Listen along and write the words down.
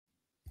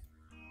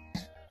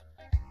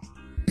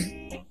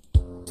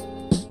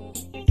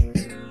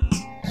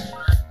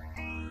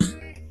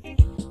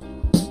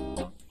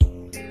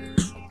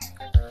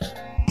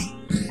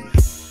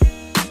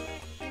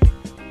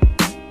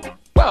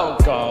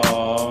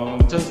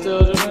to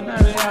Still Dripping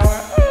Happy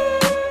Hour.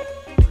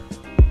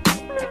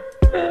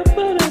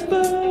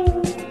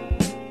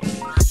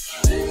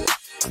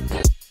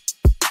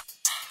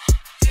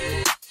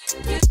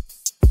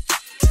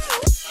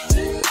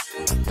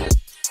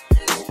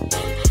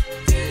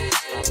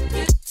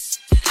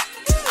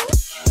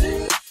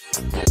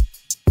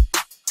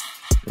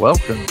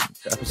 Welcome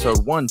to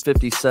episode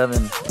 157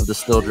 of the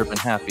Still Dripping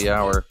Happy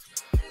Hour,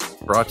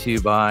 brought to you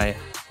by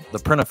the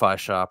Printify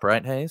Shop,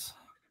 right, Hayes?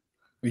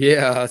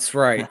 Yeah, that's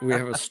right. We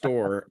have a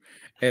store,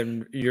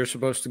 and you're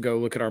supposed to go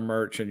look at our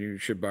merch, and you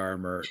should buy our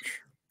merch.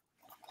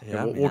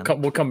 Yeah, we'll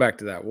come back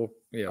to that. We'll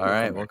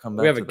come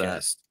back. We have a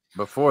guest.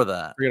 Before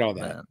that, forget all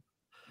that. Man,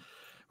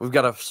 we've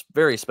got a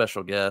very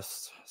special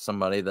guest,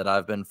 somebody that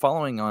I've been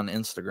following on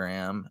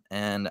Instagram,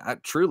 and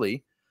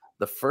truly,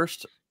 the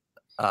first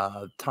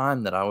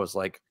time that I was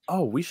like,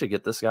 oh, we should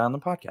get this guy on the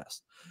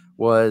podcast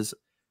was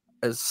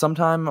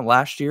sometime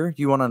last year.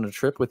 You went on a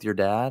trip with your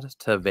dad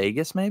to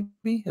Vegas,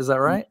 maybe? Is that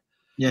right?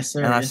 Yes,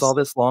 sir. And I saw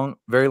this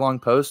very long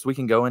post. We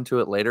can go into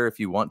it later if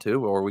you want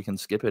to, or we can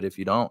skip it if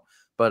you don't.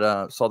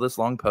 But saw this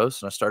long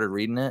post and I started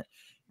reading it,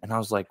 and I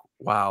was like,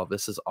 wow,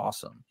 this is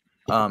awesome.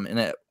 And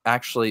it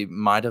actually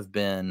might have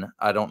been,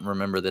 I don't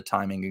remember the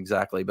timing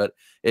exactly, but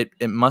it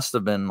must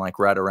have been like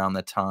right around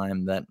the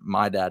time that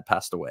my dad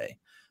passed away.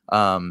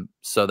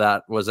 So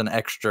that was an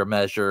extra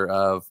measure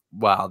of,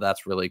 wow,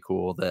 that's really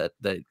cool that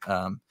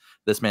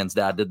this man's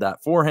dad did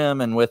that for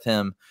him and with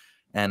him,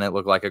 and it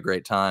looked like a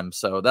great time.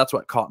 So that's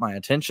what caught my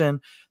attention.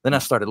 Then I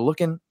started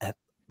looking at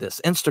this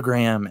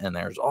Instagram, and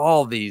there's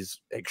all these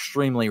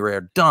extremely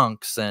rare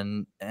dunks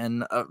and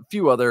a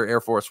few other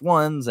Air Force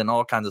Ones and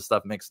all kinds of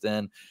stuff mixed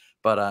in.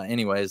 But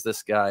anyways,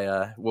 this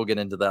guy, we'll get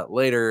into that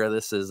later.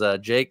 This is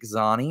Jake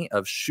Zani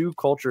of Shoe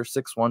Culture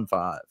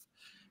 615.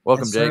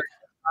 Welcome, yes, Jake.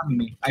 Having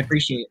me. I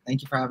appreciate it.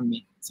 Tk you for having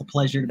me. It's a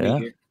pleasure to be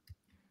here.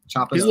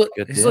 Chop it he's up.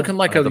 He's looking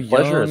like a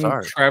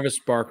young Travis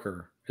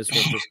Barker is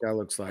what this guy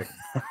looks like.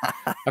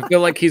 I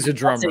feel like he's a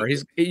drummer.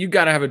 You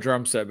got to have a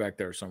drum set back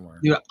there somewhere.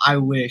 Dude, I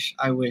wish.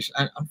 I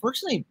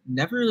unfortunately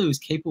never really was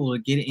capable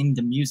of getting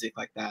into music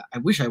like that. I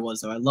wish I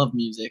was, though. I love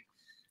music.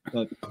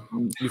 But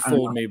you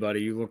fooled me,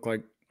 buddy. You look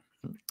like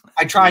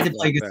I tried to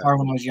play guitar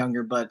when I was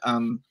younger, but I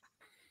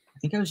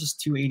think I was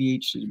just too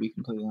ADHD, to be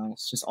completely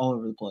honest. Just all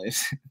over the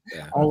place.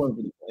 Yeah. All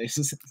over the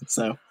place.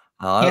 So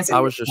I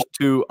was just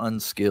too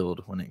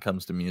unskilled when it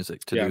comes to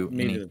music to do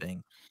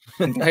anything.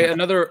 Hey,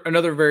 another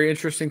very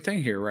interesting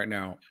thing here right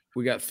now.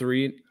 We got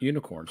 3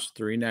 unicorns,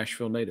 3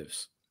 Nashville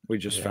natives. We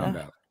just found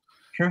out.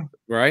 True.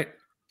 Right?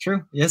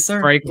 True. Yes,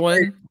 sir.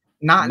 Franklin,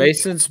 not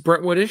Mason's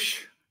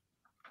Brentwoodish.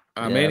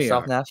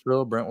 South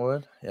Nashville,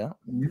 Brentwood. Yeah.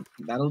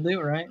 That'll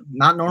do, right?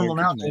 Not normal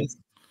nowadays.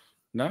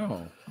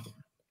 No.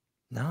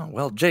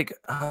 Well, Jake,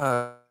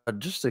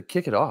 just to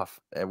kick it off,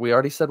 we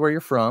already said where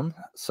you're from.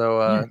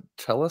 So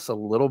tell us a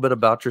little bit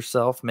about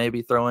yourself,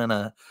 maybe throw in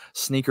a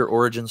sneaker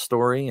origin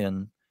story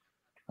and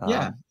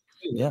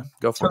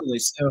go for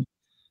it. So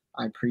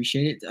I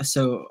appreciate it.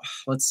 So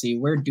let's see,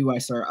 where do I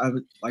start?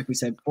 Like we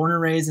said, born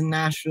and raised in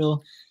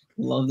Nashville.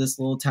 Love this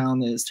little town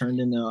that has turned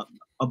into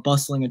a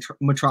bustling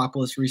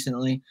metropolis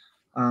recently.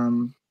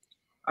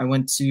 I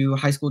went to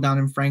high school down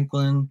in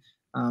Franklin,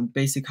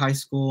 basic high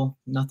school,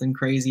 nothing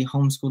crazy,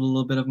 homeschooled a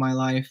little bit of my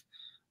life.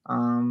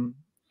 And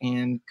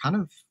kind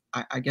of,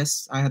 I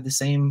guess I had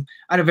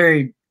a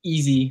very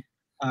easy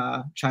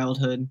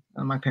childhood.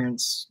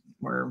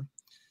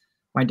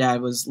 My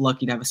dad was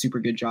lucky to have a super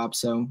good job,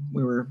 so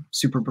we were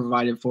super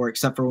provided for,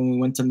 except for when we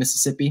went to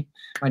Mississippi.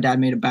 My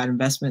dad made a bad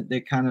investment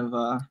that kind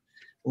of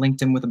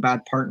linked him with a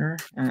bad partner,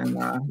 and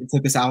it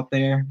took us out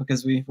there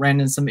because we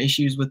ran into some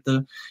issues with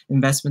the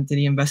investment that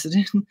he invested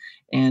in,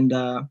 and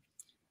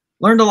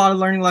learned a lot of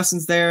learning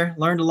lessons there,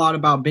 learned a lot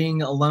about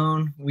being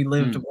alone. We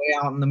lived way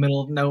out in the middle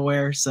of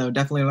nowhere, so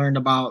definitely learned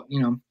about,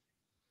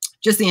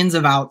 just the ins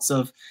and outs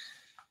of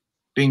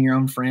being your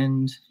own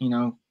friend,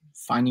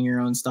 finding your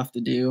own stuff to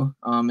do.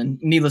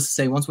 And needless to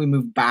say, once we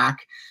moved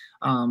back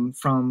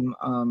from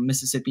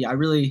Mississippi, I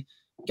really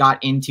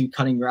got into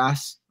cutting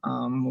grass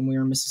when we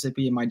were in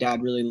Mississippi, and my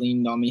dad really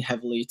leaned on me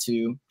heavily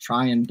to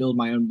try and build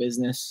my own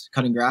business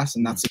cutting grass,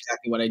 and that's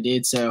exactly what I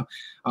did. So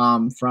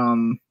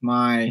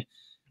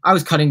I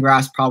was cutting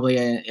grass probably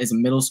as a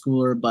middle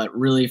schooler, but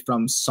really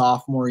from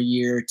sophomore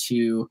year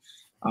to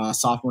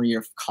sophomore year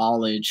of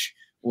college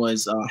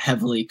was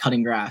heavily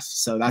cutting grass.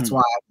 So that's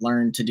why I've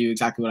learned to do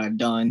exactly what I've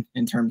done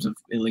in terms of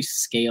at least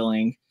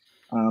scaling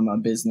a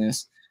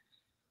business.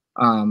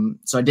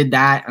 So I did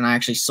that, and I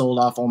actually sold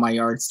off all my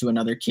yards to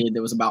another kid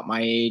that was about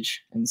my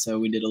age. And so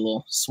we did a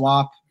little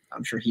swap.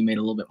 I'm sure he made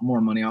a little bit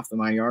more money off of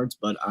my yards,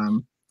 but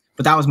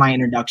that was my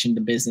introduction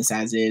to business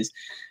as is.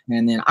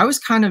 And then I was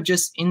kind of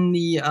just in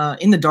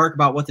the dark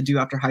about what to do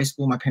after high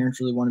school. My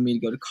parents really wanted me to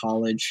go to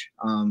college.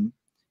 And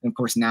of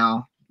course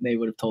now they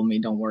would have told me,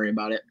 don't worry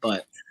about it.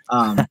 But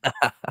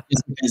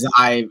just because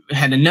I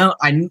had to know,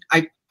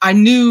 I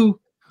knew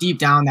deep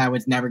down that I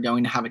was never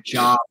going to have a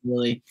job,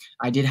 really.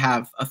 I did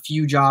have a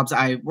few jobs.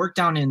 I worked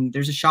down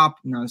there's a shop,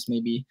 I'm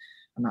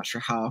not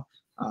sure how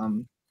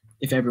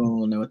if everyone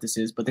will know what this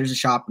is, but there's a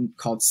shop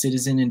called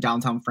Citizen in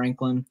downtown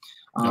Franklin.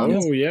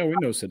 Yeah, we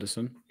know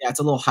Citizen. Yeah, it's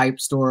a little hype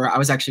store. I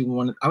was actually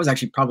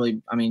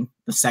probably,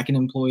 the second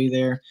employee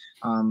there.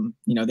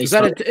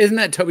 Isn't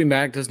that Toby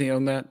Mac? Doesn't he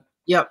own that?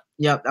 Yep.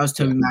 That was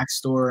Toby Mac's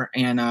store,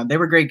 and they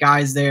were great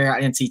guys there. I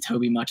didn't see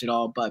Toby much at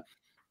all, but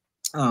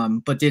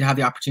did have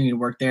the opportunity to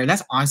work there.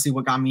 That's honestly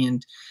what got me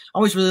in. I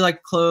always really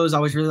liked clothes. I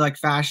always really liked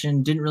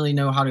fashion. Didn't really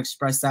know how to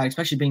express that,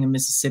 especially being in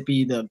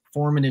Mississippi. The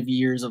formative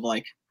years of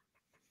like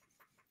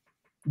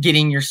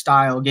getting your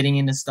style, getting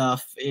into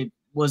stuff, it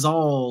was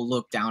all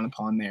looked down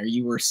upon there.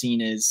 You were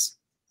seen as,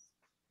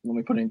 let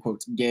me put it in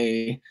quotes,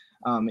 gay,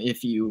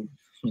 if you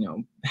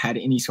had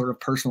any sort of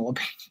personal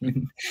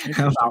opinion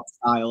about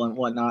style and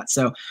whatnot.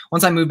 So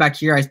once I moved back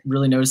here, I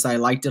really noticed that I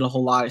liked it a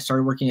whole lot. I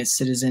started working at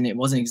Citizen. It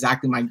wasn't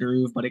exactly my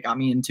groove, but it got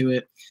me into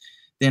it.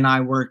 Then I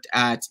worked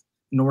at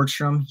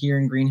Nordstrom here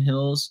in Green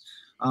Hills.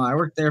 I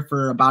worked there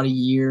for about a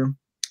year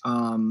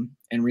and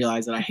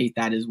realized that I hate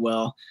that as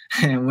well.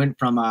 And went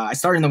from, I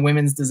started in the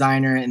women's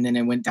designer, and then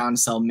I went down to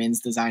sell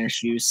men's designer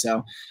shoes.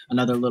 So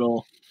another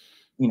little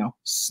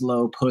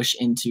slow push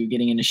into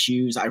getting into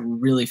shoes. I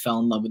really fell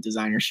in love with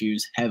designer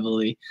shoes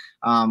heavily,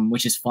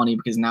 which is funny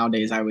because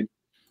nowadays I would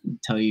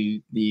tell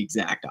you the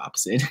exact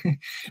opposite.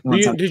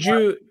 Did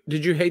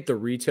you hate the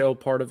retail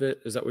part of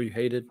it? Is that what you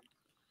hated?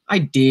 I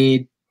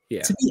did.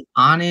 Yeah. To be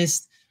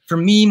honest, for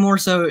me, more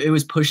so, it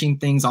was pushing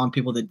things on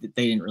people that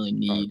they didn't really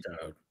need.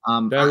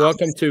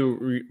 Welcome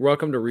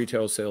to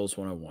retail sales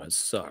 101. It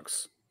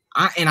sucks.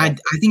 I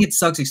think it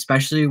sucks,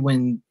 especially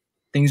when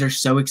things are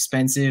so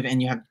expensive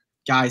and you have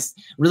guys.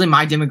 Really,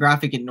 my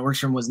demographic at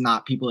Nordstrom was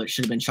not people that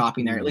should have been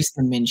shopping there, at least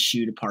the men's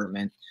shoe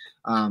department.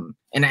 And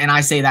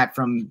I say that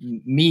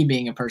from me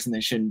being a person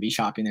that shouldn't be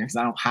shopping there because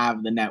I don't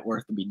have the net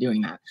worth to be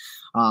doing that.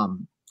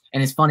 And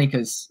it's funny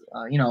because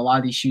a lot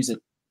of these shoes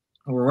that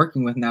we're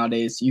working with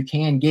nowadays, if you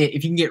can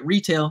get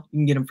retail, you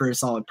can get them for a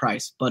solid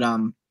price, but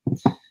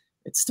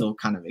it's still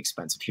kind of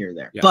expensive here or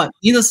there. Yeah. But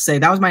needless to say,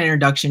 that was my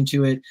introduction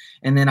to it.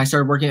 And then I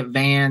started working at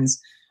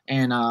Vans,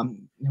 and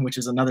which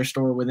is another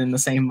store within the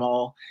same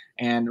mall,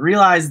 and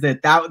realized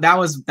that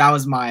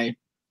was my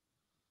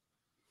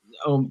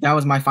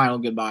final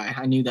goodbye.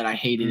 I knew that I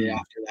hated it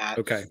after that.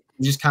 Okay.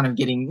 Just kind of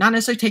getting, not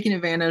necessarily taken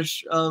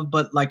advantage of,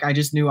 but like I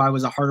just knew I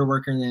was a harder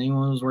worker than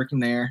anyone who was working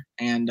there.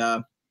 And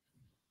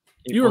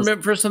you were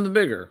meant for something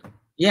bigger.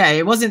 Yeah,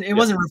 it wasn't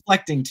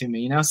reflecting to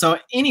me, So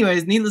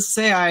anyways, needless to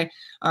say, I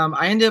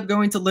ended up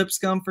going to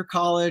Lipscomb for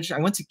college. I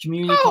went to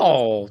community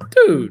college.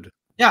 Dude.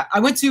 Yeah,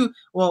 let me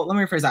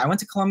rephrase that. I went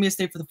to Columbia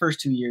State for the first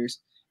 2 years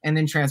and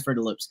then transferred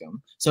to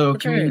Lipscomb. So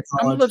community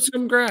college. I'm a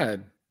Lipscomb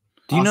grad.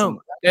 Do you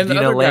know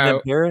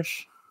Landon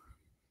Parrish?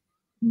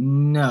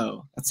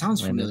 No, that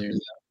sounds familiar.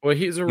 Well,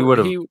 he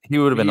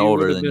would have been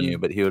older than you,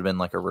 but he would have been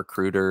like a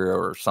recruiter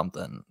or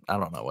something. I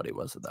don't know what he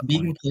was at that point. Be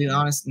completely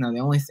honest, no. The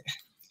only thing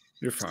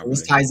you're fine.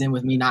 This ties in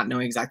with me not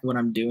knowing exactly what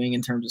I'm doing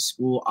in terms of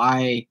school.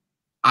 I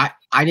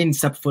didn't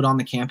step foot on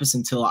the campus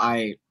until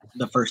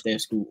the first day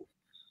of school.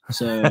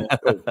 So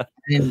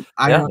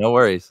no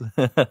worries.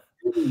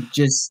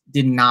 Just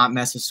did not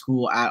mess with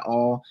school at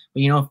all.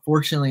 But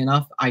fortunately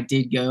enough, I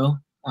did go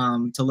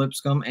to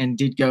Lipscomb and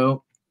did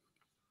go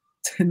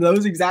to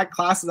those exact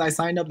classes I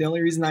signed up. The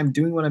only reason I'm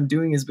doing what I'm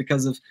doing is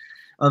because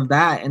of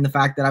that and the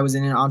fact that I was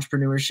in an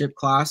entrepreneurship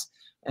class,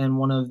 and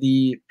one of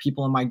the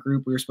people in my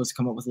group, we were supposed to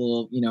come up with a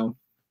little,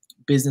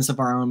 business of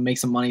our own, make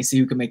some money, see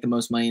who can make the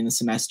most money in the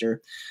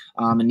semester.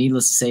 And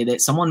needless to say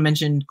that someone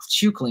mentioned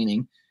shoe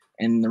cleaning,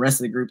 and the rest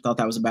of the group thought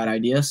that was a bad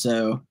idea.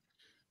 So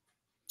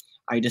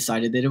I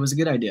decided that it was a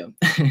good idea.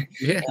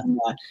 Yeah. And,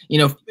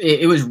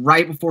 it was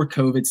right before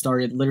COVID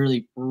started,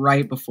 literally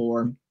right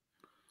before.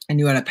 I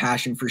knew I had a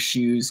passion for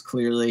shoes.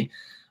 Clearly,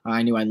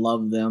 I knew I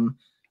loved them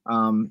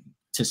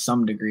to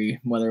some degree,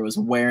 whether it was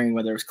wearing,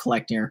 whether it was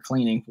collecting or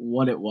cleaning,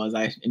 what it was,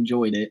 I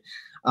enjoyed it.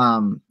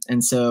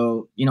 And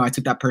so, I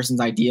took that person's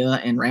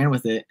idea and ran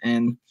with it.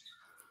 And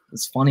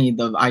it's funny,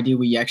 the idea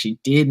we actually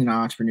did in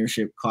our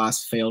entrepreneurship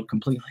class failed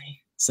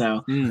completely.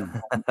 So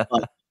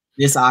but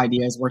this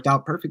idea has worked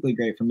out perfectly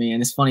great for me.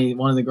 And it's funny,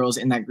 one of the girls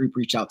in that group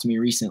reached out to me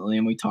recently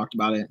and we talked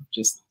about it,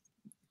 just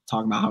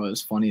talking about how it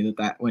was funny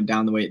that went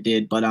down the way it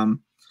did. But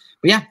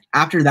yeah,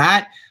 after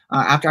that,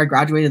 after I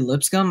graduated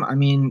Lipscomb,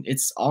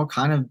 it's all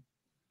kind of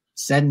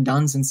said and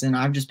done since then.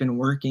 I've just been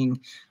working.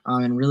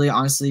 And really,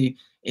 honestly,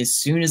 as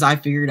soon as I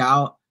figured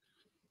out,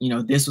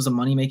 this was a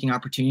money-making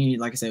opportunity,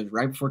 like I said, it was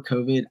right before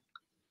COVID.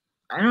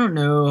 I don't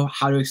know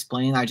how to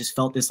explain. I just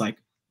felt this like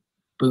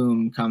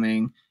boom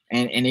coming,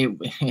 and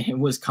it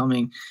was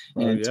coming.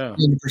 And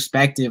in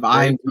perspective,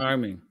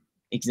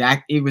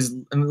 it was,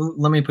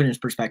 let me put it in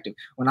perspective.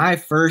 When I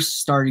first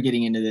started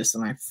getting into this,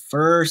 and I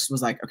first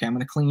was like, okay, I'm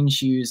going to clean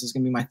shoes. This is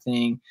going to be my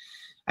thing.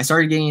 I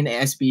started getting into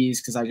SBs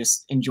because I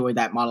just enjoyed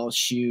that model of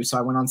shoe. So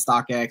I went on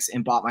StockX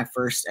and bought my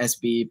first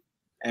SB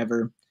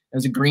ever. It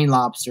was a Green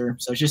Lobster.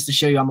 So it's just to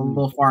show you I'm a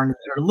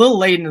little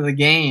late into the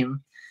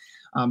game.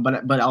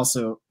 But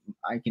also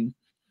I can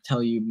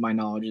tell you my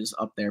knowledge is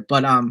up there.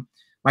 But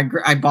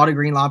I bought a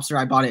Green Lobster.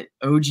 I bought it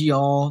OG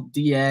All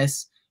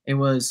DS. It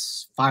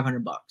was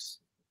 $500.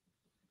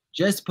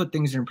 just to put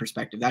things in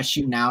perspective, that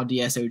shoe now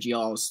DSOG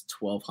all is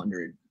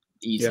 $1,200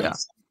 easily. Yeah.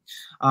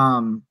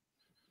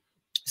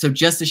 So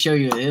just to show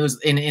you, it was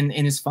and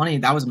it's funny,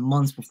 that was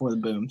months before the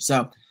boom.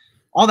 So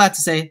all that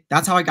to say,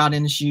 that's how I got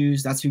into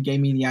shoes. That's who gave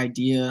me the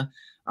idea.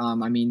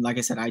 I mean, like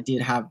I said, I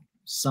did have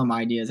some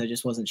ideas. I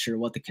just wasn't sure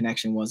what the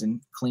connection was,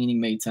 and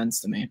cleaning made sense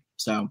to me.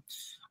 So,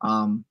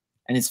 and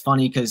it's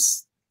funny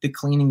because the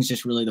cleaning is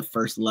just really the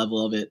first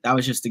level of it. That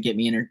was just to get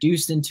me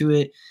introduced into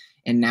it.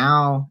 And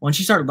now once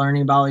you start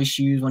learning about these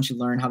shoes, once you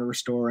learn how to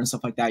restore and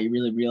stuff like that, you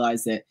really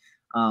realize that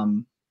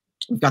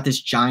we've got this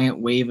giant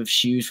wave of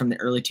shoes from the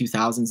early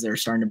 2000s that are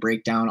starting to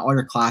break down. All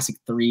your classic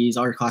 3s,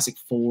 all your classic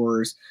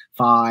 4s,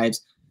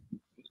 5s,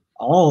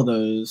 all of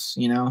those,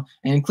 you know,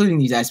 and including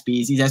these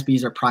SBs. These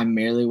SBs are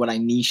primarily what I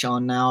niche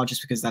on now,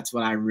 just because that's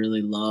what I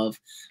really love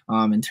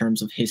in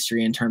terms of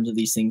history, in terms of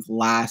these things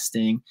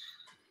lasting.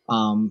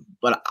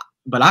 But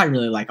I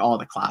really like all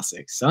the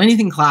classics. So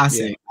anything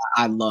classic,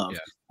 I love.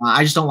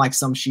 I just don't like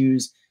some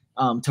shoes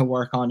to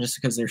work on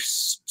just because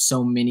there's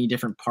so many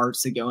different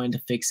parts that go into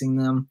fixing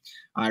them.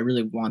 I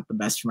really want the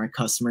best for my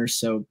customers,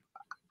 so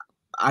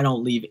I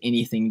don't leave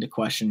anything to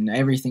question.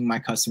 Everything my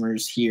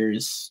customers hear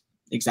is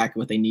exactly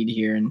what they need to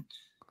hear, and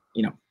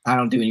you know, I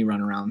don't do any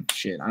runaround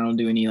shit. I don't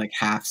do any like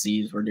half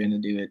C's. We're going to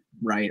do it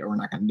right, or we're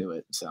not going to do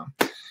it. So,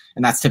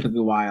 and that's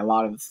typically why a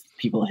lot of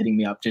people hitting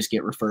me up just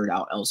get referred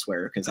out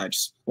elsewhere, because I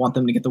just want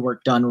them to get the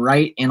work done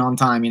right and on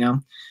time. You know,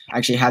 I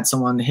actually had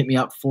someone hit me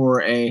up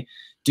for a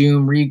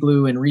Doom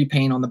reglue and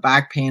repaint on the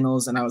back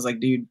panels, and I was like,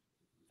 dude,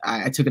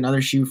 I took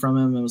another shoe from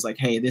him and was like,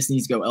 hey, this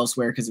needs to go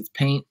elsewhere because it's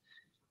paint.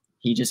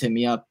 He just hit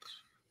me up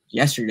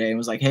yesterday and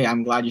was like, hey,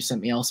 I'm glad you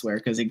sent me elsewhere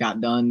because it got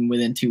done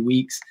within 2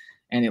 weeks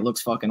and it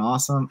looks fucking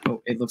awesome.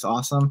 Oh, it looks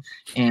awesome.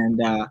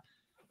 And I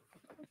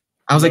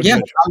was like,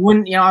 yeah,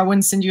 I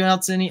wouldn't send you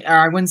out to any, or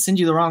I wouldn't send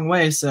you the wrong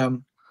way.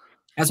 So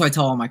that's why I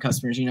tell all my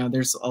customers, you know,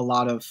 there's a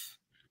lot of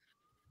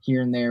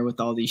here and there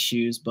with all these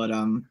shoes, but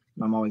I'm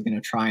always going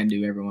to try and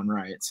do everyone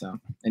right. So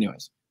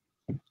anyways.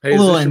 Hey, is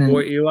this your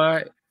boy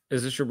Eli?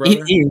 Is this your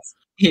brother?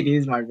 It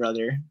is my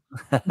brother.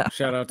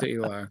 Shout out to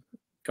Eli.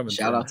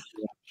 Shout out to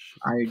Eli.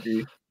 I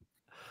agree.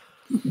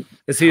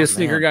 Is he a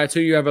sneaker guy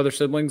too? You have other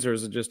siblings, or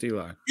is it just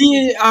Eli?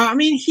 Yeah, I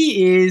mean,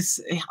 he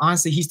is.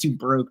 Honestly, he's too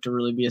broke to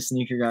really be a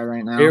sneaker guy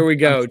right now. Here we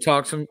go.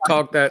 Talk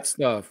that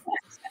stuff.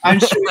 I'm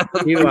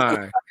sure.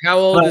 Eli. How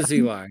old is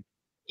Eli?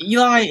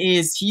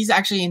 He's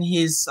actually in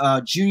his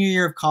junior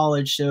year of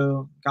college,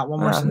 so got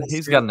one more semester.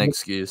 He's got an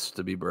excuse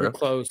to be broke. You're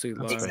close,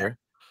 Eli. Exactly.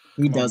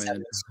 He does have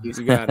an excuse.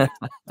 You got it.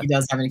 He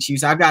does have an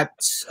excuse. I've got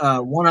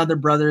one other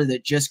brother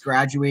that just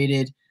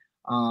graduated,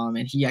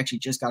 and he actually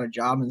just got a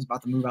job and is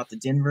about to move out to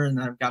Denver. And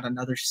then I've got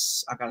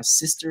a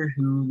sister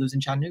who lives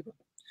in Chattanooga,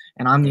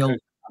 and I'm the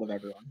oldest out of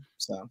everyone.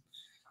 So,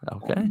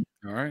 okay,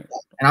 all right.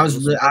 And I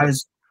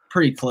was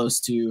pretty close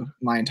to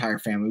my entire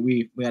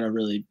family. We had a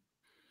really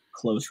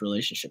close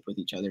relationship with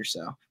each other,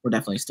 so we're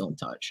definitely still in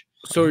touch.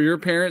 So your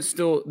parents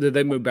did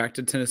they move back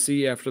to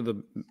Tennessee after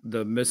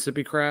the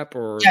Mississippi crap,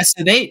 or? Yeah,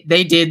 so they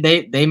did.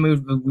 They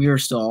moved, but we were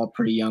still all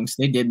pretty young, so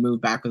they did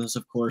move back with us,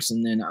 of course.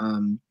 And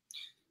then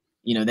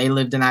you know, they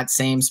lived in that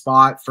same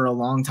spot for a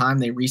long time.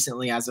 They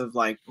recently, as of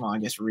like, well, I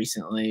guess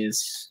recently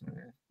is,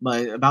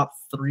 but about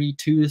 2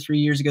 to 3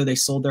 years ago, they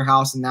sold their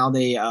house, and now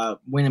they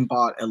went and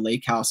bought a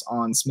lake house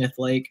on Smith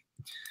Lake.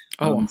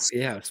 Oh,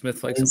 yeah,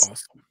 Smith Lake's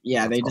awesome.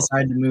 Yeah, That's they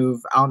decided to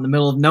move out in the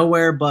middle of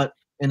nowhere, but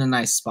in a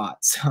nice spot.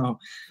 So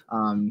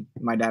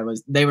my dad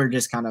they were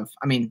just kind of,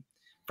 I mean,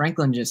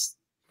 Franklin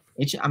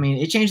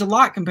it changed a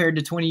lot compared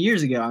to 20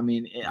 years ago. I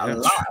mean, a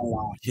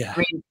lot. Yeah. I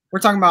mean, we're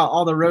talking about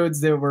all the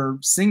roads that were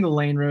single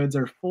lane roads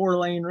or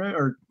 4-lane road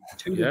or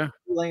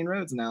 2-lane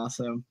roads now.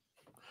 So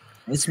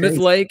Smith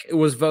Lake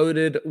was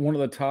voted one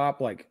of the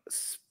top like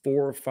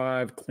 4 or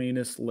 5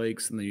 cleanest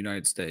lakes in the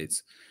United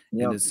States.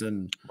 Yep. And it's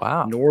in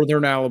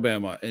northern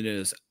Alabama. It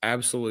is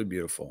absolutely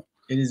beautiful.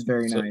 It is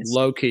very nice.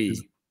 Low key.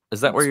 Is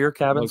that where your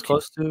cabin's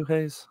close to,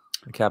 Hayes?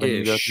 The cabin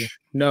you go to?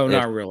 No,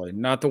 not really.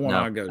 Not the one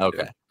I go to.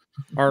 Okay.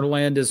 Our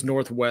land is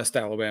northwest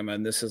Alabama,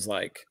 and this is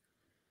like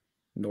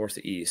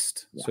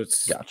northeast. Yeah. So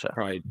it's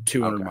probably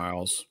 200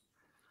 miles.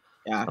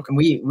 Yeah.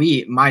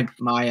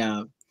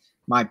 And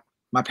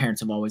my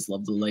parents have always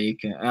loved the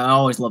lake. I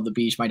always loved the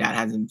beach. My dad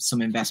had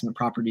some investment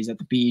properties at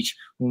the beach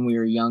when we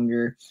were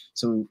younger.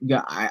 So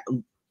I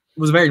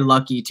was very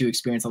lucky to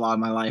experience a lot of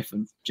my life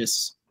of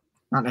just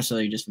not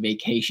necessarily just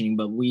vacationing,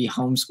 but we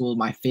homeschooled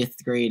my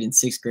 5th grade and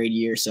 6th grade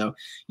year. So,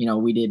 you know,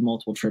 we did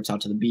multiple trips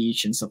out to the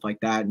beach and stuff like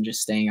that and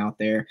just staying out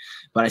there.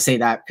 But I say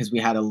that because we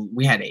had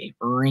a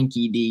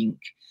rinky dink,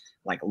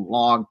 like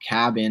log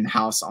cabin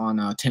house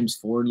on Tim's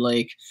Ford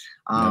Lake.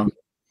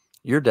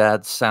 Your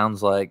dad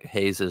sounds like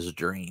Hayes's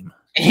dream.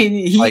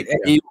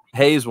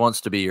 Hayes wants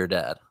to be your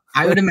dad.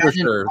 I would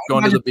imagine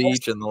going to the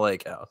beach and the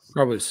lake house.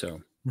 Probably so.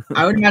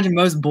 I would imagine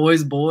most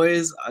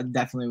boys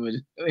definitely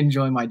would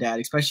enjoy my dad,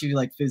 especially if you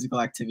like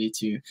physical activity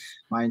too.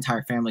 My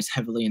entire family's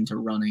heavily into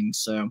running,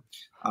 so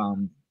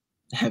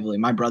heavily.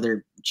 My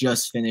brother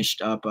just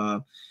finished up.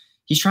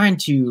 He's trying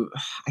to,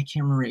 I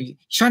can't remember. He's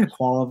trying to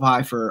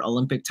qualify for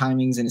Olympic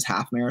timings in his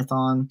half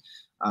marathon.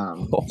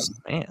 Oh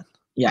man.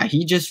 Yeah,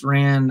 he just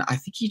ran. I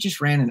think he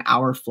just ran an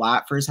hour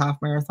flat for his half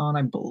marathon.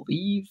 I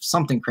believe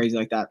something crazy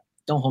like that.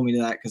 Don't hold me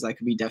to that because I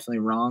could be definitely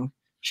wrong.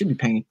 Should be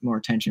paying more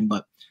attention,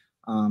 but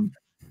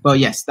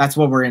yes, that's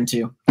what we're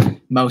into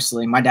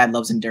mostly. My dad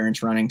loves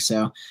endurance running,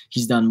 so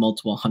he's done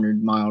multiple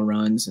 100-mile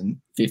runs and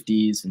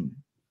 50s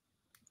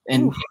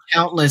and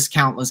countless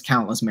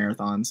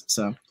marathons.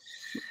 So,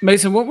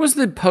 Mason, what was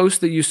the post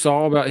that you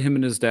saw about him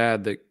and his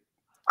dad that?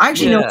 I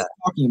actually know what you're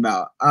talking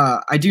about.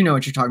 I do know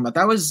what you're talking about.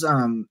 That was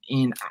I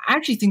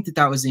actually think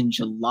that was in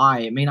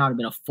July. It may not have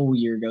been a full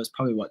year ago. It's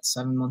probably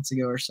 7 months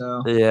ago or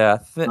so. Yeah,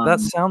 that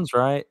sounds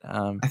right.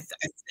 I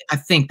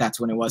think that's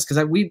when it was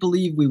because we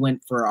believe we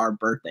went for our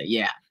birthday.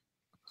 Yeah.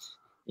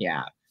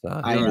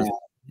 So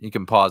you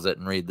can pause it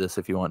and read this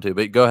if you want to,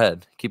 but go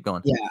ahead, keep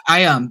going.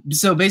 Yeah,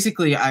 so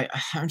basically,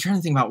 I'm trying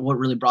to think about what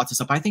really brought this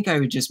up. I think I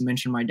would just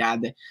mention my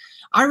dad that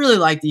I really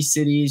like these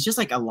cities, just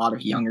like a lot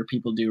of younger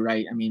people do,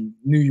 right? I mean,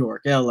 New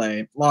York,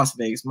 LA, Las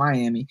Vegas,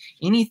 Miami,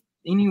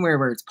 anywhere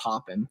where it's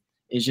popping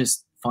is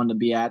just fun to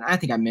be at. I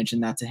think I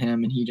mentioned that to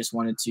him, and he just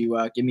wanted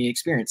to give me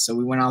experience. So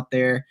we went out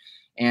there,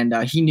 and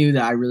he knew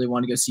that I really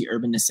wanted to go see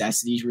Urban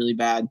Necessities really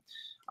bad.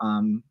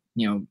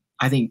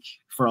 I think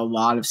for a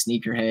lot of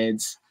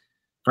sneakerheads,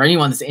 for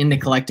anyone that's in the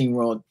collecting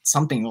world,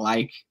 something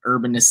like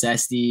Urban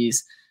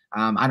Necessities.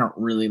 I don't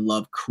really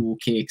love Cool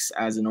Kicks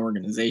as an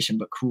organization,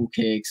 but Cool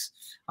Kicks,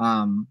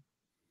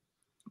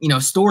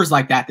 stores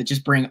like that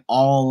just bring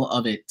all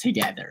of it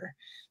together.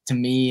 To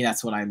me,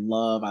 that's what I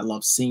love. I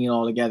love seeing it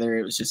all together.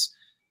 It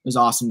was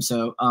awesome.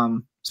 So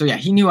yeah,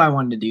 he knew I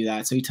wanted to do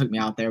that. So he took me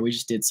out there. We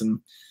just did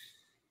some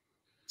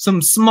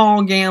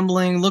small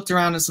gambling, looked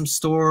around at some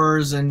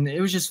stores, and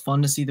it was just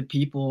fun to see the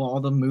people,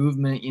 all the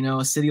movement.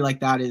 A city like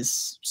that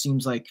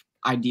seems like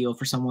ideal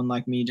for someone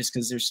like me, just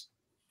because there's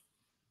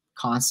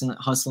constant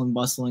hustle and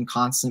bustling,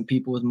 constant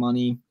people with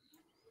money,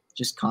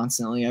 just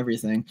constantly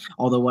everything.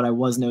 Although what I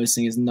was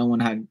noticing is no one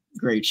had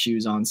great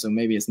shoes on, so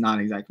maybe it's not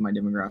exactly my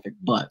demographic,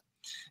 but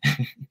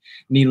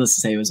needless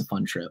to say, it was a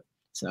fun trip.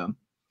 So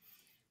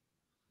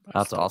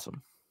that's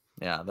awesome.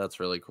 Yeah, that's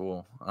really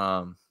cool.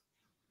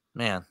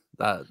 Man,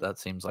 that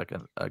seems like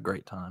a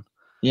great time.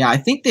 Yeah, I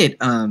think that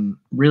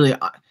really.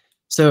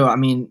 So I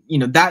mean,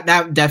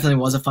 that definitely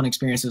was a fun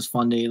experience. It was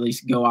fun to at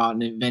least go out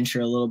and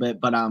adventure a little bit.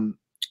 But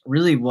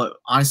really, what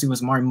honestly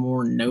was my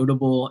more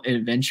notable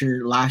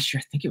adventure last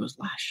year, I think it was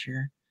last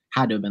year,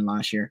 had to have been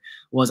last year,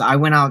 was I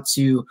went out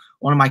to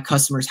one of my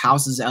customers'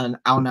 houses out in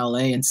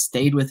LA and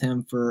stayed with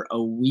him for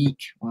a week.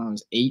 Well, it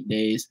was 8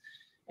 days,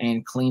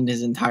 and cleaned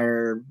his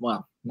entire.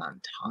 Well, not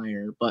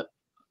entire, but.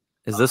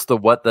 Is this the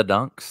What the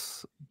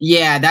Dunks?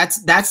 Yeah,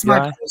 that's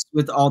my post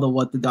with all the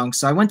What the Dunks.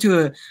 So I went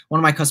to one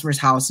of my customers'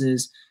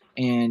 houses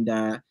and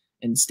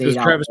stayed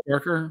out. Travis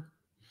Barker?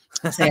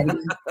 Is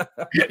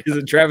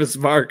it Travis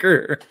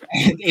Barker?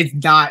 It's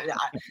not.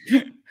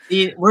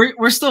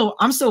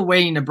 I'm still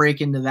waiting to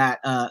break into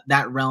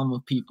that realm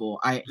of people.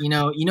 You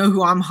know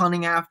who I'm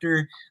hunting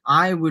after.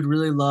 I would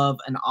really love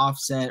an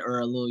Offset or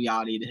a Lil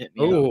Yachty to hit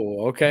me.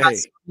 Oh, okay.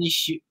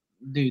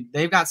 Dude,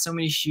 they've got so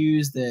many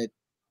shoes that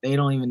they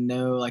don't even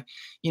know. Like,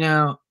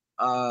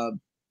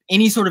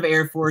 any sort of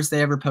Air Force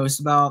they ever post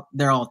about,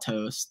 they're all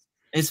toast.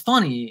 It's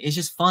funny. It's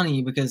just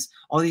funny because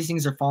all these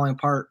things are falling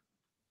apart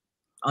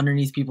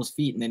underneath people's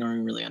feet and they don't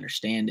even really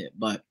understand it.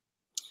 But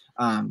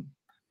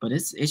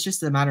it's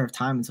just a matter of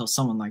time until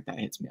someone like that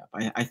hits me up.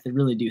 I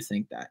really do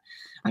think that.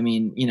 I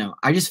mean,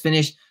 I just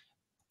finished.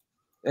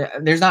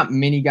 There's not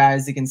many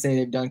guys that can say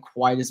they've done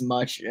quite as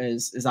much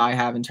as I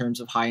have in terms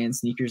of high-end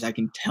sneakers. I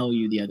can tell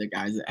you the other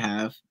guys that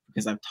have,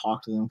 because I've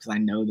talked to them, because I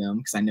know them,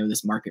 because I know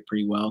this market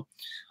pretty well.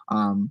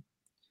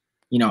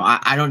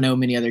 I don't know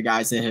many other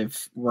guys that have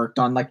worked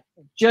on, like,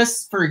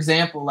 just for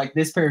example, like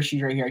this pair of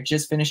shoes right here. I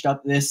just finished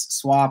up this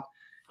swap.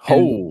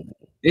 Oh,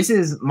 this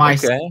is my,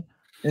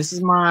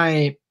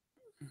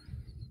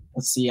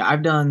 let's see,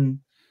 I've done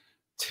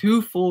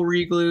 2 full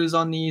reglues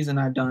on these and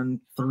I've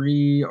done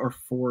 3 or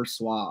 4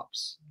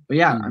 swaps. But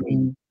yeah, I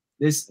mean,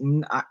 this,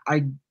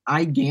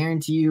 I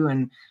guarantee you,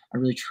 and I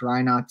really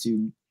try not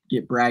to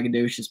get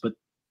braggadocious, but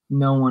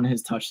no one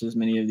has touched as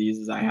many of these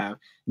as I have.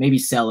 Maybe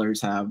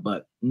sellers have,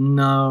 but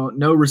no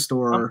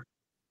restorer.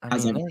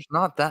 There's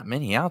not that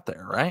many out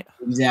there, right?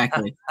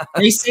 Exactly.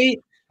 They say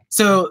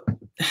so,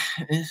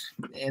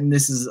 and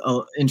this is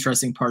an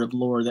interesting part of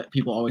lore that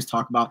people always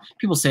talk about.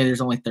 People say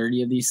there's only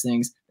 30 of these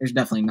things. There's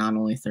definitely not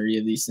only 30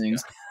 of these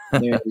things.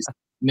 There's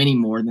many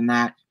more than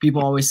that.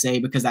 People always say,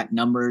 because that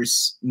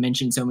number's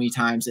mentioned so many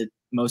times, that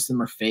most of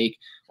them are fake.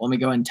 Well, let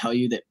me go ahead and tell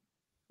you that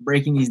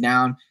breaking these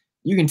down,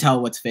 you can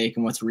tell what's fake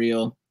and what's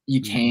real. You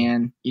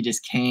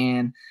just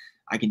can.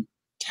 I can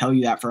tell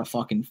you that for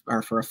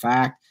a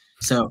fact.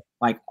 So,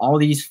 like, all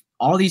these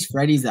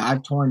Freddies that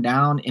I've torn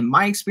down, in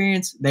my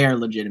experience, they are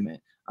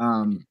legitimate.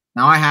 Now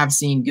I have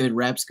seen good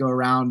reps go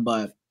around,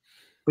 but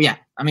yeah,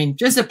 I mean,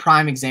 just a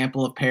prime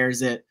example of pairs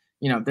that,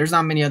 there's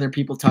not many other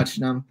people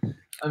touching them.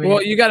 I mean,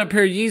 well, you got a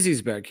pair of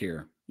Yeezys back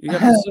here. You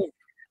got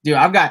dude,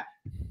 I've got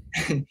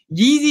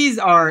Yeezys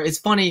are. It's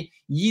funny.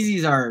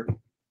 Yeezys are.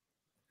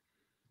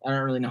 I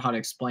don't really know how to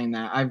explain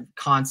that. I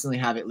constantly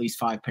have at least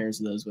 5 pairs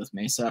of those with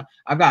me. So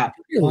I've got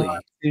 1,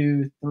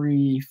 2,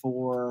 3,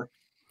 4.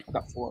 I've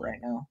got 4 right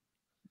now.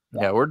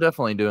 Yeah, we're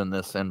definitely doing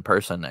this in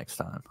person next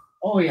time.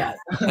 Oh yeah.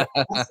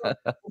 That's what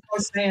I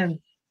was saying.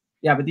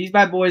 Yeah, but these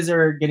bad boys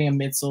are getting a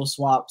midsole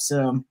swap.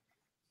 So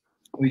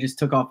we just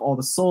took off all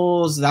the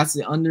soles. That's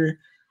the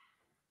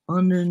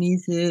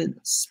underneath it,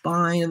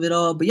 spine of it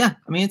all. But yeah,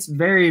 I mean, it's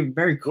very,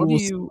 very cool.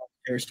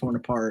 Pairs torn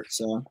apart.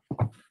 So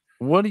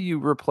what do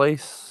you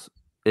replace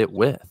it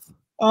with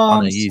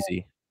on a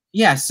Yeezy?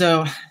 Yeah,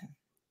 so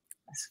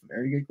that's a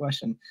very good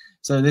question.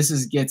 So this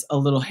gets a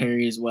little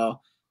hairy as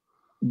well.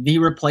 The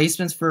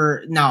replacements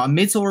for now, a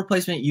midsole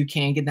replacement, you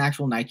can get an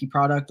actual Nike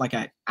product, like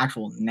an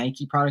actual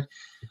Nike product.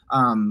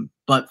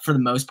 But for the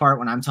most part,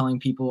 when I'm telling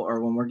people or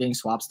when we're getting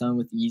swaps done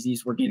with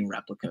Yeezys, we're getting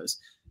replicas.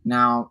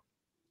 Now,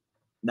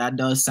 that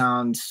does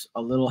sound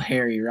a little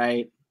hairy,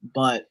 right?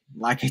 But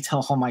like I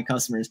tell all my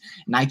customers,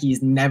 Nike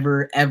is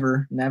never,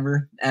 ever,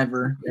 never,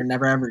 ever, they're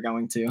never, ever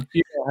going to.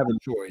 You don't have a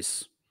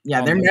choice.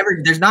 Yeah,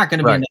 there's not going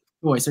to be another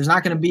choice. There's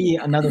not going to be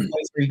another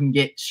place where you can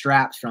get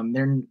straps from.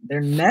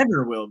 There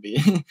never will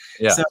be.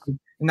 Yeah. So,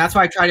 and that's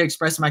why I try to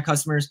express to my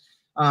customers,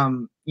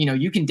 you know,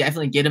 you can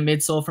definitely get a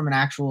midsole from an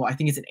actual, I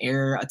think it's an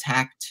Air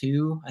Attack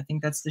 2. I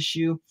think that's the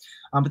shoe.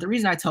 But the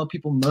reason I tell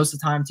people most of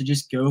the time to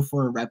just go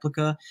for a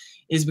replica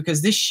is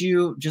because this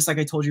shoe, just like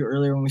I told you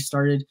earlier when we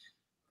started,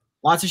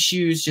 lots of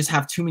shoes just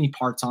have too many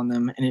parts on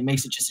them, and it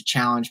makes it just a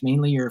challenge.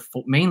 Mainly your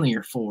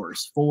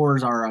 4s.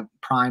 4s are a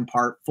prime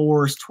part.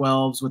 4s,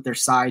 12s with their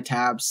side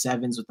tabs,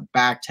 7s with the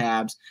back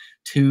tabs,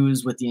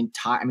 2s with the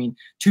entire. I mean,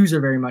 2s are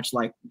very much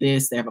like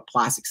this. They have a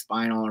plastic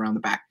spine all around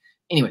the back.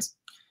 Anyways,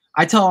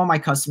 I tell all my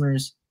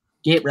customers,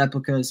 get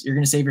replicas. You're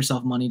going to save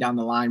yourself money down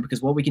the line,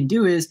 because what we can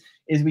do is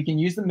we can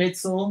use the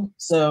midsole.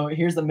 So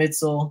here's the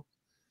midsole,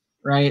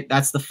 right?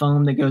 That's the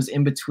foam that goes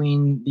in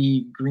between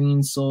the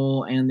green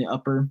sole and the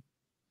upper.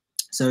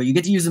 So you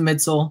get to use the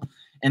midsole,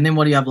 and then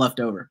what do you have left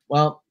over?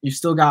 Well, you've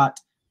still got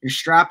your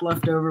strap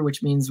left over,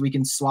 which means we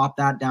can swap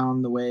that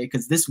down the way,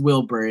 because this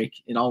will break.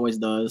 It always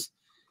does.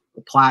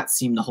 The plats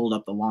seem to hold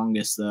up the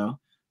longest, though,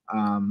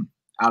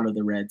 out of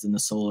the reds and the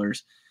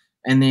solars.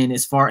 And then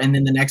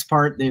the next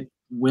part that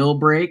will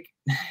break,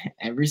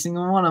 every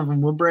single one of them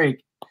will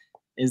break,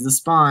 is the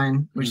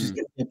spine, which is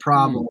going to be a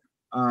problem.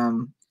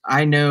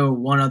 I know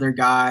one other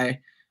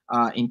guy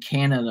in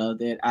Canada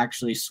that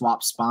actually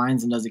swaps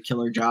spines and does a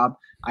killer job.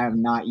 I have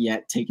not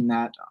yet taken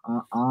that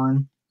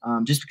on,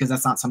 just because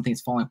that's not something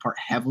that's falling apart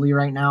heavily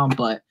right now,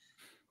 but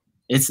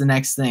it's the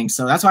next thing.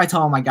 So that's why I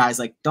tell all my guys,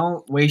 like,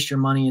 don't waste your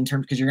money in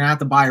terms, because you're gonna have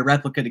to buy a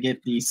replica to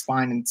get the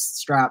spine and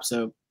strap.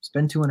 So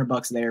spend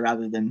 $200 there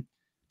rather than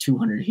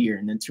 200 here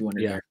and then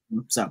 200 there.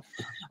 So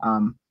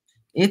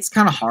it's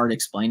kind of hard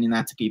explaining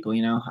that to people,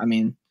 you know. I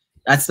mean,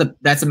 that's the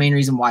main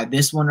reason why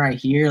this one right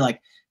here, like,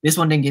 this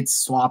one didn't get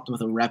swapped with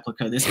a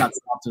replica. This got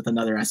swapped with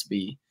another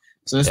SB.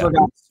 So this one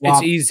got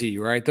swapped. It's easy,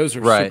 right? Those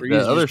are right. super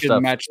The easy. other just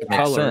stuff match the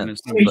color. And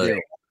it's Let me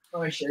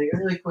show you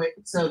really quick.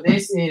 So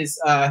this is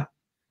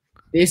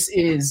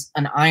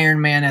an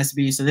Iron Man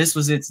SB. So this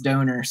was its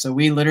donor. So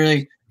we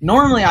literally,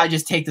 normally I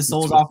just take the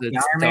soles off the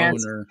Iron Man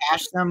and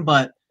cash them,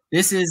 but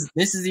this is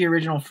the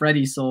original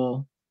Freddy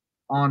sole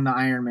on the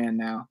Iron Man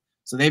now.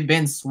 So they've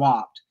been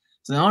swapped.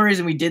 So the only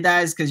reason we did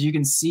that is because you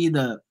can see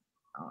I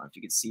don't know if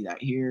you can see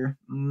that here.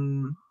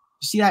 You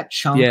see that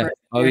chunk? Yeah. Right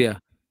Oh yeah.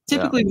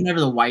 Typically, whenever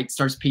the white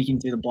starts peeking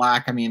through the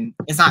black, I mean,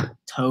 it's not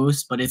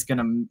toast, but it's going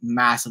to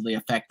massively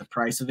affect the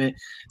price of it.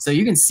 So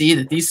you can see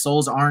that these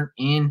soles aren't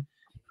in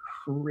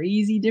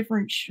crazy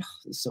different.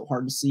 It's so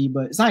hard to see,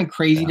 but it's not in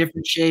crazy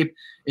different shape.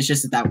 It's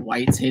just that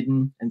white's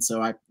hidden, and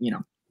so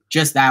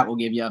just that will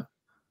give you,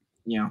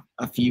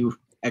 a few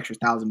extra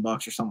 $1,000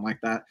 or something like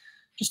that,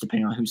 just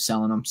depending on who's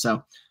selling them.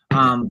 So,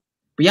 but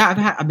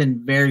yeah, I've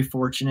been very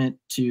fortunate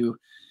to,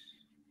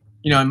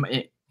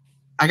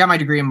 I got my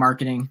degree in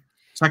marketing.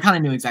 So I kind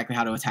of knew exactly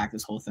how to attack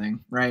this whole thing,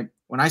 right?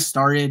 When I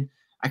started,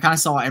 I kind of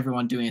saw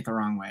everyone doing it the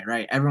wrong way,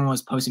 right? Everyone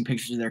was posting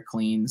pictures of their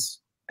cleans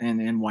and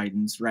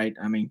whitens, right?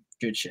 I mean,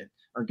 good shit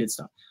or good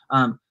stuff.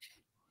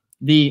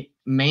 The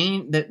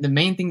main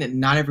thing that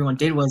not everyone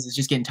did is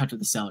just get in touch with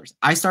the sellers.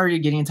 I started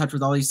getting in touch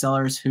with all these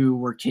sellers who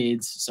were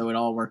kids, so it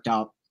all worked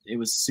out. It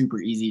was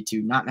super easy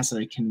to not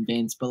necessarily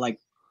convince, but like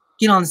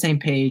get on the same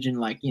page and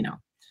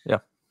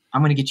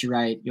I'm going to get you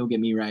right. You'll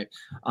get me right.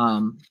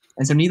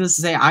 And so needless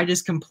to say, I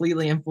just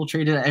completely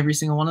infiltrated every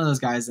single one of those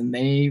guys, and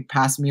they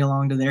passed me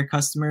along to their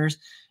customers,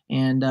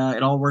 and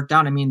it all worked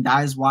out. I mean,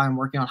 that is why I'm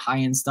working on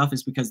high-end stuff,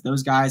 is because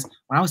those guys,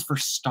 when I was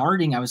first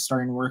starting, I was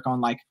starting to work on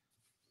like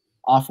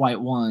off-white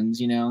ones,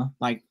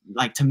 like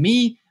to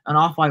me, an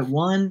off-white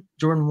one,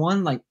 Jordan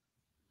 1, like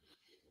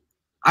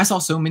I saw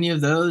so many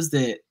of those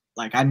that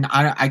like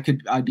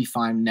I'd be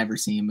fine never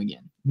seeing them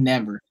again.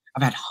 Never.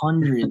 I've had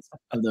hundreds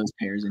of those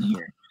pairs in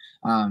here.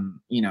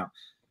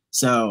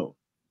 So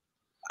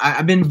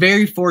I've been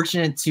very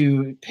fortunate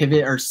to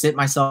pivot or sit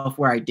myself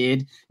where I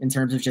did in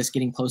terms of just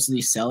getting close to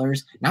these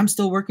sellers. And I'm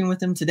still working with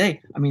them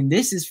today. I mean,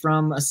 this is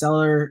from a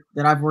seller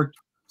that I've worked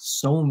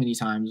so many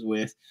times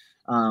with.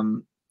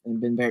 and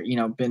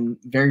been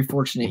very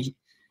fortunate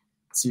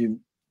to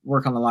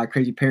work on a lot of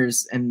crazy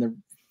pairs.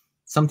 And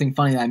something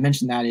funny that I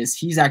mentioned that is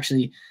he's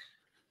actually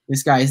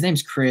this guy. His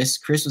name's Chris.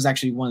 Chris was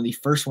actually one of the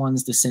first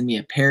ones to send me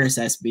a Paris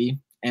SB.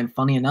 And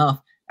funny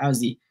enough, that was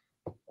the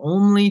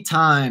only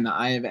time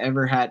I have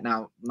ever had.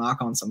 Now,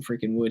 knock on some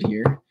freaking wood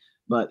here,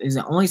 but it's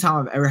the only time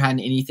I've ever had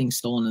anything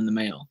stolen in the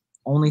mail.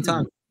 Only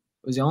time.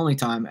 It was the only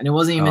time, and it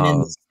wasn't even in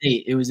the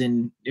state. It was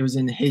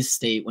in his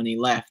state when he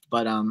left.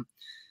 But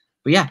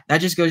yeah, that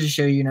just goes to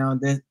show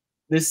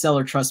this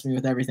seller trusts me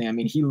with everything. I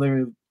mean, he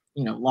literally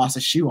lost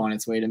a shoe on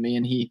its way to me,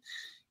 and he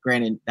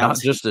granted that not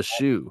was just a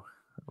shoe,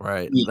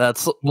 right?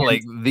 That's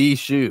like the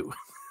shoe.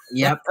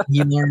 Yep,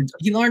 he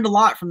learned a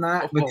lot from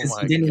that because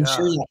he didn't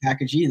insure that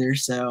package either.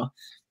 So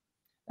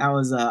that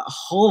was a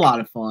whole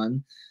lot of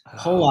fun.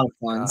 Gosh,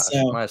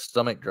 so my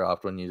stomach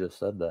dropped when you just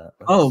said that.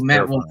 Oh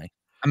man, well,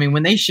 I mean,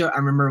 I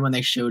remember when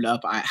they showed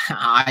up,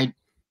 I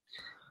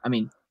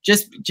mean,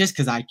 just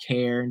because I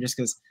care and just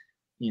because,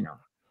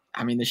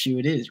 I mean, the shoe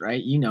it is,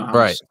 right? How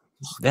right.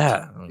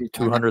 Yeah,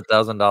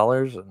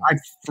 $200,000. I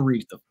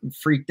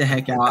freaked the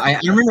heck out. I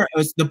remember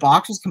the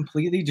box was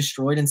completely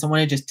destroyed and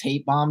someone had just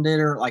tape bombed it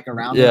or like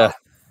around it. Yeah.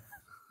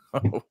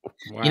 Wow.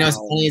 It's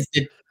funny is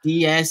the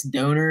DS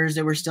donors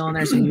that were still in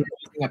there. So we were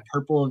using a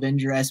purple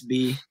Avenger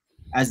SB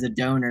as the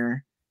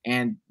donor,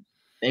 and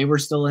they were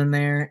still in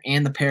there,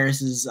 and the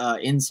Paris's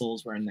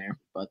insoles were in there,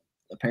 but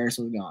the Paris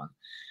was gone.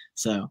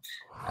 So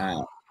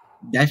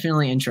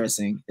definitely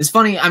interesting. It's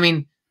funny. I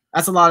mean,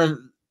 that's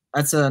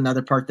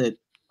another part that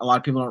a lot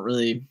of people don't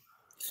really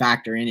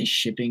factor in is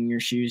shipping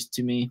your shoes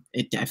to me.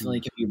 It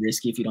definitely can be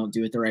risky if you don't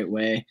do it the right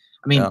way.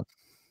 I mean,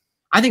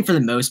 I think for the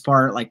most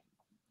part, like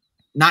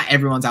not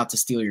everyone's out to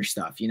steal your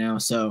stuff,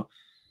 So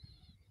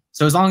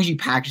as long as you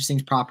package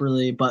things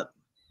properly, but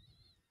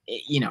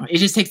it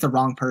just takes the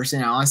wrong person.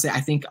 And honestly, I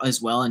think as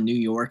well in New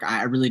York,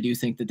 I really do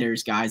think that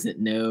there's guys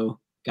that know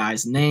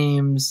guys'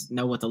 names,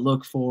 know what to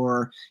look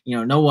for,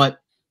 know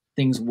what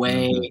things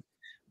weigh,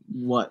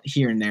 what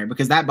here and there,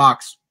 because that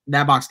box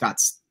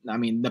got, I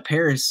mean, the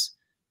Paris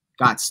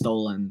got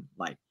stolen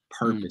like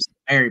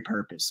very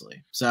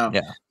purposely. So,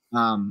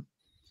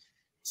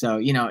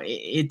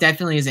 it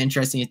definitely is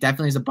interesting. It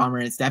definitely is a bummer.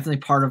 It's definitely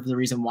part of the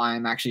reason why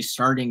I'm actually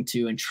starting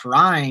to and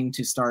trying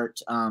to start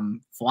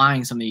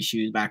flying some of these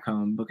shoes back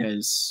home,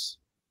 because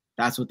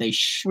that's what they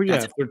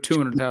they're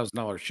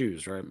 $200,000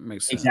 shoes, right?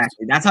 Makes sense.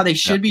 Exactly. That's how they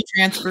should be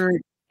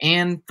transferred.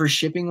 And for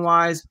shipping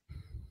wise,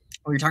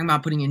 when you're talking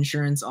about putting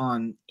insurance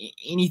on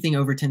anything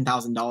over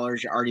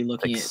 $10,000, you're already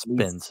looking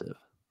expensive.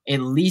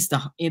 At least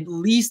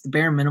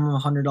bare minimum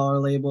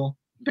 $100 label.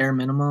 Bare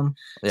minimum.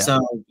 Yeah. So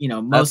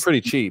that's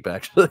pretty cheap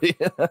actually.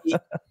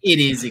 it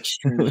is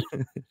extremely.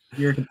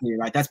 You're completely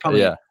right. That's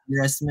probably an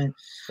underestimate.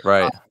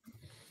 Right.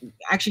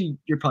 Actually,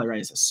 you're probably right.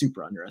 It's a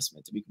super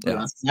underestimate, to be completely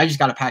honest. I just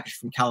got a package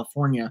from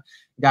California.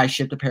 The guy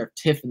shipped a pair of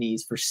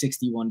Tiffany's for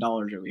 $61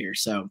 over here.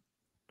 So,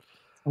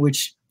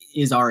 which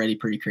is already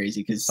pretty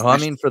crazy because. I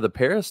mean, for the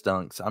Paris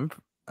Dunks,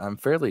 I'm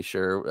fairly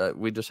sure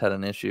we just had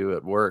an issue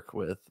at work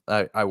with.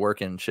 I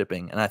work in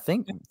shipping, and I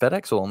think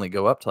FedEx will only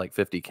go up to like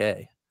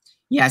 $50K.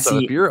 Yeah. So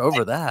if you're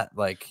over that,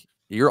 like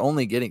you're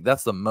only getting,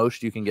 that's the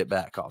most you can get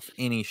back off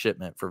any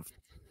shipment for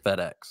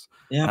FedEx.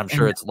 Yeah. I'm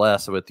sure it's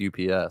less with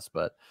UPS,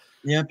 but.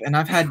 Yep. And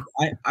I've had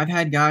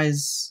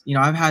guys,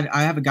 I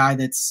have a guy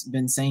that's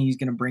been saying he's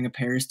going to bring a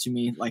Paris to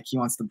me. Like he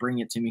wants to bring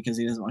it to me because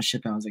he doesn't want to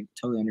ship it. I was like,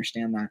 totally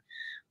understand that.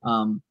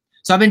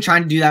 So I've been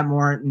trying to do that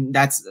more. And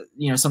that's,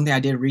 something I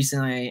did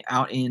recently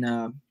out in,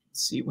 let's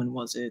see, when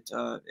was it?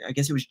 I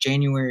guess it was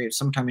January,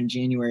 sometime in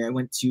January. I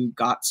went to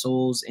Got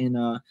Souls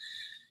in,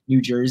 New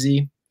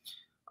Jersey,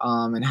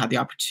 and had the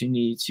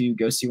opportunity to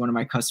go see one of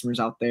my customers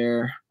out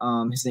there.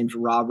 His name's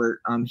Robert.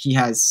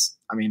 He's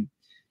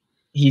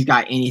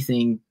got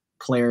anything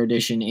player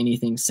edition,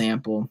 anything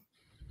sample,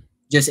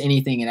 just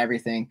anything and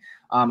everything.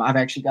 I've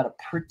actually got a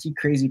pretty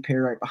crazy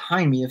pair right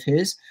behind me of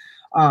his.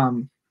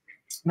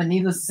 But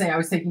needless to say, I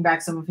was taking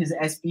back some of his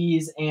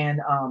SBs,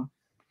 and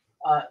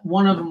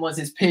one of them was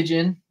his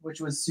Pigeon,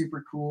 which was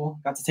super cool.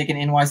 Got to take an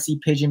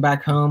NYC Pigeon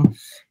back home.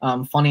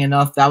 Funny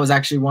enough, that was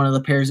actually one of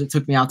the pairs that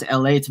took me out to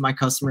LA to my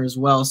customer as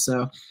well.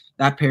 So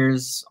that pair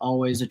is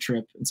always a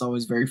trip. It's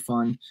always very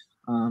fun.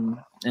 And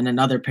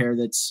another pair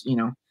that's,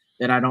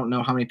 that I don't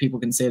know how many people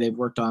can say they've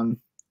worked on.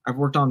 I've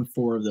worked on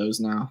 4 of those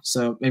now.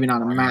 So maybe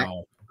not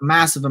a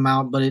massive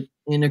amount, but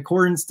in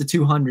accordance to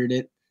 200,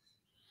 it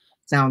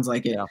sounds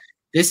like it. Yeah.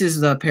 This is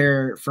the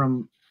pair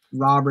from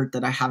Robert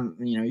that I haven't,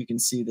 you can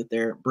see that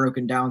they're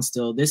broken down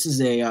still. This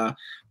is a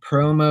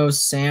promo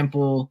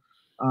sample.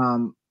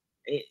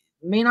 It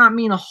may not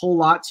mean a whole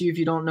lot to you if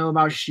you don't know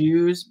about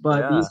shoes,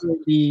 but these are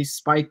the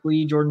Spike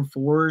Lee Jordan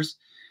 4s.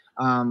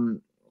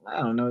 I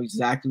don't know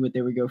exactly what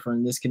they would go for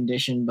in this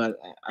condition, but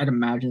I'd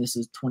imagine this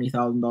is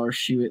 $20,000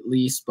 shoe at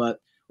least, but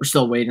we're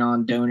still waiting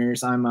on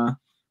donors.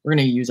 We're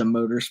going to use a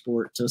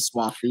Motorsport to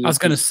swap these. I was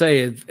going to say,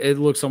 it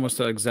looks almost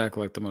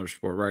exactly like the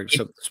Motorsport, right?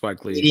 Except the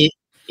Spike Lee.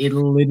 It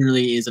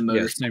literally is a Motorsport.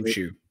 Yeah, same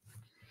shoe.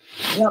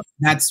 Yep.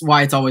 That's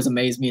why it's always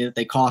amazed me that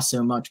they cost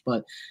so much,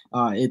 but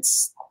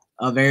it's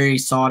a very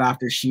sought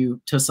after shoe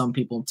to some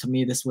people. To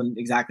me, this wouldn't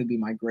exactly be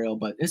my grail,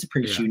 but it's a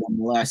pretty shoe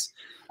nonetheless.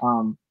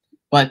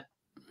 But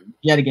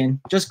yet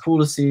again, just cool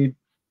to see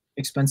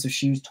expensive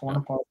shoes torn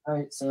apart,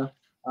 right? So,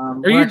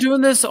 are you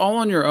doing this all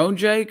on your own,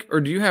 Jake,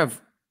 or do you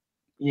have?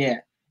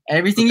 Yeah,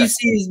 everything you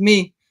see is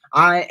me.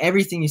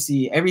 Everything you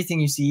see,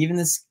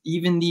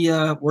 even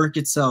the work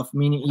itself,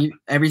 meaning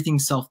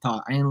everything's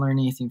self-taught. I didn't learn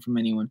anything from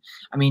anyone.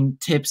 I mean,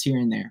 tips here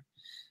and there,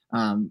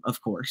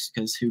 of course,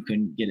 because who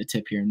can get a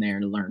tip here and there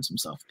to learn some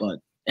stuff? But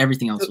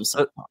everything else was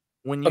self-taught.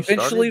 When you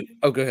eventually,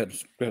 go ahead.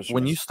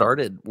 When you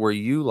started, were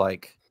you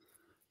like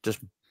just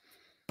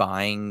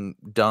buying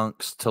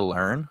dunks to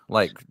learn,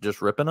 like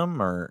just ripping them,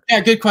 or?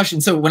 Yeah, good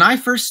question. So when I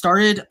first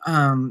started,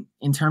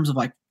 in terms of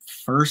like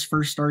first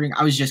starting,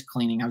 I was just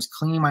cleaning. I was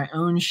cleaning my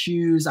own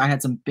shoes. I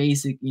had some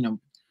basic,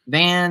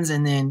 Vans,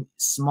 and then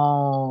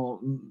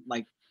small,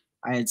 like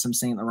I had some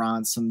Saint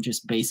Laurent, some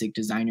just basic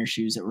designer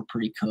shoes that were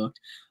pretty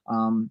cooked,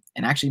 and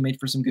actually made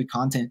for some good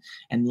content.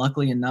 And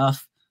luckily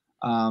enough,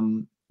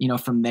 from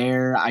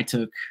there I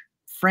took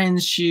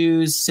friends'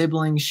 shoes,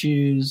 siblings'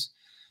 shoes,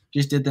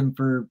 just did them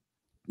for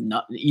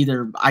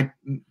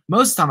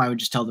most of the time I would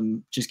just tell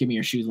them, just give me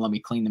your shoes and let me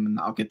clean them and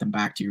I'll get them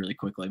back to you really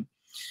quickly.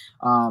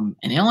 And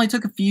it only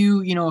took a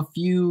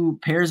few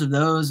pairs of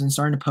those and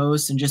starting to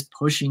post and just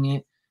pushing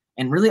it.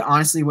 And really,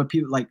 honestly, what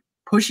people like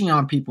pushing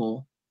on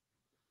people,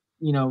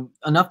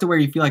 enough to where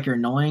you feel like you're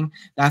annoying.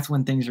 That's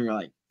when things are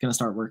like going to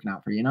start working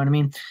out for you. You know what I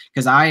mean?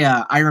 Because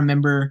I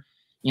remember,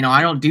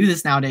 I don't do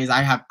this nowadays.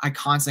 I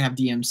constantly have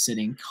DMs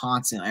sitting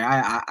constantly.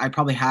 I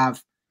probably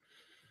have,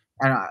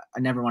 I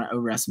never want to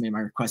overestimate my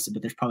requested,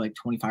 but there's probably like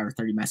 25 or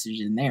 30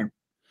 messages in there.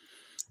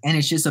 And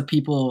it's just of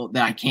people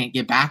that I can't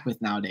get back with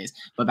nowadays.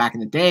 But back in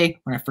the day,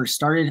 when I first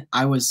started,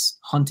 I was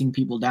hunting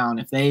people down.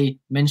 If they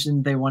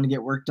mentioned they want to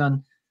get work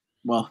done,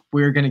 well,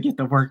 we're going to get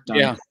the work done.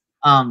 Yeah.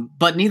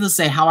 But needless to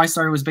say, how I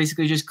started was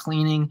basically just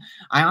cleaning.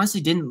 I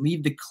honestly didn't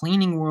leave the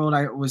cleaning world.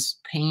 I was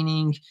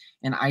painting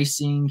and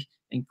icing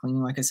and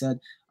cleaning, like I said.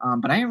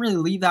 But I didn't really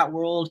leave that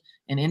world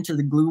and enter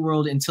the glue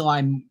world until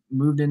I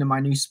moved into my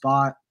new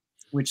spot,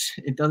 which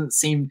it doesn't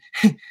seem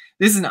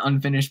this is an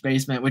unfinished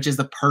basement, which is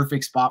the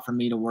perfect spot for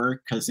me to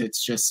work because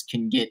it's just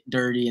can get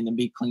dirty and then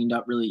be cleaned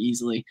up really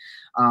easily.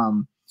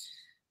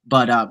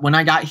 But when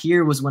I got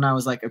here was when I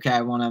was like, okay,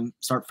 I want to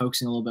start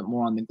focusing a little bit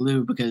more on the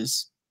glue,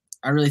 because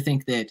I really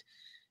think that,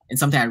 and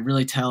something I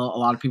really tell a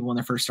lot of people when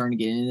they're first starting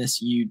to get into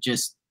this, you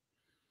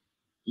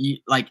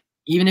like,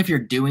 even if you're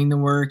doing the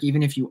work,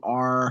 even if you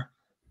are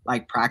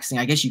like practicing,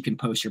 I guess you can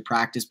post your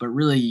practice, but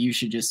really you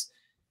should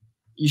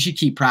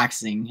keep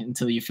practicing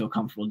until you feel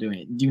comfortable doing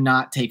it. Do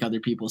not take other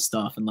people's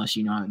stuff unless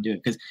you know how to do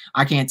it. Because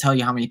I can't tell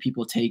you how many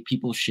people take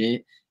people's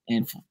shit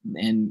and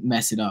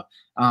mess it up.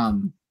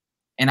 And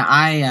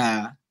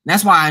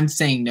that's why I'm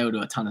saying no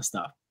to a ton of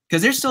stuff,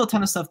 because there's still a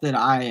ton of stuff that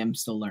I am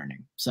still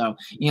learning. So,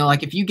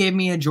 like if you gave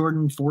me a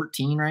Jordan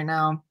 14 right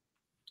now,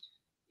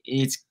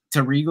 it's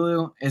to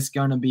reglue, it's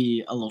going to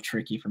be a little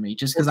tricky for me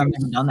just because I've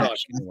never done that.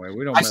 Anyway,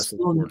 we don't mess with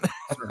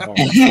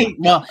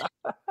well,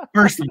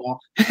 first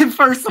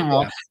of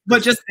all,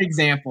 but just an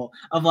example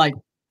of like,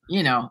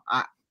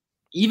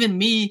 even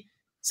me,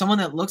 someone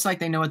that looks like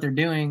they know what they're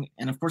doing.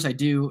 And of course I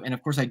do. And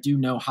of course I do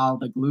know how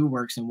the glue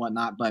works and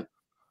whatnot. But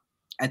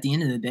at the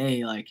end of the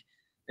day, like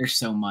there's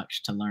so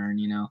much to learn,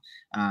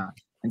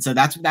 and so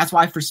that's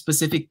why for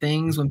specific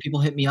things, when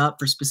people hit me up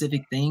for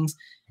specific things,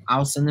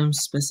 I'll send them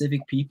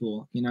specific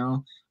people,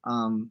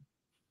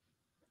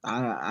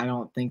 I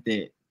don't think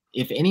that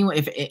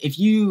if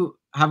you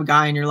have a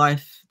guy in your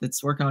life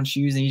that's working on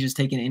shoes and he's just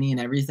taking any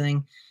and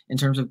everything in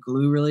terms of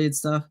glue related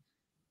stuff,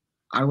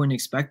 I wouldn't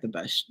expect the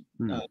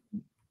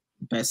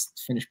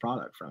best finished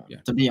product from him,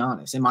 to be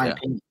honest, in my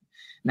opinion.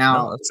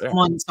 Now,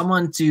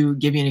 someone to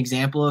give you an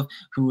example of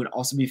who would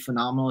also be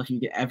phenomenal if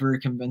you could ever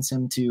convince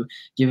him to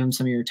give him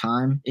some of your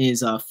time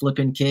is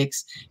Flippin'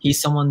 Kicks.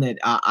 He's someone that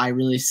I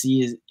really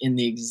see is in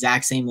the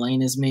exact same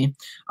lane as me.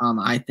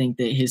 I think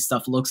that his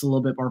stuff looks a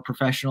little bit more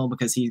professional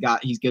because he's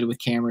good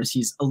with cameras.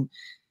 He's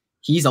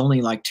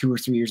only like 2 or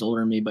 3 years older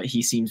than me, but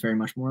he seems very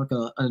much more like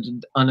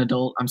an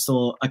adult. I'm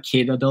still a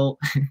kid adult,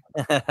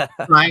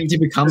 trying to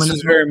become an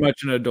adult. Very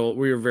much an adult.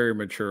 We are very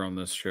mature on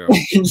this show.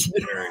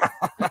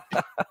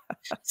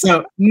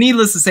 So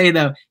needless to say,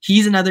 though,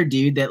 he's another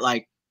dude that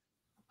like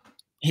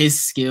his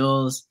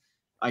skills,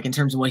 like in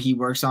terms of what he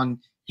works on,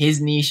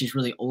 his niche is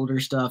really older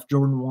stuff.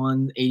 Jordan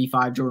 1,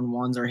 85 Jordan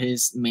 1s are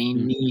his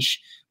main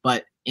niche.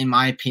 But in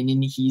my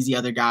opinion, he's the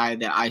other guy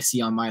that I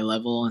see on my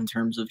level in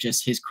terms of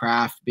just his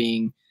craft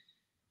being,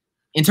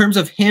 in terms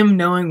of him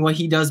knowing what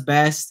he does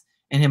best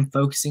and him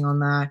focusing on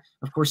that.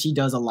 Of course, he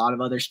does a lot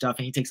of other stuff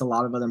and he takes a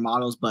lot of other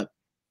models, but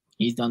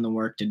he's done the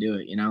work to do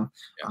it,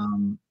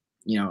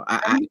 Yeah.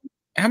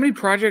 How many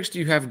projects do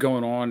you have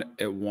going on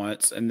at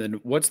once? And then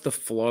what's the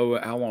flow?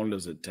 How long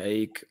does it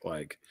take?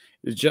 Like,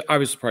 it's just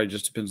obviously probably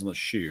just depends on the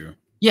shoe.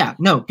 Yeah,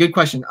 no, good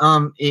question.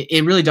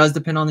 It really does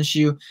depend on the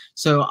shoe.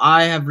 So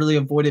I have really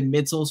avoided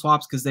midsole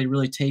swaps because they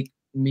really take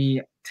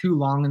me too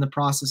long in the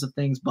process of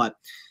things. But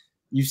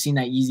You've seen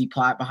that Yeezy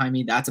Plat behind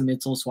me. That's a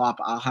midsole swap.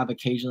 I'll have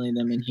occasionally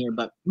them in here,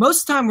 but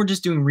most of the time we're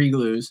just doing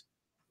reglues,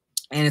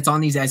 and it's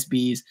on these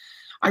SBs.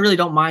 I really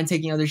don't mind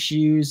taking other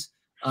shoes,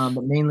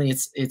 but mainly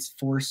it's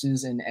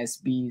Forces and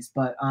SBs.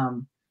 But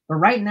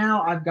right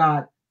now I've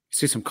got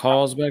see some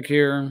calls back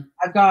here.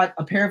 I've got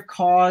a pair of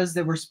Kaws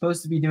that we're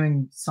supposed to be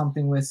doing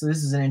something with. So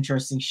this is an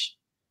interesting.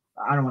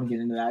 I don't want to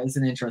get into that. It's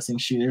an interesting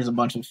shoe. There's a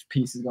bunch of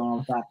pieces going on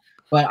with that.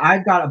 But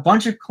I've got a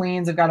bunch of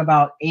cleans. I've got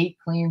about 8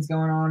 cleans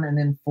going on, and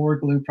then 4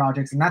 glue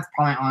projects, and that's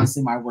probably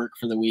honestly my work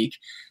for the week.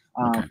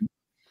 Okay.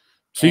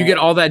 So you get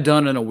all that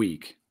done in a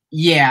week.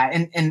 Yeah,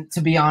 and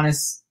to be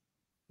honest,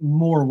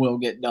 more will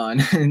get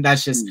done, and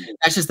that's just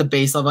the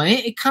base level. And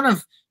it kind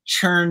of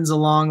churns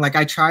along. Like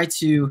I try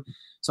to.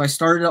 So I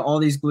started all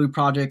these glue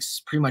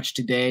projects pretty much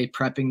today,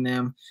 prepping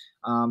them.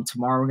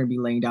 Tomorrow we're going to be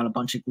laying down a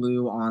bunch of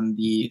glue on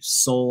the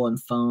sole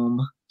and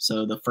foam,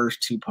 so the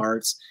first 2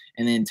 parts.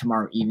 And then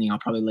tomorrow evening I'll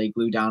probably lay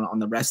glue down on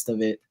the rest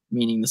of it,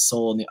 meaning the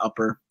sole and the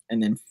upper.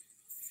 And then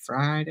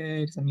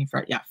Friday, does that mean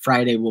Friday? Yeah,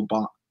 Friday we'll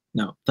bond.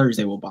 No,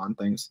 Thursday we'll bond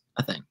things,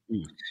 I think.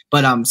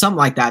 But something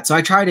like that. So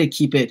I try to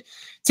keep it.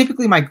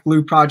 Typically my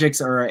glue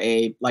projects are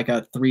like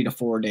a 3 to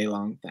 4 day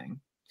long thing.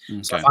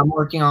 Okay. So if I'm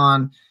working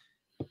on,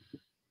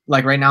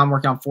 like right now I'm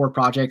working on 4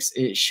 projects,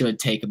 it should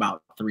take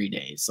about 3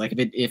 days. Like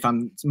if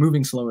I'm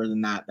moving slower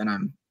than that, then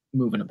I'm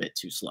moving a bit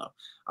too slow.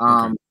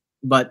 Okay.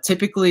 But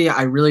typically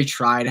I really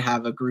try to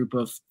have a group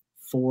of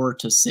 4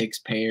 to 6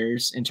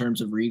 pairs in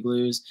terms of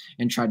reglues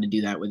and try to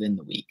do that within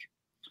the week.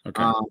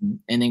 Okay.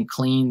 And then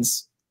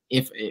cleans,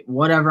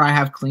 whatever I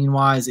have clean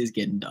wise is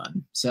getting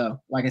done. So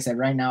like I said,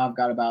 right now I've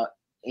got about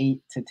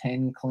 8 to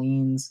 10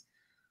 cleans.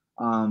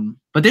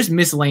 But there's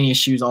miscellaneous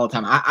shoes all the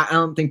time. I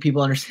don't think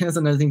people understand. That's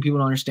another thing people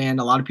don't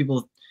understand. A lot of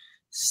people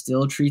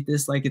still treat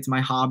this like it's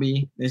my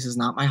hobby. This is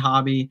not my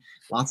hobby.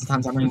 Lots of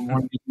times I don't even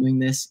want to be doing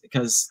this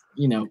because,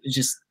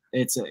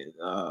 it's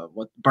a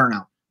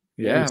burnout.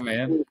 Yeah,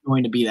 man. It's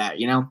going to be that,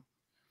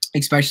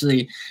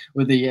 especially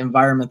with the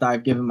environment that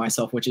I've given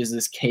myself, which is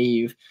this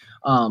cave.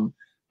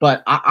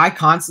 But I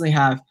constantly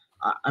have,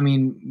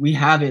 we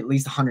have at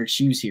least 100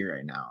 shoes here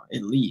right now,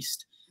 at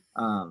least.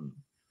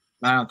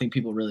 I don't think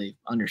people really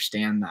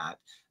understand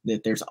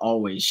that there's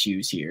always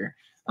shoes here,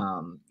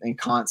 and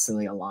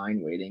constantly a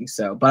line waiting.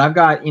 So, but I've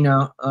got,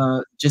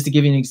 just to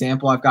give you an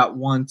example, I've got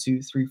 1,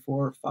 2, 3,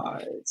 4,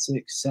 5,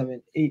 6,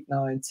 7, 8,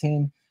 9,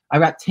 10. I've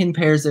got 10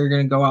 pairs that are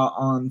going to go out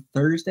on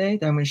Thursday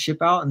that I'm going to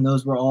ship out, and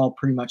those were all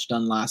pretty much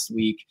done last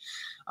week.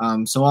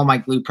 So all my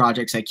glue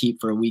projects I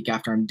keep for a week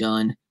after I'm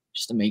done,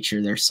 just to make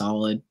sure they're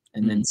solid,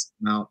 and then send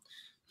them out,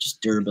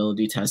 just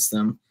durability test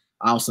them.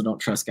 I also don't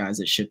trust guys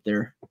that ship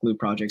their glue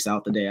projects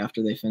out the day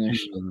after they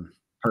finish.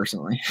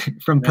 Personally,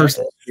 from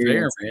personal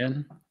experience, fair,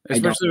 man.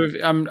 Especially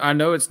if I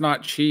know it's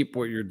not cheap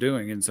what you're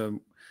doing, and so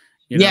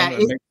it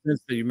makes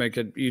sense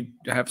that you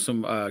have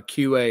some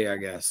QA, I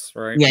guess,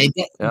 right? Yeah,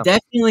 it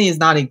definitely is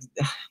not. It's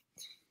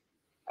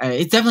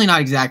definitely not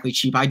exactly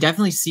cheap. I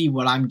definitely see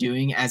what I'm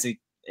doing as if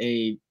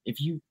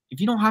you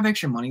don't have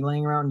extra money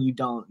laying around, you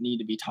don't need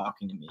to be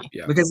talking to me.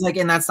 Yeah. Because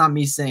and that's not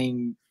me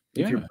saying.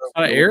 If you're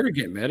not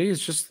arrogant, Matty.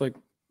 It's just like.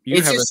 You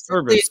have a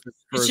service.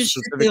 It's just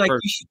strictly like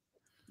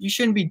you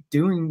shouldn't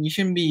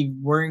be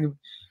worrying.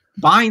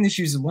 Buying the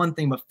shoes is one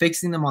thing, but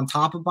fixing them on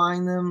top of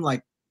buying them,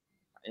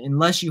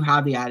 unless you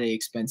have the added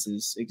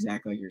expenses,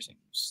 exactly like you're saying,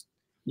 you just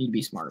need to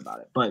be smart about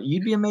it. But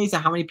you'd be amazed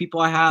at how many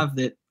people I have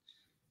that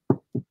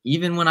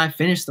even when I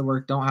finish the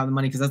work don't have the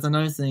money, because that's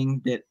another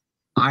thing that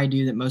I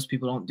do that most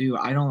people don't do.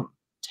 I don't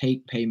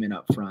take payment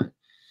up front.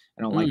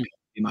 I don't like to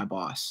be my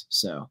boss.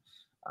 So,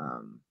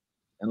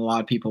 and a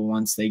lot of people,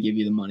 once they give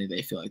you the money,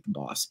 they feel like the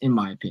boss, in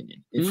my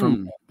opinion.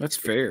 That's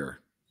fair.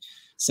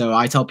 So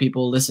I tell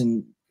people,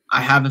 listen, I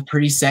have a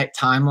pretty set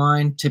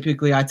timeline.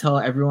 Typically, I tell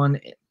everyone,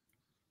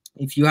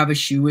 if you have a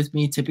shoe with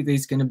me, typically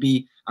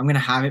I'm going to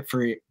have it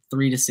for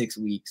 3 to 6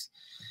 weeks.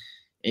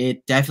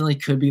 It definitely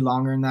could be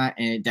longer than that,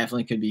 and it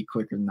definitely could be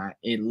quicker than that.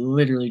 It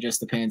literally just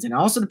depends. And it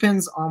also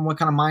depends on what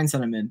kind of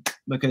mindset I'm in,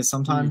 because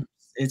sometimes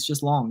it's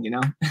just long,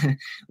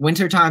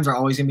 Winter times are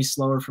always going to be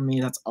slower for me.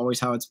 That's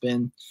always how it's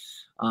been.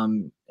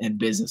 And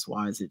business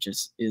wise, it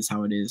just is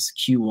how it is.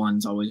 Q1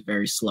 is always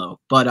very slow,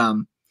 but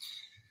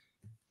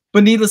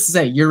needless to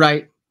say, you're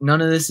right.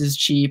 None of this is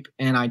cheap,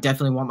 and I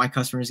definitely want my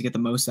customers to get the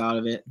most out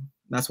of it.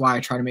 That's why I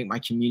try to make my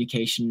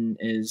communication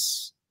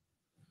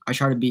I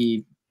try to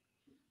be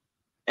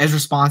as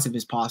responsive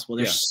as possible.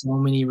 There's so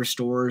many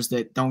restorers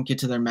that don't get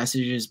to their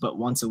messages but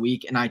once a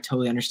week, and I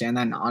totally understand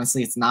that. And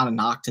honestly, it's not a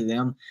knock to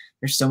them.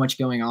 There's so much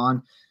going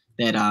on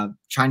that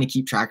trying to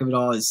keep track of it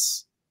all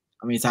it's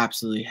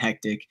absolutely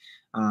hectic.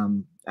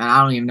 And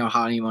I don't even know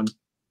how anyone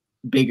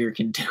bigger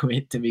can do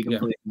it, to be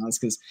completely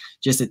honest, because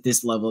just at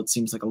this level, it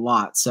seems like a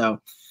lot. So,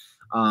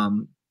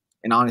 and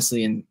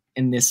honestly,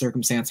 in this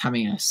circumstance,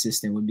 having an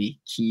assistant would be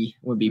key,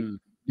 would be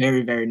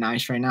very, very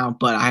nice right now,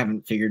 but I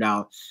haven't figured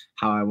out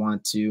how I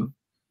want to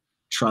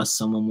trust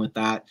someone with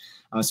that.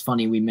 It's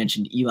funny, we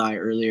mentioned Eli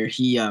earlier.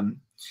 He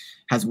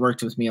has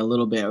worked with me a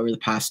little bit over the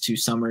past 2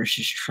 summers,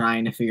 just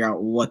trying to figure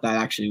out what that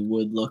actually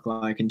would look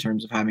like in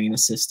terms of having an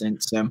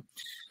assistant. So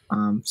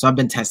So I've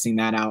been testing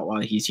that out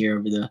while he's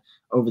here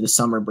over the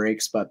summer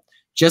breaks. But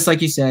just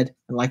like you said,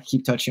 and like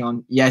keep touching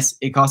on, yes,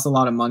 it costs a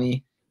lot of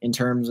money in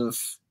terms of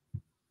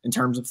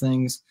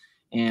things,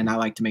 and I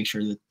like to make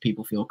sure that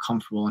people feel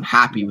comfortable and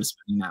happy with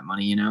spending that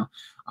money. You know,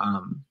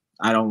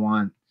 I don't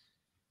want,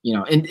 you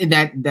know, and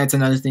that's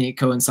another thing. It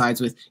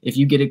coincides with, if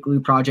you get a glue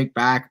project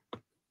back,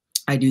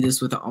 I do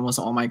this with almost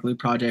all my glue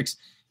projects.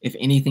 If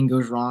anything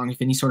goes wrong,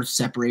 if any sort of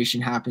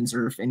separation happens,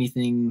 or if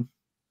anything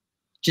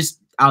just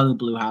out of the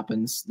blue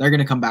happens, they're going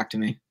to come back to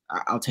me.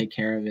 I'll take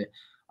care of it.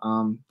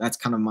 That's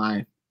kind of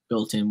my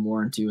built-in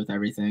warranty with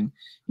everything.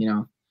 You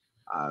know,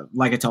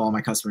 like I tell all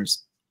my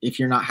customers, if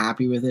you're not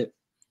happy with it,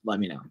 let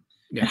me know.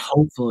 Yeah. And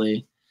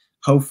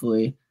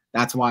hopefully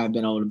that's why I've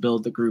been able to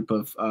build the group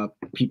of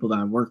people that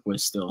I work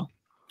with still,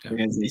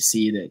 because they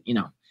see that, you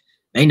know,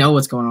 they know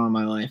what's going on in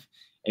my life.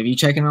 If you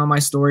check in on my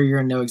story, you're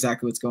going to know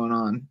exactly what's going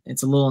on.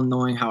 It's a little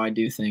annoying how I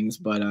do things,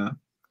 but I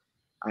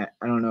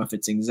don't know if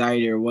it's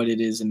anxiety or what it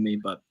is in me,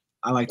 but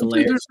I like to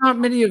layer. There's not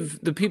many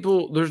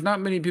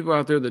people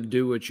out there that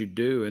do what you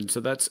do. And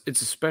so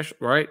it's a special,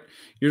 right?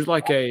 You're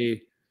like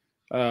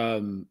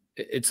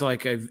it's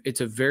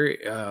a very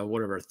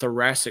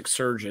thoracic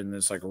surgeon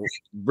that's like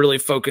really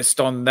focused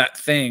on that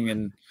thing.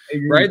 And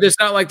right, it's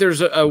not like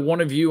there's a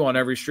one of you on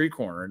every street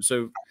corner. And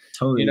so,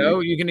 totally, you know,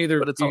 you can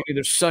either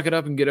suck it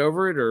up and get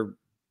over it,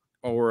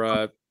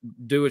 or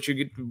do what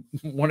you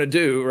want to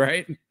do,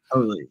 right?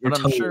 Totally.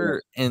 But I'm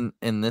sure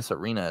in this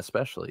arena,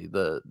 especially,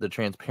 the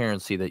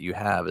transparency that you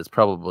have is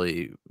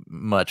probably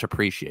much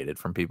appreciated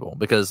from people,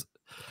 because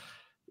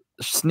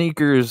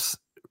sneakers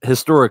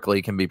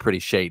historically can be pretty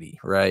shady,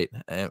 right?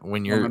 And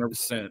when you're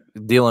 100%.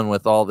 Dealing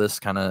with all this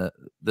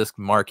this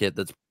market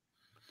that's,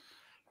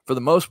 for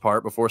the most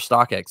part, before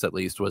StockX at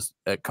least, was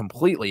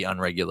completely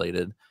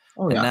unregulated.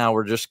 Oh, yeah. And now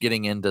we're just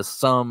getting into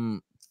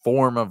some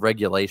form of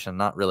regulation,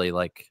 not really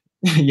like,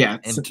 yeah,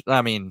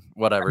 I mean,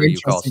 whatever you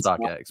call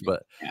StockX,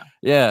 but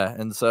yeah.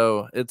 And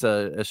so it's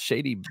a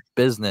shady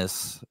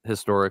business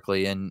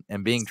historically, and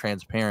being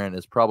transparent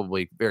is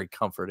probably very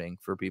comforting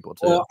for people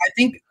too. Well, I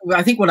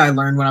think what I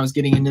learned when I was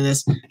getting into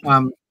this,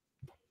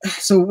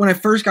 so when I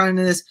first got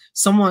into this,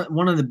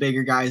 one of the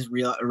bigger guys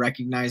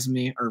recognized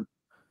me, or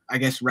I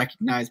guess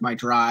recognized my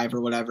drive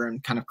or whatever,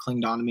 and kind of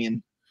clinged on to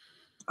me,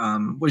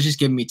 and was just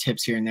giving me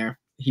tips here and there.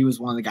 He was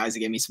one of the guys that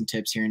gave me some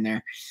tips here and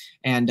there.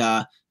 And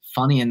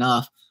funny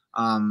enough,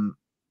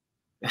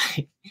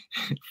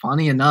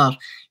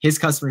 his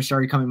customers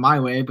started coming my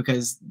way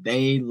because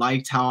they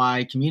liked how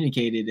I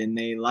communicated and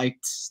they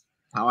liked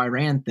how I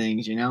ran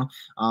things, you know.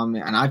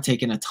 And I've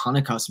taken a ton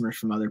of customers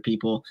from other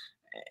people,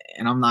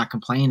 and I'm not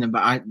complaining,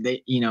 but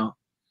you know,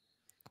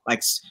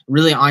 like,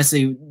 really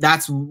honestly,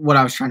 that's what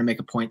I was trying to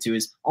make a point to,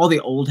 is all the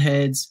old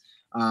heads,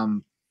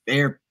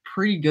 they're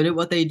pretty good at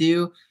what they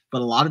do,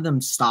 but a lot of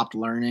them stopped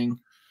learning.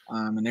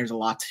 And there's a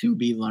lot to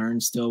be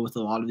learned still with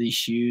a lot of these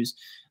shoes.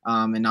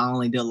 And not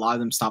only did a lot of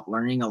them stop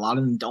learning, a lot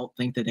of them don't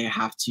think that they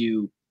have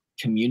to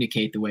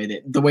communicate the way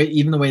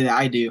that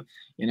I do,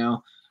 you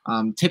know.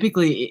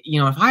 Typically, you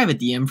know, if I have a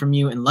DM from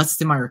you, unless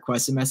it's in my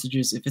requested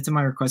messages, if it's in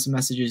my requested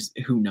messages,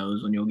 who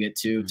knows when you'll get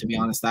to be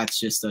honest, that's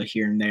just a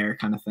here and there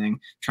kind of thing,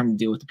 trying to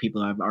deal with the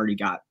people that I've already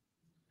got,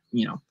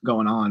 you know,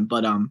 going on.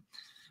 But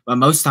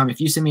most of the time, if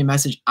you send me a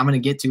message, I'm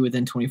going to get to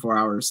within 24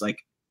 hours. Like,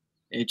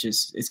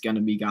 it's going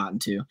to be gotten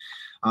to.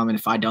 And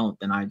if I don't,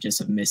 then I just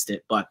have missed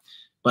it. But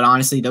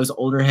honestly, those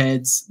older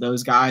heads,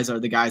 those guys are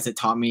the guys that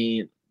taught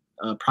me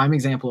a prime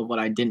example of what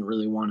I didn't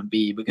really want to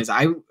be, because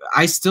I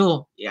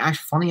still,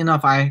 funny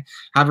enough, I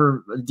have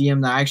a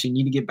DM that I actually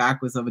need to get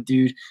back with, of a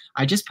dude.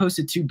 I just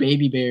posted 2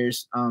 baby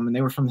bears, and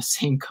they were from the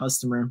same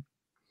customer.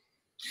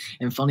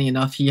 And funny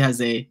enough, he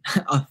has a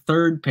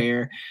third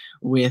pair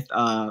with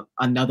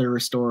another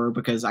restorer,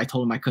 because I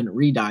told him I couldn't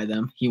re-dye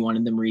them. He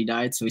wanted them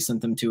re-dyed, so he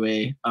sent them to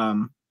a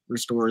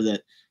restorer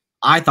that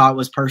I thought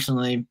was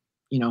personally,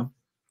 you know,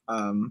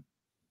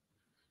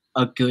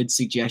 a good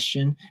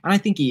suggestion, and I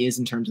think he is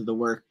in terms of the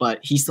work, but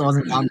he still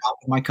hasn't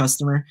contacted my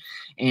customer,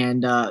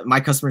 and my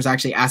customer is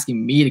actually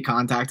asking me to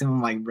contact him.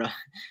 I'm like, bro,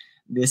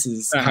 this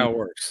is how it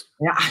works.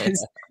 Yeah,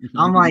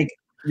 I'm like,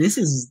 this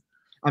is.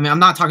 I mean, I'm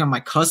not talking on my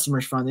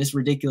customer's front. It's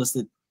ridiculous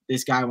that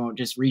this guy won't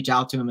just reach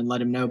out to him and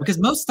let him know, because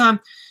most of the time,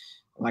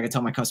 like I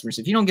tell my customers,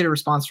 if you don't get a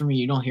response from me,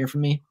 you don't hear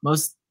from me,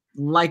 most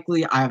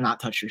likely I have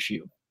not touched your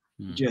shoe.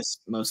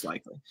 Just most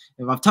likely.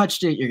 If I've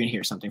touched it, you're going to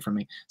hear something from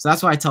me. So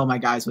that's why I tell my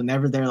guys,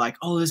 whenever they're like,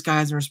 oh, this guy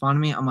hasn't responded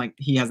to me, I'm like,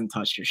 he hasn't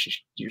touched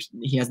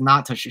he has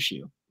not touched your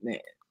shoe.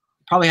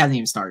 Probably hasn't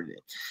even started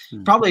it.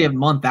 Probably a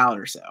month out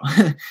or so.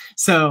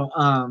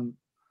 So,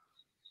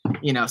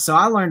 you know, so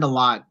I learned a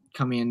lot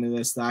coming into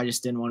this that I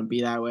just didn't want to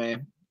be that way.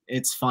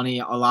 It's funny.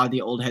 A lot of the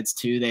old heads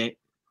too, they,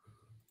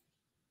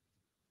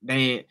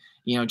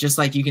 you know, just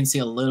like you can see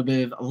a little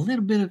bit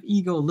of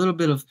ego, a little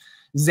bit of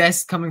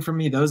zest coming from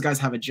me. Those guys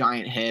have a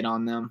giant head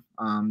on them,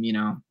 you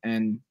know,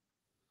 and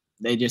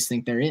they just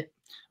think they're it,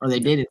 or they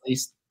did at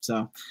least.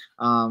 So,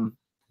 but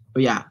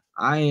yeah,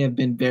 I have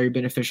been very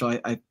beneficial.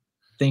 I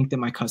think that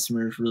my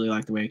customers really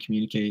like the way I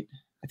communicate.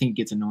 I think it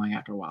gets annoying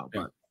after a while,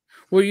 but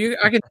Well,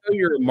 I can tell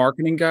you're a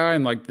marketing guy,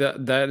 and like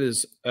that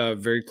is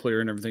very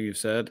clear in everything you've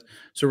said.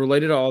 So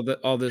related to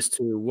all this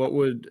too, what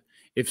would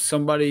if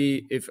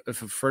a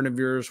friend of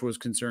yours was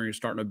considering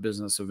starting a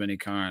business of any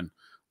kind,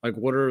 like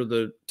what are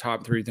the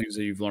top 3 things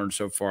that you've learned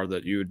so far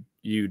that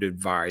you'd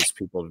advise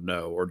people to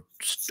know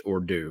or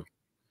do?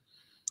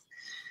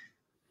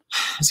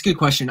 That's a good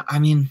question. I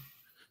mean,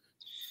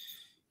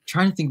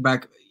 trying to think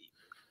back,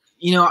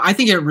 I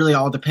think it really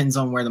all depends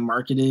on where the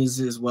market is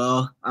as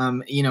well.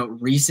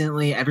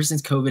 Recently, ever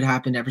since COVID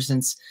happened, ever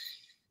since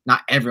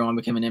not everyone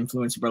became an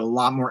influencer, but a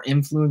lot more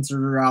influencers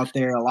are out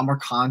there, a lot more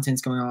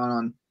content's going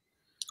on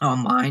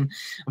online.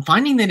 I'm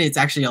finding that it's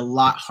actually a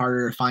lot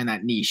harder to find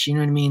that niche. You know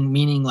what I mean?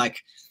 Meaning,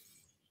 like,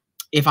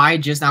 if I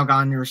had just now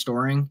gotten into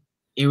restoring,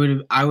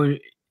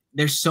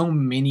 there's so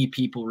many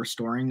people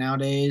restoring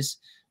nowadays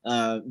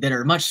that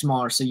are much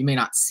smaller, so you may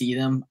not see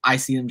them. I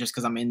see them just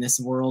because I'm in this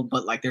world,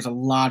 but like there's a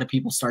lot of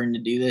people starting to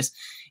do this.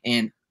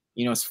 And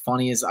what's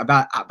funny is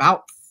about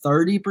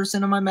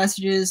 30% of my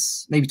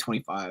messages, maybe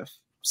 25,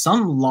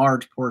 some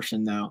large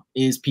portion though,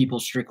 is people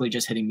strictly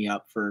just hitting me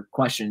up for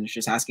questions,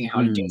 just asking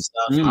how to do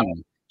stuff, how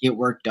to get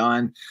work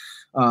done,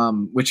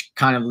 which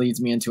kind of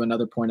leads me into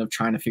another point of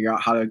trying to figure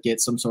out how to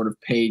get some sort of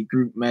paid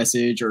group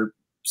message or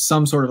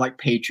some sort of like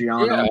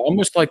Patreon. Yeah,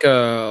 almost like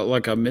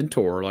a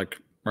mentor, like,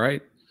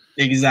 right?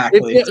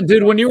 Exactly.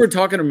 Dude, when you were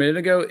talking a minute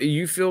ago,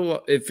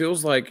 it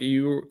feels like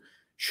you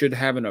should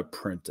have an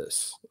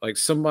apprentice, like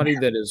somebody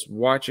that is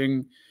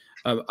watching.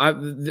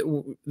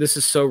 This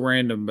is so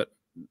random, but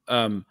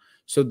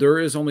so there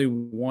is only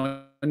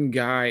one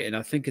guy, and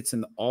I think it's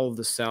in all of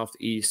the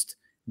Southeast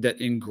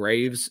that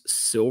engraves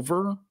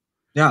silver.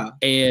 Yeah.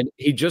 And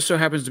he just so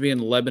happens to be in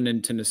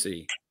Lebanon,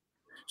 Tennessee.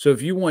 So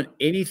if you want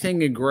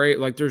anything engraved,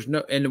 like there's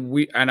no,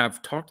 and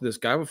I've talked to this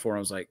guy before. I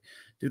was like,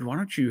 dude, why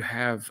don't you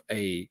have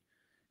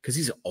because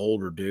he's an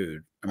older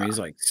dude. I mean, he's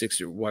like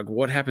 60. Like,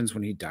 what happens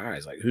when he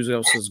dies? Like, who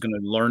else is going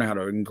to learn how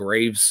to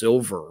engrave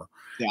silver?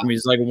 Yeah. I mean,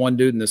 he's like one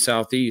dude in the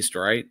Southeast,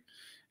 right?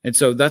 And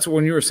so that's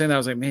when you were saying that, I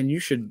was like, man, you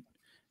should,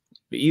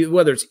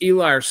 whether it's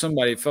Eli or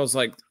somebody, it feels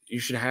like you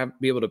should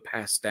be able to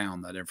pass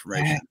down that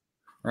information,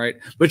 right?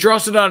 But you're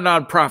also not a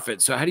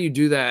nonprofit. So how do you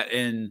do that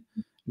and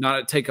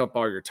not take up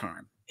all your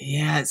time?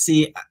 Yeah,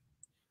 see,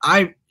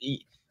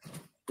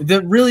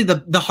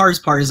 the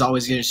hardest part is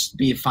always going to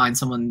be to find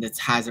someone that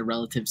has a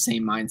relative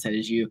same mindset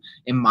as you.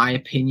 In my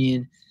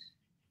opinion,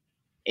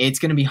 it's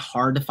going to be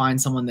hard to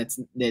find someone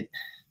that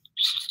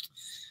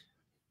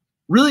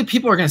really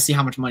people are going to see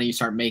how much money you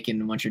start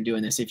making once you're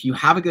doing this. If you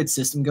have a good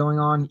system going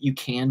on, you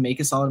can make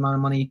a solid amount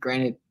of money.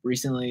 Granted,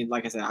 recently,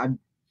 like I said,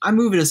 I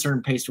move at a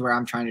certain pace to where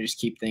I'm trying to just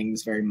keep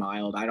things very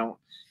mild. I don't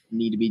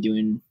need to be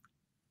doing.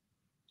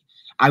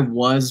 I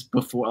was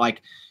before,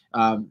 like,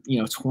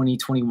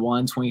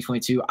 2021,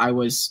 2022, I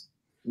was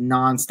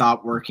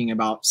nonstop working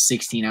about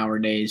 16-hour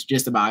days,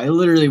 just about. I would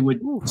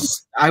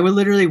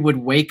literally would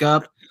wake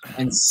up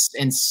and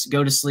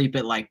go to sleep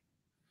at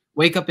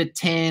wake up at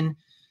 10,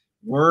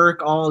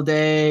 work all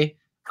day.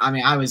 I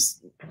mean, I was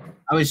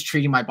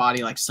treating my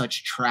body like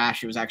such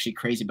trash. It was actually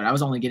crazy, but I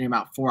was only getting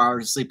about 4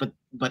 hours of sleep.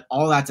 But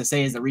all that to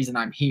say is the reason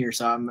I'm here.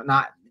 So I'm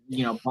not,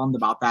 bummed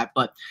about that,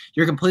 but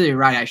you're completely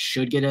right. I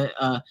should get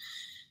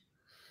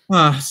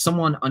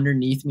someone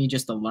underneath me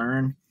just to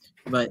learn,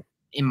 but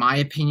in my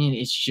opinion,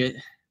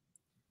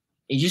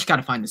 you just got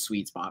to find the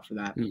sweet spot for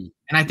that. And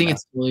I think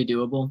it's totally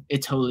doable.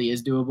 It totally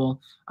is doable.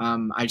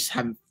 I just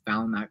haven't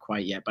found that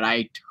quite yet, but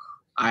I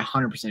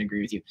 100%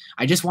 agree with you.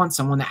 I just want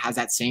someone that has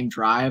that same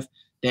drive,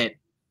 that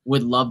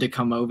would love to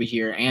come over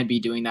here and be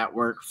doing that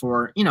work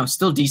for,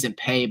 still decent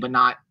pay, but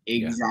not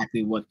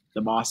exactly what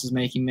the boss is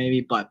making maybe,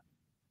 but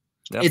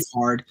it's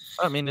hard.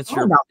 I mean, it's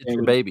your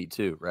baby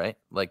too, right?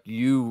 Like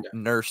you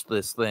nursed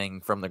this thing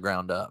from the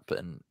ground up,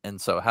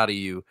 and so how do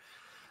you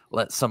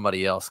let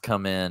somebody else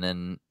come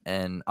in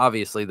and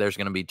obviously there's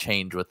going to be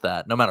change with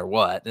that, no matter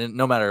what, and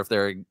no matter if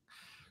they're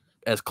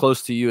as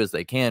close to you as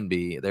they can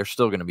be, there's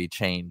still going to be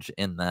change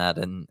in that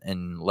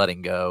and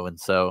letting go, and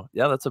so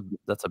that's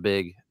a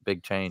big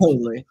change.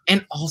 Totally.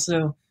 And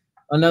also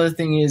another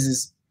thing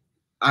is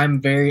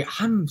I'm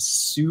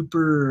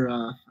super,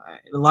 a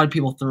lot of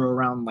people throw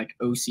around like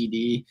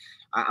OCD.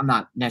 I'm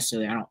not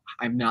necessarily,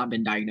 I've not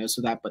been diagnosed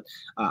with that, but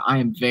I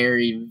am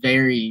very,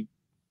 very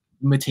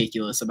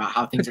meticulous about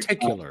how things are. I'm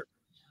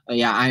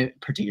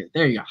particular.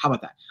 There you go. How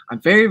about that? I'm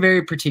very,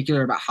 very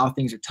particular about how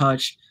things are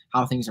touched,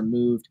 how things are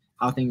moved,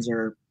 how things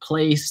are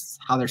placed,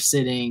 how they're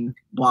sitting,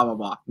 blah, blah,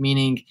 blah.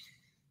 Meaning,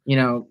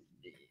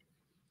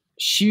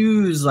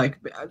 shoes, like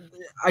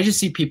I just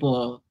see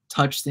people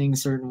touch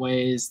things certain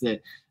ways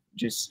that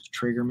just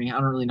trigger me.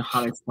 I don't really know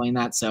how to explain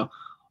that. So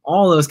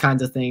all those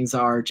kinds of things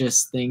are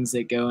just things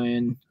that go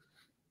in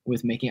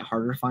with making it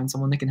harder to find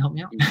someone that can help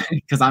me out.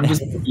 Because I'm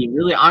just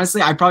really,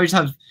 honestly, I probably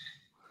just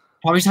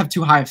have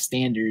too high of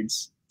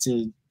standards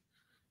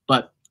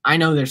but I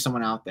know there's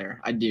someone out there.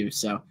 I do.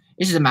 So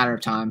it's just a matter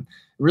of time.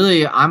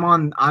 Really,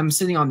 I'm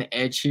sitting on the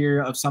edge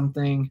here of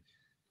something,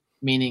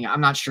 meaning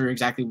I'm not sure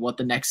exactly what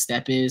the next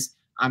step is.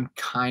 I'm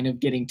kind of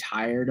getting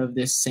tired of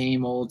this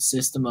same old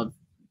system of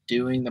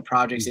doing the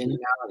projects in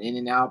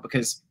and out,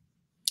 because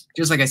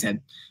just like I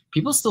said,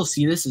 people still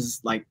see this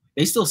as like,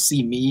 they still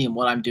see me and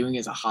what I'm doing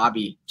as a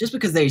hobby. Just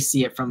because they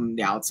see it from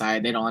the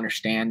outside, they don't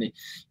understand,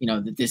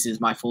 that this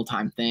is my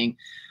full-time thing.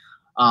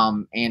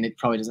 And it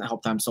probably doesn't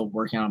help that I'm still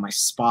working on my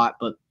spot,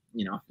 but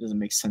it doesn't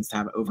make sense to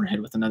have overhead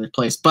with another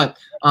place. But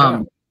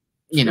I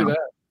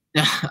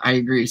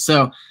agree.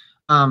 So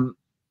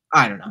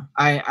I don't know.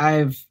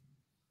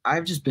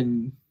 I've just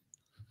been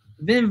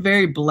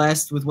very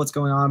blessed with what's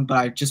going on, but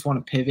I just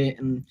want to pivot,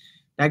 and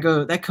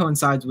that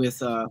coincides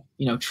with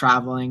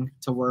traveling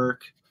to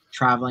work,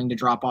 traveling to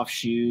drop off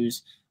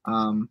shoes.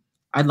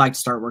 I'd like to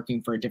start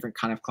working for a different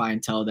kind of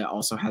clientele that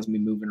also has me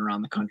moving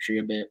around the country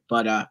a bit,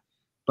 but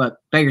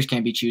beggars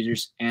can't be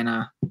choosers. And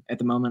at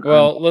the moment,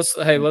 well, let's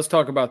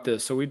talk about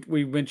this. So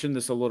we mentioned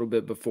this a little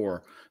bit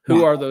before.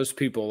 Who are those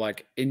people,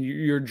 like, in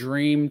your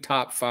dream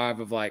top 5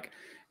 of, like,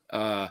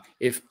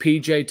 if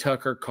PJ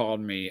Tucker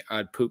called me,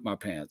 I'd poop my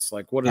pants?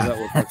 Like, what does that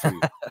look like for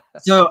you?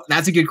 So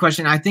that's a good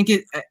question. I think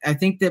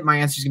that my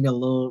answer is gonna be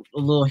a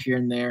little here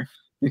and there,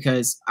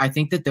 because I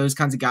think that those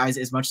kinds of guys,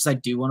 as much as I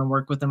do want to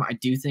work with them, I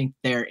do think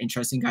they're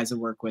interesting guys to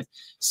work with.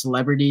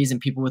 Celebrities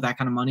and people with that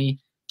kind of money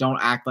don't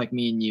act like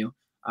me and you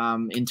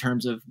in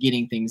terms of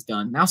getting things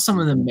done. Now, some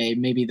of them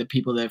maybe the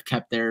people that have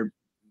kept their,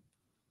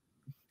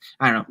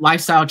 I don't know,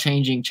 lifestyle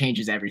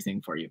changes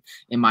everything for you,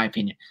 in my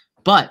opinion.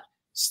 But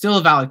still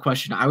a valid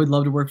question. I would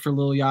love to work for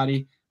Lil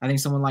Yachty. I think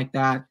someone like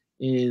that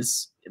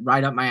is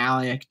right up my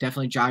alley. I could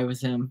definitely jive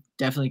with him.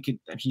 Definitely could.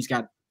 He's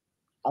got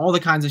all the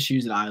kinds of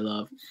shoes that I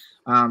love.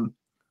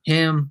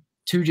 Him,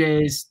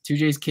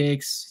 2J's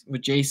Kicks,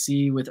 with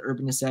JC, with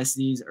Urban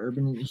Necessities.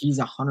 He's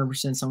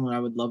 100% someone I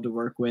would love to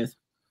work with.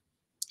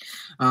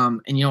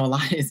 And a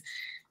lot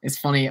it's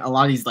funny. A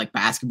lot of these, like,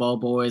 basketball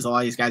boys, a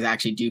lot of these guys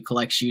actually do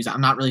collect shoes. I'm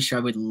not really sure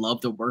I would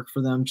love to work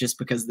for them, just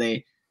because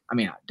I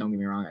mean, don't get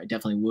me wrong, I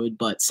definitely would,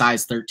 but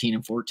size 13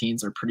 and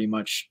 14s are pretty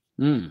much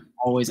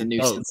always a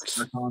nuisance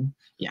to work on.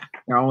 Yeah,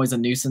 they're always a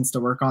nuisance to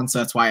work on. So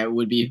that's why it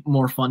would be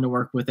more fun to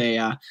work with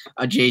a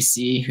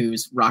JC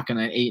who's rocking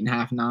an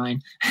 8.5,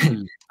 9.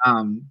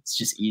 It's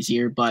just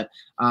easier. But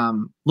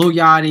Lil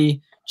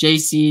Yachty,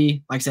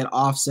 JC, like I said,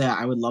 Offset.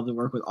 I would love to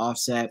work with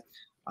Offset.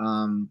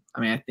 I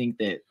mean, I think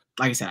that,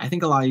 like I said, I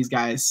think a lot of these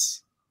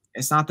guys,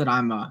 it's not that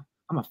I'm a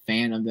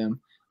fan of them.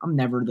 I'm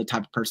never the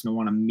type of person to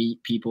want to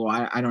meet people.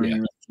 I don't even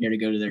really care to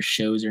go to their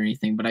shows or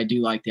anything, but I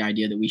do like the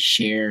idea that we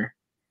share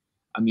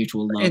a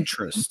mutual love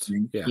interest.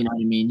 Yeah. You know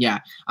what I mean? Yeah.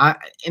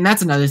 And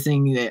that's another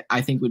thing that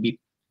I think would be,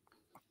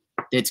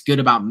 that's good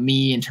about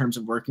me in terms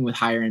of working with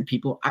higher end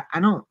people.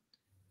 I'm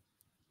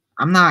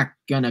not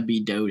gonna be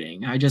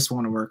doting. I just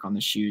want to work on the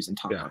shoes and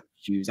talk about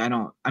shoes. I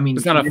mean,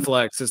 it's not a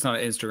flex. It's not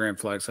an Instagram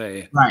flex.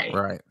 Hey,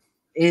 right.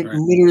 It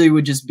literally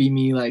would just be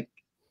me, like,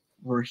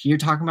 we're here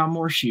talking about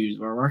more shoes.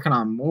 We're working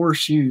on more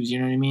shoes. You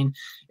know what I mean?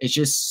 It's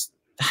just,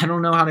 I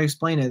don't know how to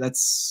explain it.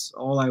 That's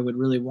all I would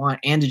really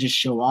want. And to just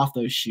show off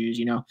those shoes,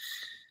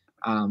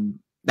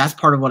 that's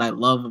part of what I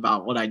love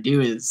about what I do,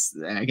 is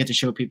I get to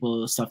show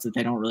people stuff that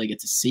they don't really get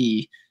to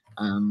see.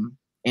 And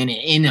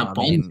in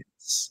abundance.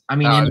 Let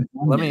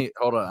me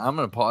hold on. I'm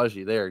going to pause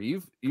you there.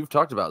 You've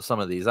talked about some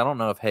of these. I don't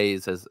know if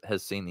Hayes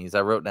has seen these.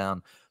 I wrote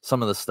down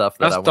some of the stuff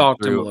that I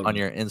went through on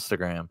your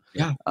Instagram.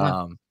 Yeah.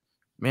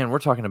 Man, we're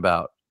talking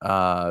about,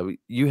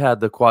 you had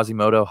the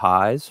Quasimodo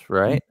highs,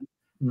 right?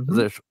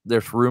 Mm-hmm.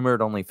 There's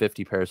rumored only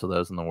 50 pairs of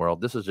those in the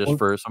world. This is just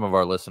for some of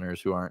our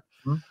listeners who aren't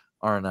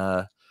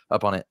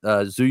up on it.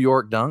 Zoo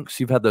York Dunks,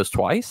 you've had those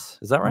twice,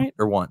 is that right?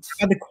 Or once?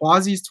 I had the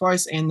Quasis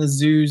twice and the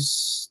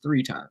Zoos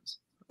 3 times.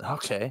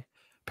 Okay.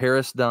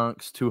 Paris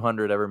Dunks,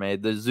 200 ever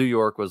made. The Zoo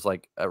York was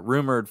like a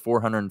rumored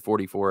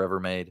 444 ever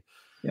made.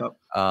 Yep.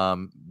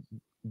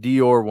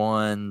 Dior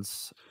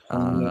ones.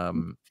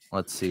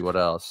 Let's see what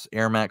else.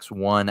 Air Max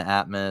 1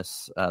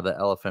 Atmos, the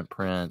elephant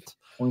print.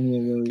 20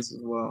 of those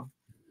as well.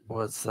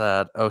 What's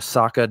that?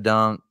 Osaka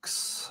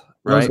Dunks,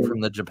 right?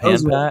 From the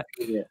Japan pack.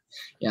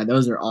 Yeah,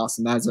 those are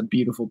awesome. That's a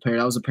beautiful pair.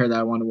 That was a pair that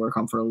I wanted to work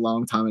on for a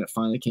long time, and it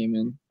finally came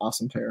in.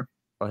 Awesome pair.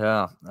 Oh,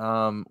 yeah.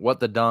 What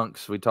the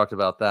Dunks, we talked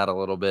about that a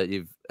little bit.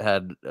 You've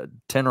had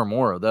 10 or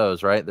more of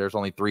those, right? There's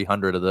only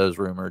 300 of those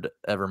rumored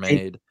ever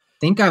made.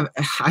 I think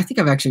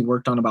I've actually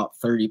worked on about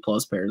 30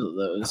 plus pairs of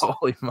those.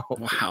 Holy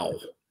moly. Wow.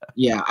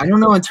 Yeah, I don't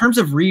know. In terms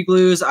of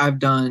reglues, I've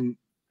done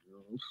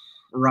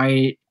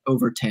right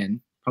over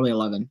 10, probably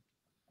 11.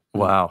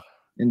 Wow.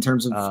 In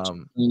terms of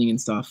cleaning and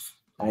stuff,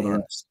 all the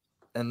rest.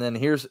 And then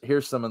here's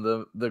some of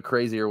the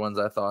crazier ones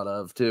I thought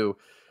of too.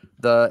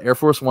 The Air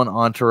Force One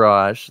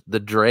Entourage, the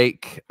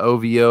Drake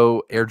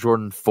OVO Air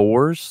Jordan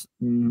 4s.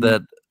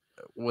 That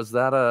was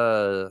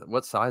that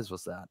what size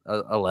was that?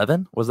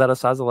 11? Was that a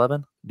size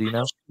 11? Do you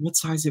know what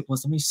size it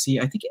was? Let me see.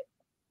 I think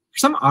for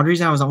some odd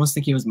reason I was almost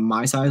thinking it was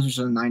my size, which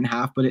was a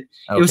 9.5, but it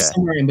was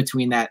somewhere in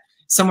between that.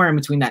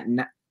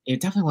 It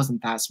definitely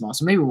wasn't that small,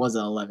 so maybe it was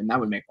an 11. That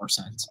would make more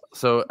sense.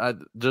 So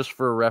just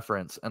for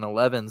reference, an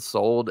 11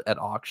 sold at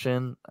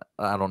auction,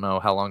 I don't know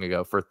how long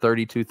ago, for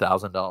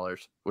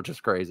 $32,000, which is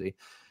crazy.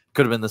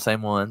 Could have been the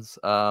same ones.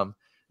 And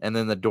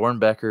then the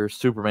Dornbecker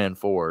Superman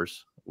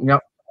 4s. Yep.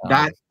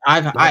 That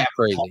I have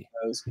crazy.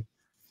 Those.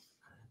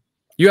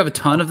 You have a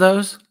ton of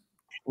those?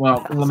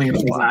 Well, let me.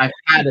 I've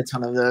had a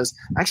ton of those.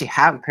 I actually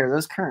have a pair of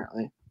those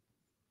currently.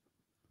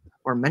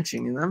 Or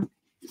mentioning them.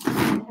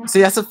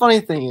 See, that's the funny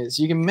thing is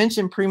you can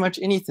mention pretty much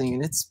anything,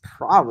 and it's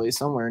probably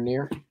somewhere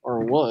near or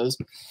was.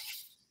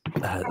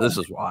 This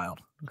is wild.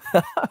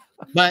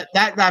 But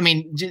I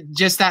mean,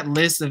 just that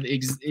list of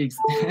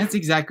that's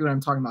exactly what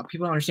I'm talking about.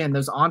 People don't understand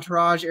those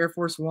Entourage Air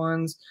Force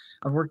Ones.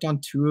 I've worked on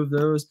 2 of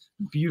those.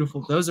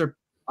 Beautiful. Those are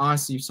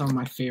honestly some of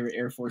my favorite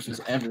Air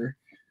Forces ever.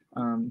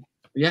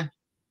 Yeah.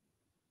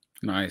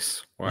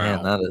 Nice. Wow.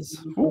 Man, that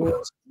is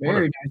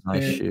very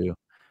nice shoe.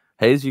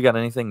 Hayes, you got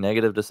anything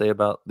negative to say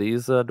about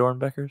these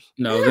Dornbeckers?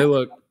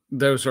 No,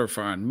 those are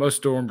fine.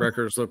 Most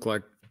Dornbeckers look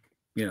like,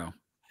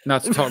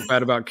 not to talk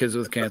bad about kids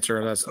with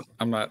cancer.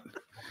 I'm not.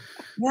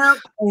 Well,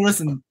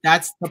 listen,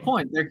 that's the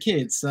point. They're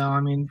kids, so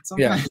I mean,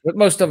 yeah. But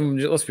most of them,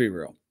 let's be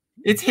real.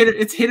 It's hit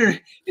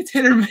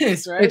or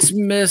miss, right? It's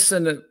miss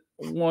and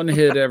one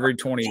hit every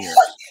 20 years.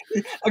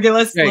 Okay,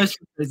 let's phrase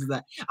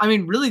that. I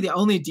mean, really, the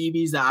only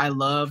DBs that I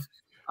love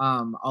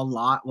a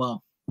lot.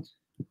 Well,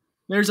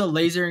 there's a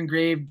laser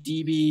engraved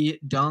DB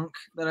Dunk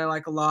that I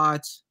like a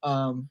lot.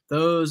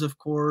 Those, of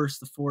course,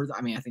 the 4s.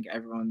 I mean, I think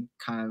everyone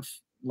kind of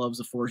loves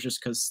the 4s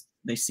just because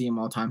they see them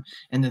all the time.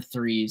 And the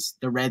 3s,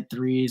 the red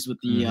 3s with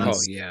the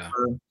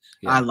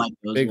I like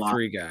those big a lot.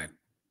 3 guy.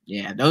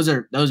 Yeah, those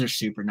are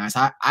super nice.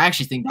 I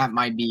actually think that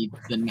might be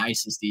the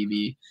nicest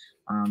DB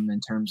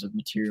in terms of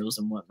materials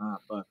and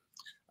whatnot. But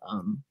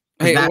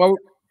hey, while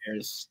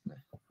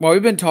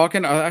we've been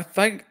talking, I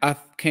think I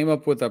came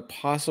up with a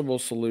possible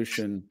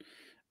solution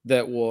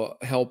that will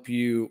help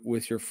you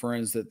with your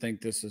friends that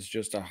think this is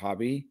just a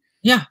hobby.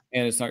 Yeah.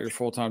 And it's not your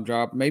full-time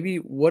job. Maybe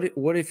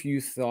what if you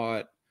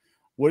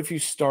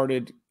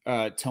started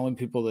telling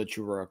people that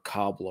you were a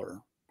cobbler?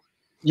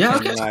 Yeah.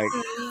 Okay.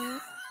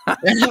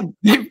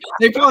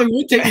 They probably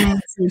would take me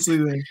seriously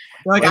then.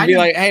 Like, I'd be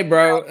like, hey,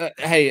 bro,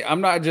 hey,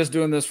 I'm not just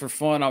doing this for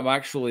fun. I'm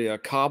actually a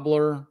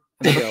cobbler.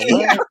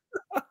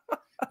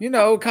 And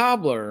go,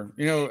 cobbler.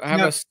 I have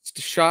a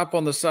shop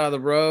on the side of the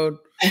road.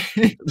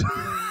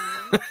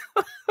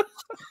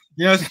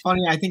 It's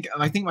funny. I think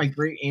my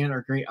great aunt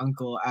or great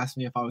uncle asked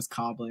me if I was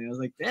cobbling. I was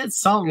like, that's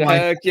something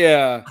Heck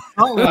yeah.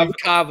 I'm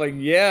cobbling.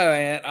 Yeah,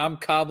 man. I'm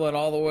cobbling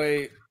all the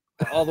way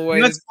to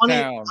funny.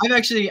 town.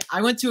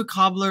 I went to a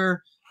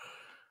cobbler.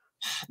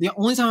 The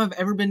only time I've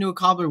ever been to a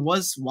cobbler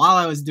was while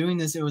I was doing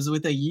this. It was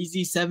with a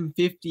Yeezy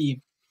 750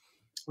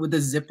 with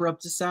the zipper up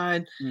the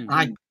side. Mm-hmm.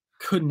 I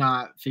could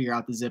not figure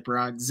out the zipper.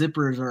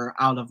 Zippers are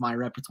out of my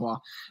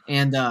repertoire.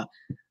 And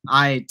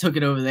I took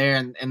it over there,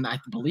 and I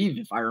believe,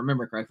 if I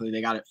remember correctly,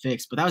 they got it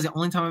fixed. But that was the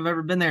only time I've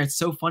ever been there. It's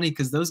so funny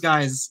because those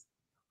guys,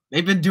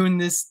 they've been doing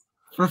this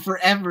for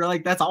forever.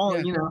 Like, that's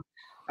all,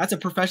 that's a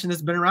profession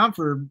that's been around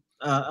for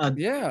a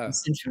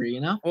century,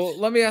 Well,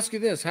 let me ask you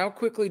this. How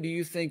quickly do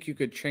you think you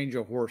could change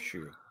a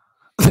horseshoe?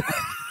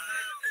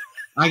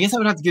 I guess I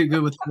would have to get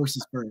good with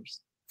horses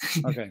first.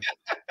 Okay.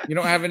 You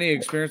don't have any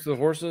experience with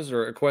horses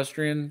or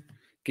equestrian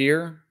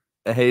gear?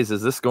 Hayes,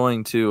 is this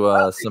going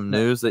to some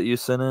news that you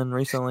sent in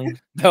recently?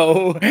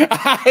 No,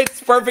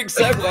 it's perfect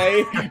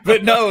segue,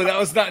 but no, that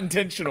was not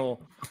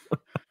intentional.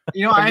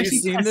 I actually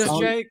seen this,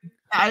 Jake.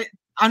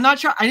 I'm not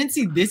sure. I didn't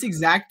see this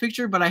exact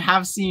picture, but I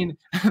have seen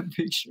a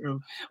picture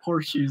of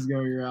horseshoes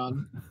going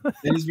around.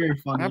 It is very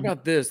funny. How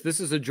about this? This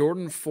is a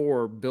Jordan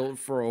 4 built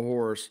for a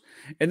horse,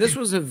 and this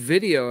was a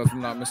video, if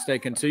I'm not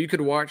mistaken. So you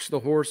could watch the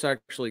horse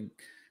actually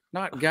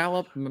not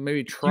gallop,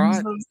 maybe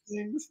trot.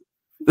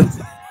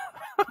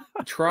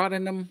 Trot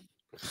in them.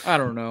 I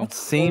don't know. It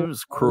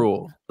seems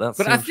cruel.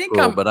 But I think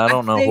cruel, but I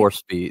don't know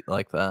horse feet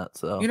like that.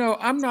 So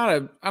I'm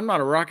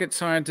not a rocket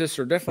scientist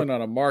or definitely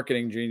not a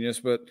marketing genius,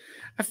 but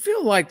I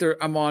feel like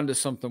I'm on to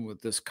something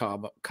with this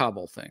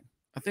cobble thing.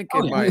 I think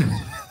it might.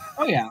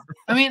 Oh yeah.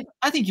 I mean,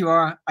 I think you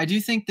are. I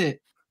do think the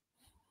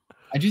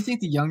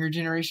younger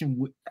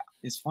generation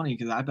is funny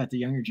because I bet the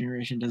younger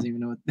generation doesn't even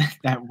know what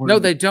that word. No,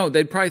 they don't.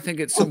 They'd probably think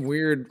it's some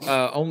weird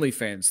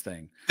OnlyFans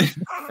thing,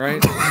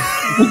 right?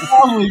 They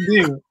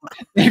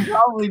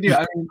probably do.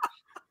 I mean,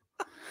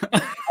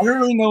 I don't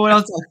really know what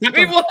else I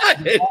think.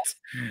 What?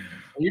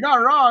 You're not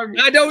wrong.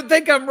 I don't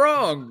think I'm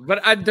wrong,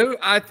 but I do.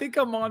 I think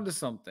I'm onto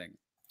something.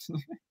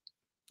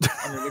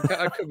 I mean,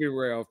 I could be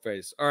way off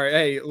base. All right,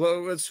 hey,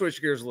 let's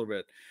switch gears a little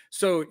bit.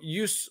 So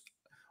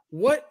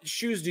what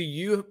shoes do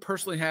you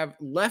personally have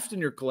left in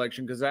your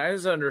collection? Because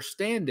as I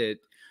understand it,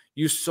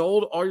 you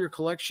sold all your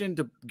collection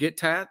to get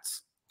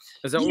tats.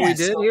 Is that what we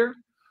did here?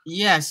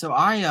 Yeah. So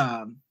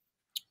I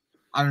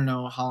don't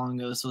know how long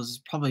ago this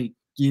was. Probably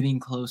getting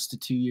close to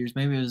 2 years.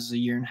 Maybe it was a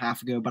year and a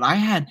half ago. But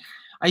I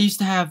used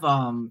to have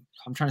I'm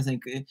trying to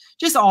think,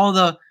 just all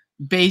the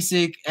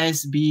basic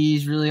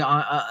SBs really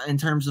in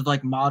terms of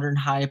like modern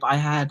hype. I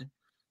had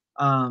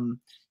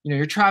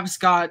your Travis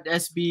Scott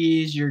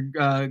SBs,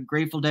 your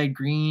Grateful Dead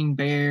Green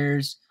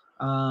Bears.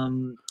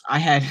 I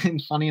had,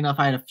 funny enough,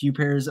 I had a few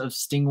pairs of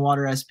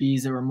Stingwater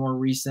SBs that were more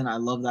recent. I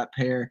love that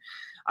pair.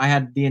 I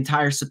had the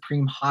entire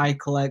Supreme High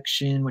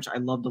collection, which I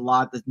loved a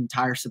lot. The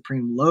entire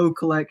Supreme Low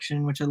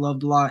collection, which I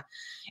loved a lot.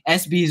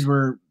 SBs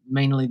were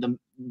mainly the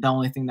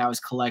only thing that I was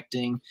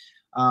collecting.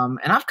 And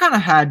I've kind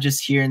of had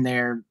just here and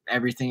there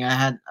everything.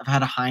 I've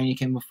had a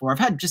Heineken before. I've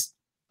had just,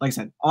 like I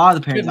said, all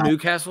the pairs.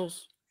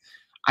 Newcastles?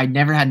 I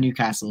never had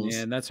Newcastles.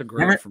 Yeah, and that's a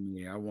great for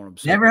me. I want them.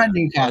 So never bad. had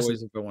Newcastles.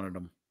 Always if I wanted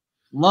them.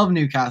 Love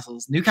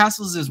Newcastles.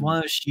 Newcastles is one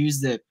of those shoes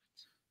that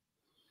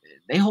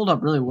they hold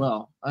up really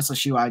well. That's a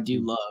shoe I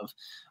do love.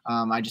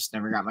 I just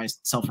never got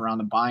myself around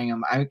to buying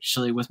them. I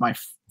actually, with my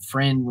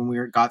friend, when we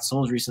got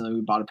soles recently,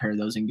 we bought a pair of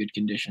those in good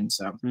condition.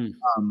 So,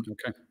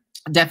 okay,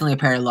 definitely a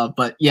pair I love.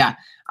 But yeah,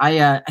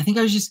 I think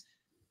I was just.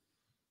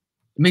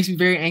 It makes me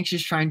very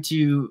anxious trying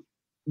to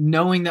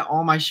knowing that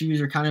all my shoes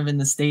are kind of in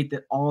the state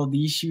that all of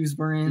these shoes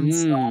were in.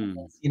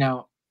 So, you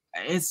know,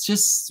 it's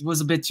just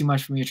was a bit too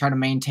much for me to try to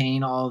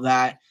maintain all of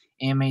that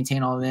and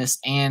maintain all of this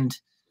and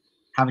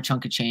have a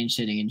chunk of change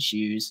sitting in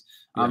shoes.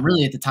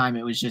 Really at the time,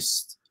 it was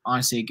just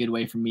honestly a good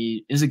way for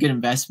me. It was a good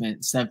investment.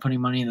 Instead of putting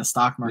money in the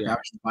stock market, I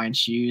was just buying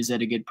shoes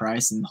at a good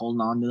price and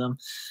holding on to them.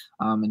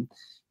 And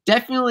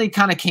definitely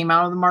kind of came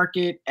out of the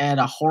market at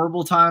a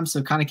horrible time.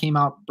 So kind of came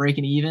out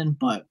breaking even,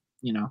 but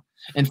you know,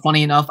 and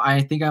funny enough,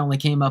 I think I only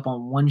came up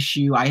on one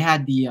shoe. I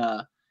had the,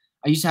 I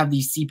used to have the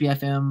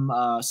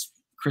CPFM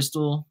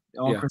crystal,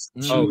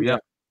 crystal shoe. Oh yeah.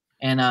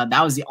 And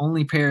that was the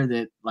only pair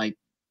that like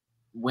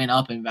went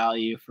up in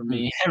value for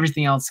me.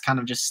 Everything else kind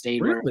of just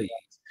stayed where it was.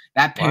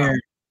 That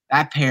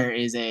pair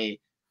is a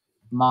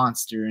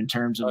monster in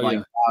terms of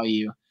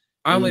value.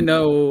 I only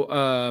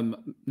know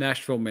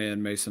Nashville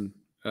Man Mason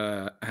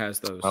has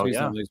those. He's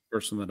the only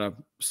person that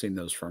I've seen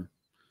those from.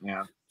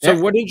 Yeah. So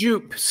what did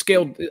you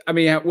scale? I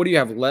mean, what do you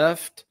have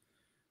left?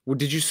 Where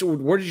did you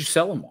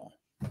sell them all?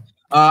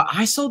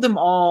 I sold them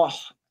all.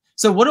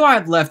 So what do I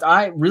have left?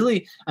 I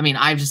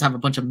just have a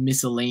bunch of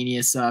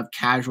miscellaneous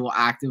casual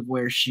active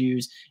wear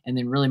shoes. And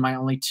then really my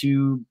only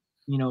two,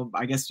 you know,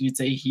 I guess you'd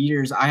say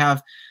heaters. I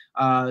have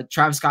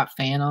Travis Scott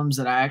Phantoms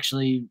that I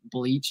actually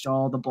bleached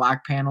all the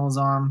black panels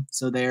on.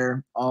 So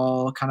they're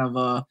all kind of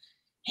a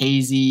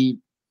hazy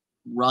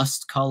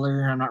rust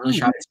color. I'm not really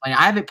sure how to explain it.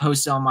 I have it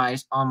posted on my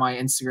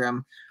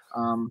Instagram.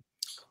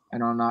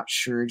 And I'm not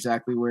sure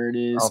exactly where it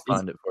is. I'll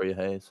find it for you,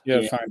 Hayes.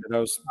 Yeah, find it. I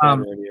was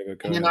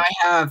and then I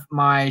have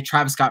my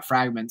Travis Scott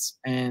Fragments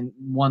and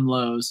One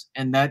Lows,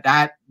 and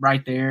that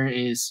right there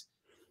is,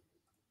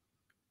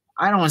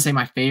 I don't want to say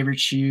my favorite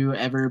shoe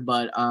ever,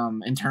 but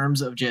in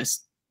terms of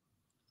just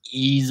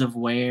ease of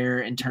wear,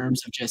 in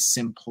terms of just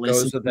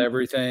simplicity, goes with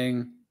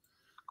everything.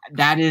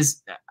 That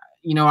is,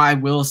 you know, I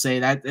will say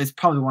that it's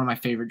probably one of my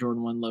favorite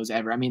Jordan 1 Lows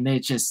ever. I mean,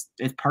 it's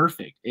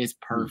perfect. It's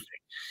perfect.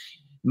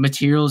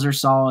 Materials are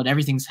solid.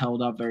 Everything's held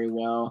up very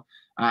well.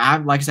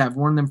 Like I said, I've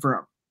worn them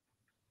for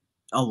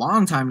a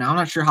long time now. I'm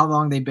not sure how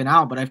long they've been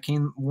out, but I've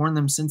worn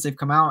them since they've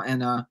come out,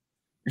 and they're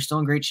still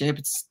in great shape.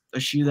 It's a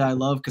shoe that I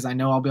love because I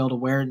know I'll be able to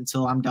wear it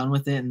until I'm done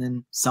with it, and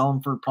then sell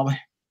them for probably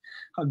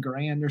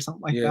 $1,000 or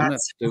something like that. Isn't that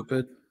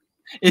stupid?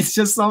 It's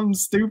just something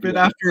stupid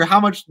after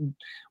how much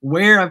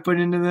wear I put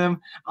into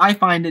them. I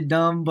find it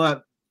dumb,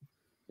 but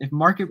if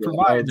market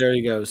provides, there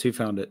he goes. He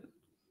found it.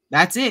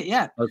 That's it.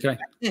 Yeah. Okay.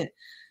 That's it.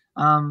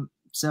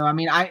 So, I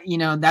mean,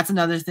 that's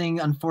another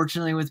thing,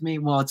 unfortunately, with me.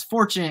 Well, it's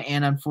fortunate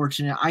and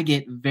unfortunate. I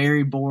get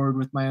very bored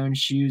with my own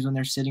shoes when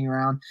they're sitting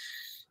around.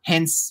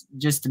 Hence,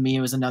 just to me,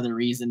 it was another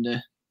reason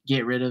to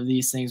get rid of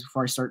these things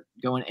before I start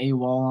going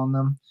AWOL on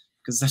them,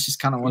 because that's just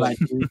kind of what I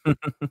do.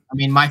 I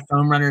mean, my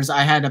foam runners,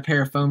 I had a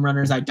pair of foam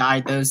runners. I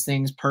dyed those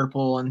things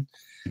purple, and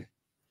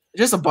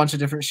just a bunch of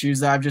different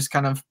shoes that I've just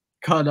kind of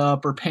cut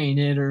up or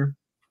painted or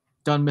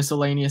done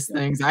miscellaneous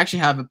things. I actually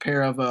have a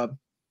pair of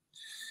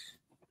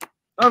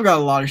I've got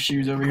a lot of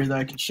shoes over here that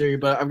I can show you,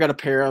 but I've got a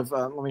pair of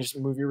let me just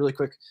move you really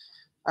quick.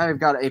 I've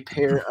got a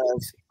pair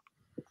of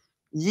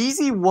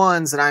Yeezy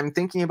 1s that I'm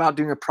thinking about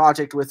doing a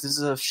project with. This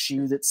is a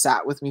shoe that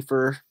sat with me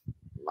for,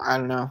 I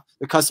don't know.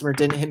 The customer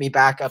didn't hit me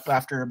back up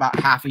after about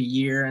half a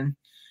year, and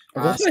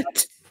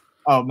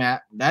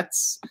Matt,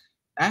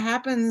 that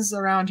happens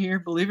around here.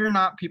 Believe it or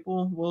not,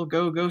 people will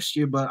go ghost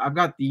you, but I've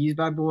got these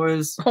bad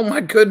boys. Oh my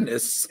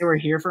goodness. They were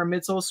here for a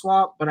midsole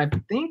swap, but I'm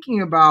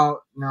thinking about,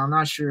 now I'm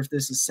not sure if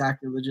this is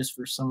sacrilegious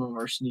for some of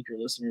our sneaker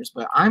listeners,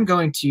 but I think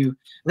I'm going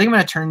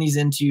to turn these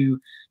into,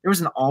 there was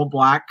an all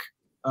black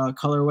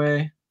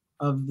colorway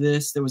of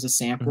this. There was a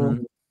sample.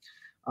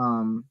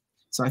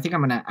 So I think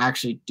I'm going to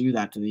actually do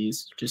that to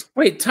these. Just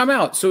wait, time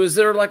out. So is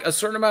there like a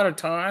certain amount of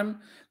time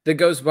that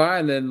goes by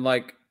and then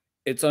like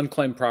it's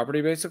unclaimed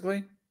property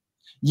basically?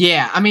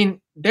 Yeah, I mean,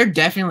 they're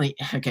definitely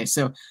okay.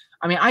 So,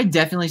 I mean, I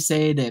definitely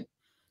say that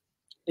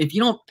if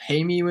you don't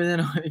pay me within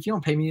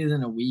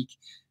a week,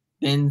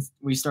 then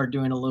we start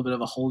doing a little bit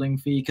of a holding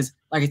fee. Because,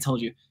 like I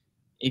told you,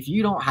 if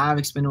you don't have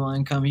expendable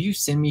income, if you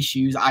send me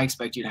shoes, I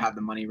expect you to have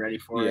the money ready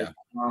for it.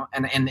 You know?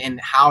 And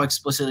how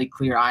explicitly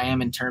clear I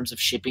am in terms of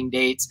shipping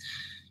dates,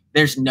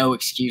 there's no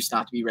excuse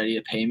not to be ready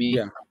to pay me.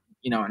 Yeah.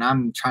 You know, and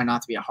I'm trying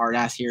not to be a hard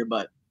ass here,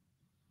 but.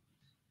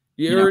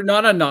 You're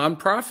not a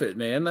nonprofit,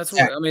 man. That's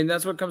what I mean.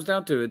 That's what it comes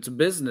down to. It's a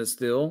business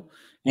still,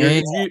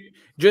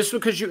 Just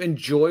because you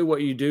enjoy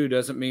what you do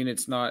doesn't mean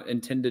it's not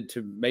intended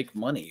to make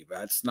money.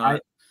 That's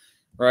not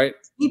right.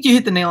 I think you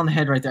hit the nail on the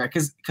head right there,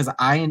 because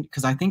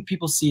I think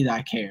people see that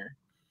I care.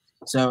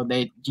 So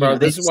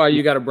this is why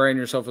you got to brand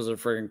yourself as a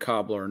friggin'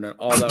 cobbler, and then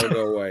all that will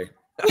go away.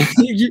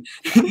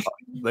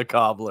 The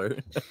cobbler.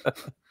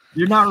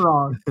 You're not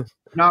wrong.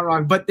 Not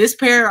wrong. But this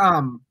pair,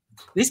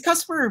 this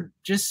customer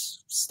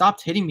just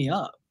stopped hitting me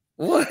up.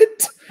 What?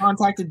 I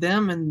contacted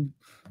them, and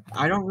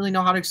I don't really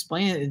know how to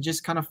explain it. It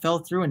just kind of fell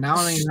through, and now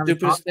I don't even have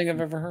stupidest thing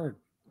I've ever heard.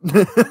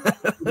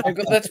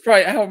 That's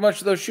probably how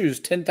much are those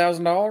shoes?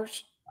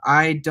 $10,000?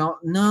 I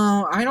don't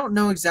know. I don't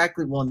know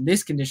exactly. Well, in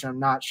this condition, I'm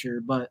not sure,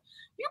 but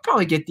you could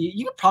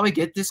probably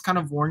get this kind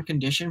of worn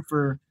condition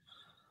for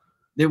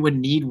that would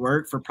need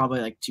work for probably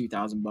like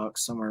 $2,000,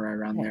 somewhere right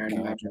around there. I'd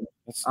imagine.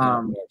 That's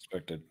not what I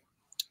expected.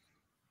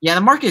 Yeah,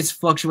 the market's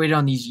fluctuated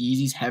on these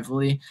Yeezys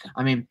heavily.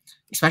 I mean,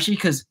 especially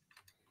because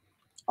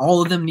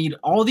all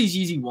these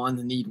Yeezy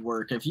ones need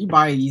work. If you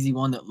buy a Yeezy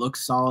one that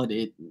looks solid,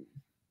 if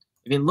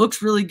it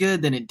looks really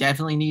good, then it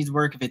definitely needs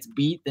work. If it's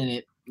beat, then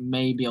it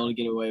may be able to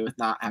get away with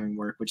not having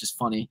work, which is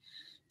funny.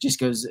 Just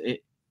goes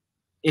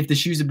if the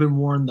shoes have been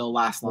worn, they'll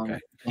last longer.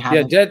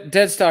 Okay. Yeah,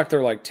 dead stock,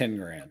 they're like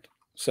 $10,000.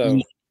 So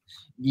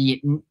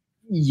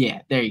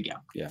yeah, there you go.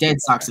 Yeah. Dead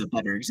stock's a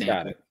better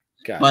example.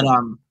 Got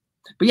it.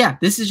 But yeah,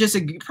 this is just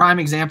a prime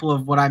example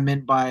of what I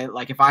meant by,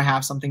 like, if I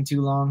have something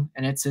too long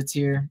and it sits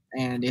here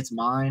and it's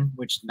mine,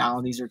 which now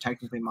these are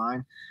technically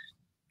mine.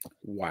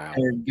 Wow.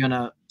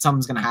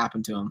 Something's gonna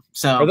happen to them.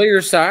 So are they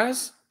your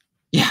size?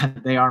 Yeah,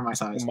 they are my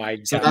size. Oh my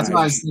God. So that's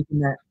why I was thinking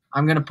that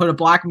I'm gonna put a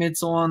black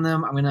midsole on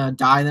them. I'm gonna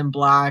dye them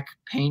black,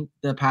 paint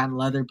the patent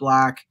leather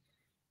black,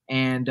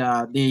 and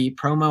the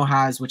promo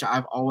has, which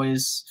I've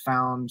always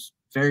found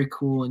very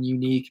cool and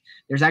unique.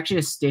 There's actually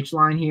a stitch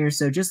line here.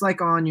 So just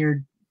like on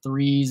your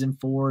 3s and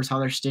 4s, how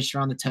they're stitched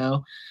around the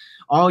toe,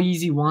 all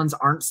Yeezy ones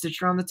aren't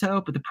stitched around the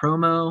toe, but the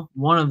promo,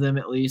 one of them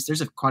at least,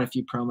 there's quite a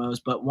few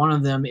promos, but one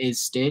of them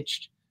is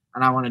stitched,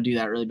 and I want to do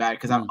that really bad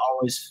because I've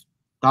always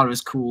thought it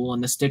was cool,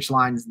 and the stitch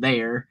line's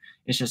there.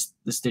 It's just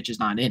the stitch is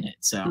not in it.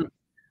 So,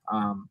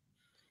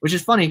 which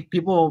is funny.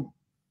 People,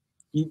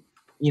 you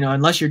know,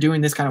 unless you're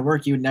doing this kind of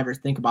work, you would never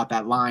think about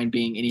that line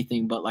being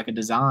anything but like a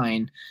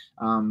design,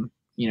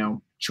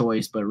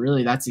 choice. But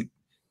really, that's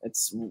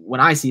when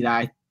I see that,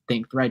 I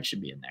think thread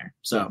should be in there.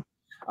 So,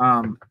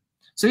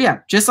 so yeah,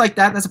 just like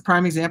that. That's a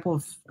prime example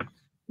of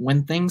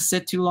when things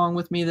sit too long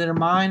with me that are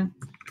mine,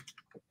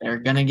 they're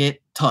gonna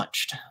get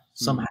touched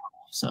somehow.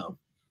 So,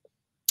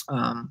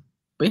 but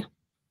yeah.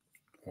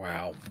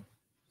 Wow.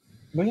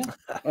 But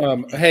yeah.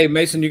 Hey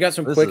Mason, you got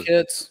some quick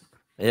hits?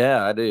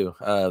 Yeah, I do.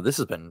 This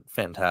has been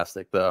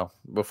fantastic, though.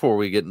 Before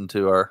we get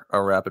into our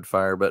rapid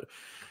fire, but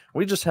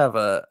we just have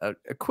a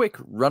quick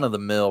run of the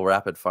mill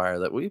rapid fire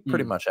that we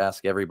pretty much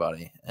ask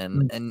everybody,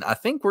 and I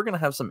think we're gonna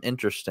have some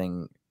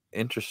interesting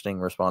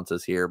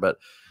responses here. But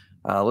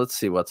let's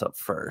see what's up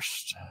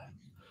first.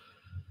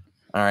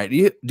 All right,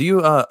 do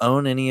you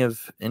own any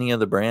of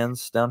the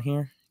brands down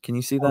here? Can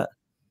you see that?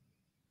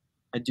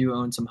 I do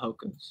own some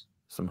Hokas.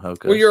 Some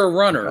Hokas. Well, you're a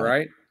runner,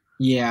 right?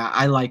 Yeah,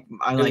 I like.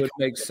 It would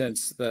make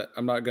sense that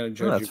I'm not going to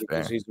judge you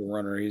because he's a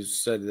runner.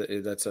 He's said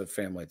that that's a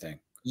family thing.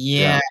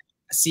 Yeah.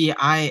 See,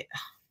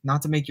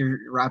 not to make your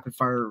rapid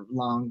fire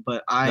long,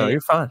 but no,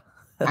 you're fine.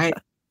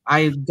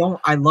 I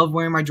love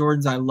wearing my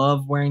Jordans. I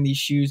love wearing these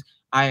shoes.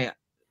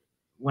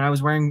 When I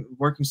was working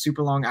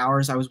super long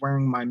hours, I was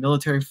wearing my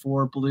Military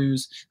 4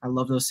 blues. I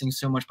love those things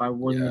so much, but I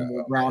wore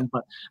them around.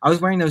 But I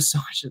was wearing those so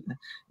much.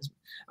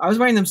 I was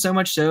wearing them so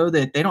much so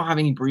that they don't have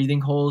any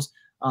breathing holes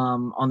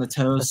on the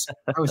toes.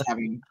 I was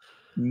having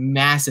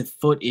massive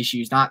foot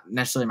issues, not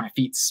necessarily my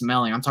feet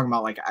smelling. I'm talking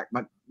about like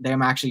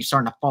them actually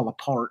starting to fall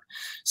apart.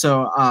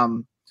 So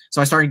so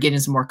I started getting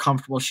some more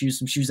comfortable shoes,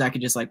 some shoes I could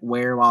just like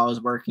wear while I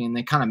was working, and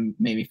they kind of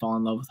made me fall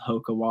in love with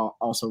Hoka while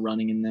also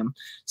running in them.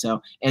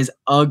 So as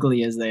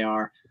ugly as they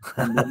are,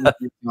 on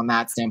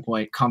that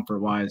standpoint, comfort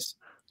wise,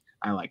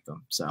 I like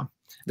them. So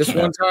this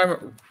one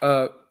time,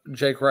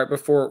 Jake, right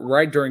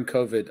during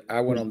COVID,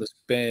 I went on this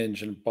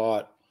binge and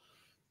bought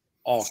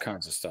all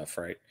kinds of stuff,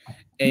 right?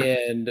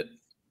 And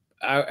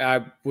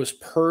I was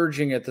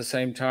purging at the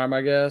same time,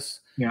 I guess.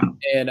 Yeah.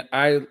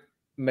 And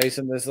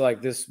Mason,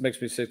 this makes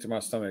me sick to my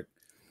stomach,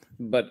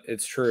 but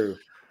it's true.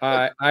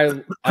 I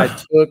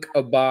took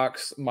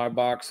my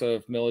box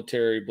of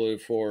Military Blue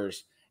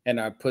 4s, and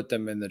I put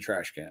them in the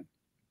trash can.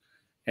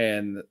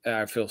 And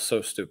I feel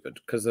so stupid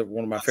because they're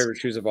one of my favorite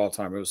shoes of all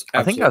time. It was.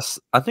 I think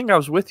I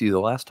was with you the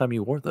last time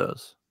you wore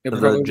those.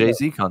 The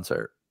Jay-Z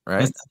concert,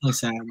 right?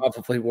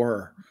 Probably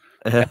were.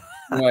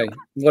 Anyway,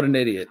 what an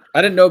idiot!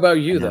 I didn't know about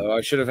you though.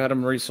 I should have had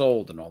them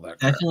resold and all that.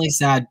 Definitely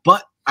sad,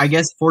 but I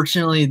guess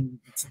fortunately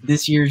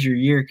this year's your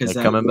year because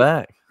they're coming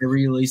back. They're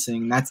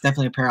releasing. That's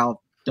definitely a pair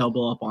I'll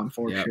double up on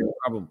for sure.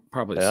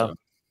 Probably so.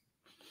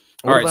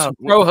 All right, so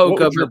pro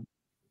Hoka.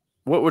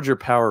 What would your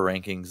power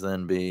rankings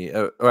then be?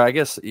 Or I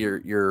guess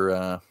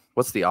your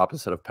what's the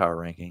opposite of power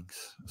rankings?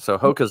 So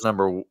Hoka's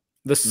number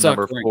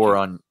 4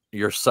 on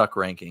your suck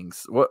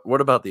rankings.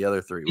 What about the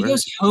other three? It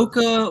goes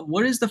Hoka.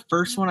 What is the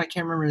first one? I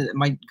can't remember.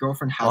 My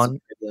girlfriend has one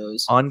of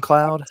those. On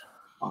Cloud.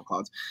 On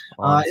Clouds.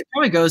 It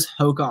probably goes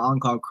Hoka On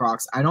Cloud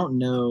Crocs. I don't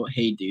know.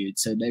 Hey Dude,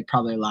 so they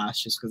probably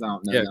last just because I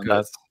don't know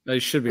them. They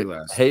should be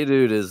last. Hey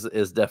Dude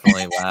is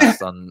definitely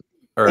last on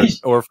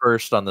or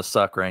first on the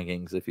suck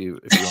rankings if you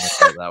want to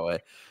say it that way.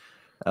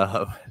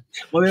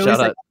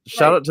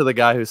 Shout out to the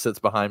guy who sits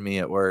behind me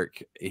at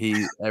work.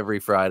 Every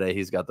Friday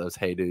he's got those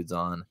Hey Dudes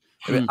on.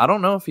 I mean, I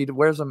don't know if he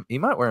wears them. He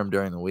might wear them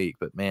during the week,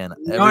 but man,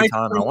 every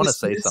time I want to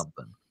say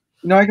something.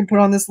 I can put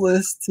on this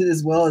list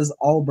as well as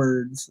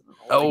Allbirds.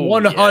 Oh,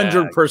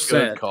 100%.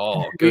 Good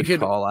call. Good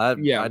call. I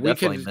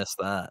definitely missed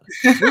that.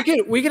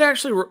 we could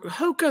actually.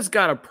 Hoka's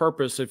got a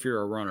purpose if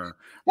you're a runner.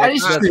 That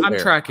is true. I'm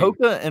tracking.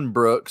 Hoka and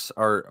Brooks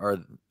are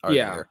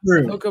yeah.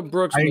 there. Hoka,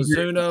 Brooks,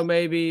 Mizuno,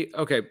 maybe.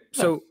 Okay,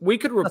 so we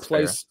could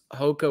replace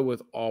Hoka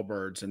with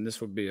Allbirds, and this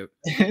would be a.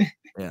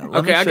 Yeah.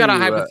 Okay, I got a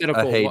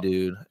hypothetical. Hey,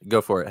 dude,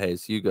 go for it,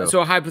 Hayes. You go.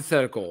 So a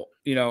hypothetical.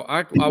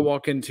 I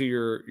walk into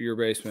your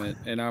basement,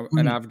 and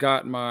I've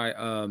got my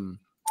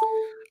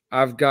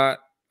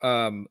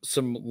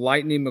some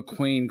Lightning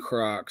McQueen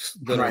Crocs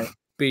that are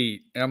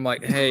beat, and I'm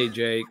like, hey,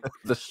 Jake,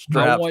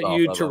 I want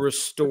you to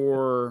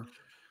restore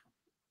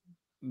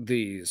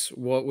these.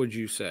 What would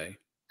you say?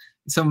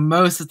 So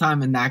most of the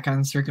time in that kind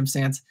of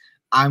circumstance,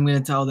 I'm going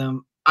to tell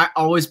them. I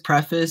always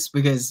preface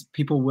because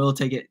people will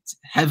take it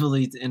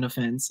heavily in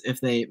offense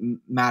if they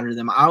matter to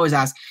them. I always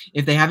ask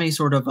if they have any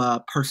sort of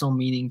personal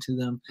meaning to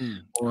them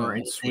or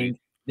anything,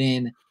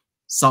 then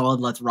solid,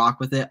 let's rock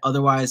with it.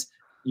 Otherwise,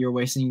 you're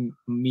wasting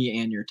me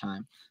and your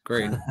time.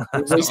 Great.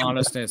 That's an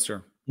honest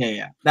answer.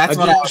 Yeah. That's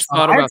what I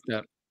thought about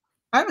that.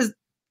 I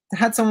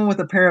had someone with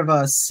a pair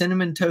of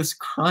Cinnamon Toast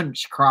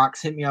Crunch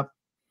Crocs hit me up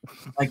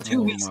like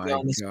 2 weeks ago,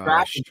 and the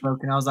strap was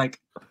broken. I was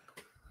like,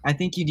 I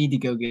think you need to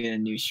go get a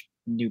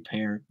new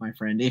pair, my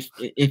friend,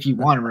 if you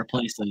want to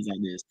replace those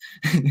ideas.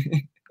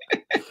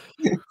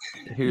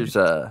 Here's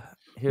you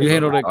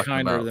handled it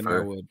kinder than I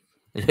would.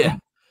 Yeah,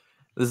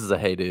 this is a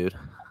Hey Dude.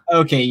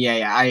 Okay,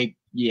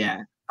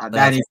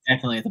 that is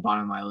definitely at the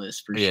bottom of my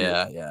list for sure.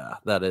 Yeah,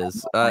 that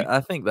is. I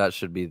think that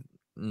should be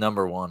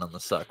number one on the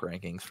suck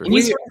rankings for sure.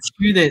 It's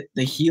true that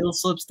the heel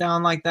slips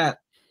down like that.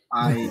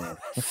 I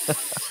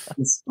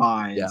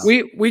despise. Yeah.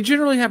 We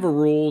generally have a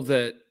rule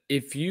that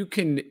if you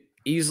can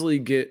easily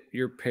get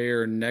your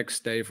pair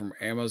next day from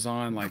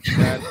Amazon, like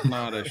that's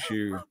not a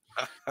shoe.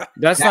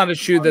 That's not a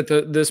shoe that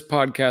this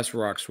podcast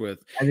rocks with.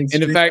 And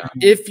in fact,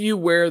 if you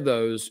wear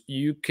those,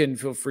 you can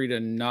feel free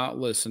to not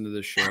listen to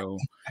the show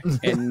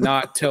and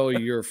not tell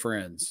your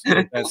friends.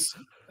 That's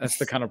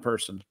the kind of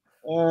person.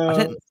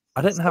 I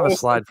didn't have a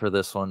slide for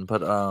this one,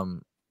 but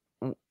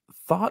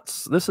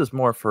thoughts. This is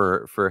more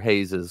for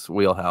Hayes's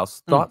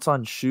wheelhouse. Thoughts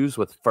on shoes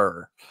with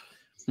fur.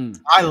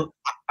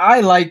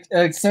 I like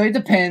so it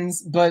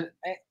depends, but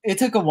it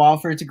took a while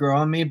for it to grow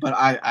on me. But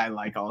I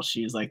like all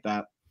shoes like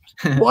that.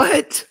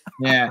 What?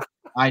 Yeah,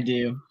 I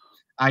do.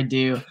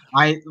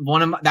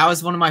 That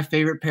was one of my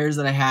favorite pairs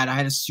that I had. I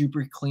had a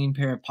super clean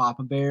pair of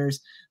Papa Bears.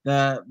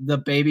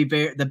 The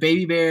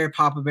baby bear,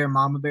 Papa Bear,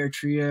 Mama Bear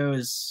trio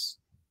is,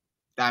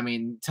 I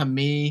mean, to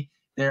me,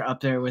 they're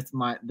up there with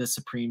the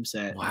Supreme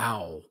set.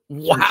 Wow.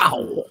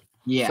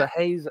 Yeah. So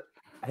Hayes,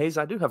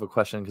 I do have a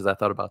question because I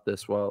thought about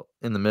this while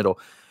in the middle.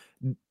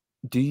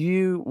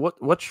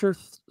 What's your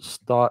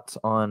thoughts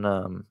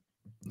on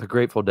the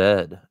Grateful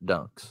Dead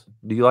dunks?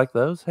 Do you like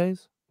those,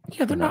 Hayes?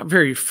 Yeah, they're not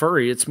very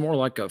furry. It's more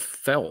like a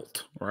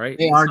felt, right?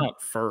 They are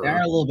not fur.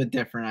 They're a little bit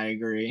different. I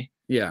agree.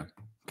 Yeah.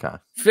 Okay.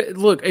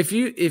 Look, if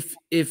you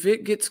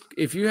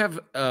have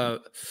a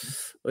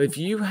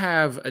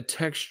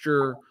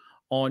texture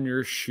on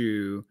your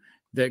shoe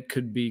that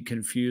could be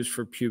confused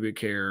for pubic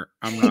hair,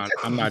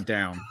 I'm not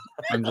down.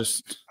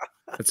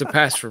 It's a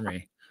pass for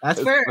me.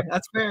 That's fair.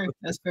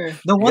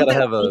 The one thing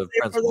I say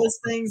for those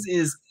things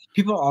is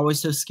people are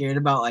always so scared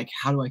about like,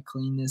 how do I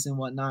clean this and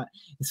whatnot.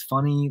 It's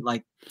funny,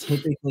 like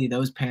typically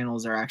those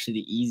panels are actually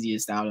the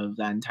easiest out of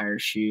that entire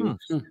shoe.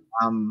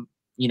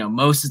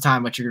 Most of the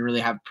time what you're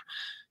really gonna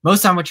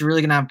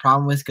have a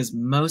problem with, because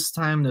most of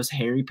the time those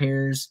hairy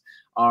pairs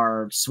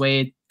are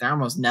suede. They're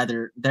almost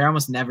never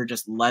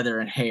just leather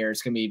and hair.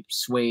 It's gonna be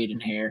suede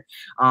and hair.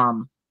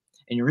 And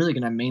you're really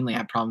gonna mainly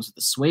have problems with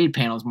the suede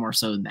panels more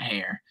so than the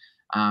hair.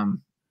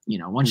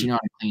 Once you know how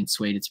to clean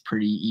suede, it's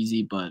pretty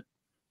easy, but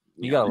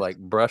you gotta like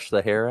brush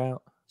the hair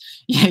out.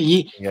 Yeah,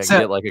 you gotta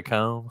get like a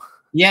comb.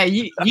 Yeah,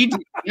 you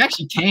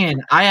actually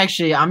can.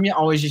 I'm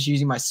always just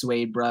using my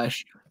suede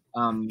brush.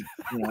 A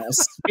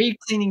suede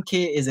cleaning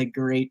kit is a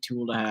great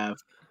tool to have.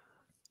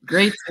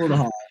 Oh,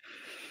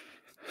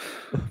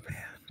 man.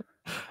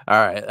 All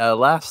right,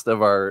 last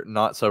of our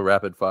not so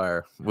rapid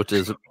fire, which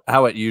is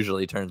how it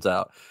usually turns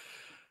out.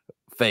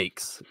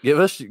 Fakes. Give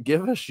us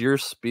your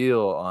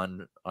spiel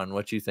on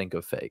what you think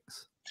of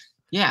fakes.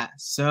 Yeah.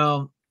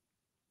 So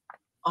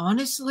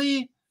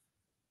honestly,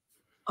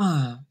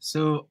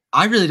 so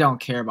I really don't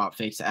care about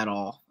fakes at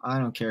all. I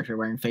don't care if you're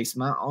wearing fakes.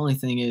 My only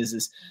thing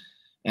is,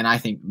 and I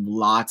think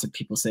lots of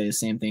people say the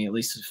same thing, at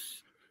least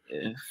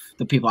if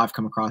the people I've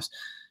come across,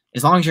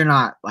 as long as you're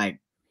not like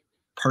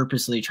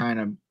purposely trying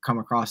to come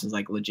across as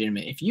like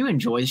legitimate. If you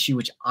enjoy the shoe,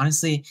 which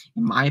honestly,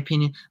 in my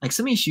opinion, like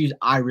some of these shoes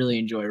I really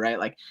enjoy, right?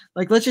 Like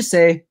let's just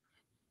say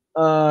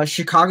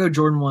Chicago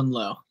Jordan 1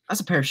 Low.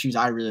 That's a pair of shoes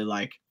I really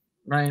like,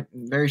 right?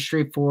 Very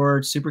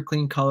straightforward, super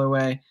clean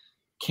colorway.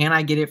 Can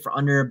I get it for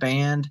under a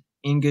band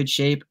in good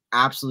shape?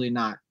 Absolutely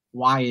not.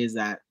 Why is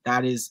that?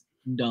 That is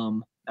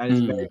dumb. That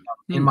is very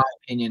dumb, in my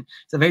opinion.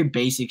 It's a very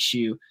basic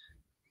shoe.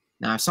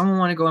 Now, if someone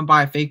want to go and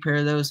buy a fake pair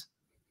of those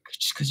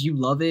just because you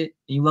love it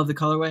and you love the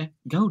colorway,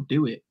 go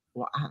do it.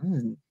 Well,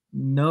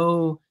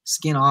 no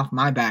skin off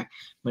my back.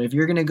 But if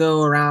you're going to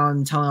go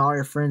around telling all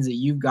your friends that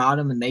you've got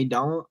them and they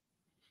don't,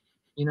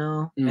 you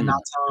know, and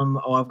not tell them,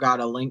 oh, I've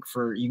got a link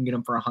for, you can get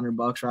them for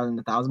 $100 rather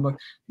than $1,000,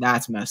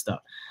 that's messed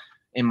up,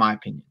 in my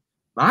opinion.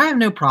 But I have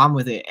no problem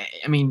with it.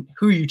 I mean,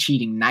 who are you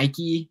cheating?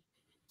 Nike?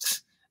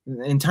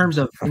 In terms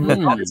of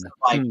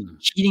like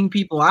cheating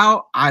people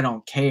out, I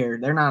don't care.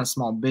 They're not a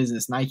small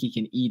business. Nike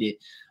can eat it.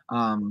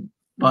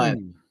 But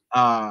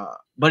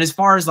as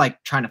far as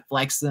like trying to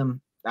flex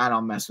them, I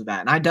don't mess with that.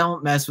 And I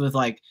don't mess with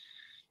like,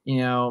 you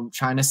know,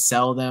 trying to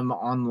sell them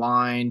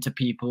online to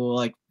people.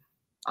 Like,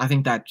 I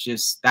think that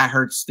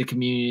hurts the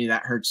community.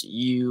 That hurts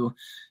you.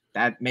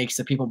 That makes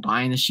the people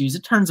buying the shoes,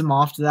 it turns them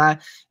off to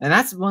that. And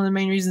that's one of the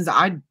main reasons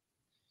I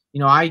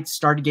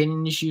started getting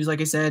into shoes.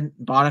 Like I said,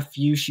 bought a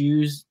few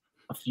shoes.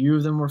 A few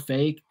of them were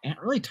fake, and it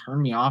really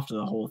turned me off to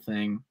the whole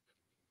thing.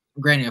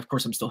 Granted, of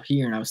course, I'm still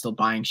here and I was still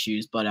buying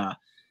shoes, but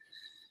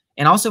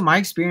and also my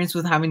experience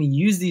with having to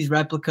use these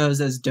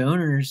replicas as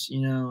donors, you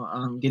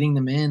know, getting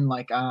them in,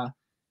 like,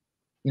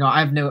 you know,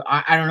 I don't know,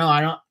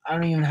 I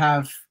don't even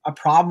have a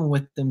problem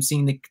with them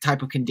seeing the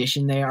type of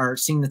condition they are,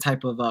 seeing the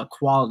type of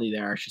quality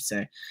there, I should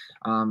say,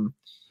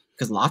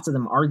 because lots of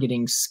them are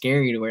getting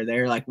scary to where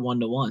they're like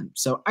 1-to-1.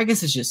 So I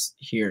guess it's just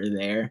here or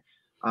there.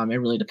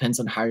 It really depends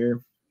on how you're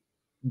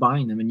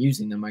buying them and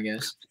using them, I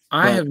guess.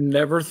 I have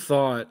never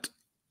thought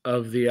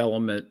of the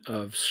element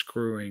of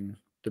screwing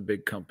the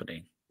big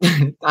company.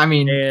 I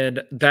mean,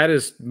 and that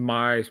is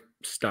my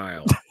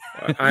style.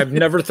 I've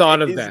never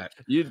thought of that.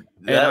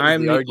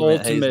 I'm the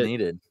ultimate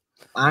needed.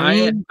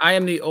 I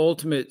am the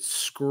ultimate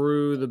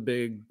screw the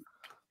big.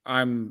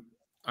 I'm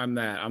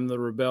that. I'm the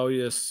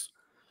rebellious.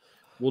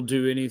 Will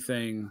do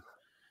anything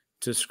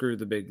to screw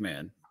the big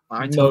man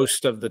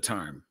most of the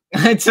time.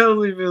 I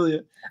totally feel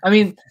you. I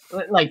mean,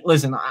 like,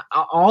 listen,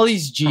 all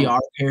these GR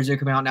pairs that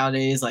come out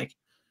nowadays, like,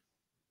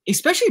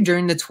 especially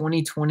during the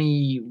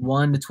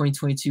 2021 to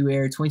 2022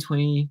 era,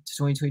 2020 to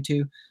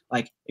 2022,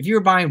 like, if you were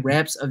buying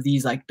reps of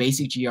these, like,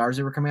 basic GRs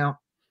that were coming out,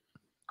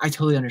 I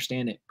totally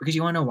understand it. Because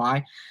you want to know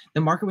why?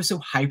 The market was so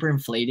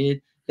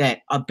hyperinflated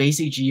that a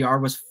basic GR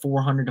was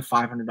 $400 to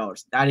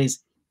 $500.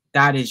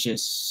 That is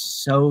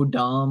just so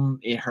dumb.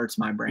 It hurts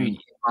my brain, in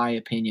my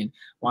opinion.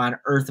 Why on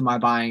earth am I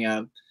buying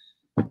a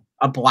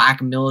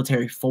black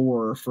military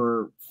 4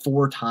 for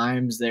 4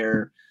 times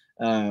their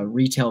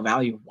retail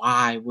value?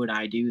 Why would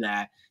I do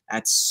that?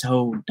 That's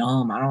so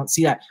dumb. I don't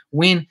see that.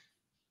 When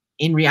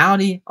in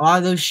reality, a lot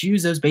of those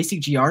shoes, those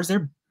basic GRs,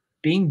 they're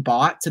being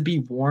bought to be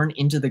worn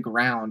into the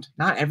ground.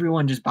 Not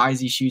everyone just buys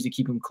these shoes to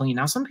keep them clean.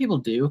 Now, some people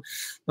do,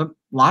 but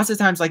lots of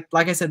times, like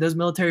I said, those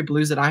military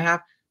blues that I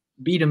have,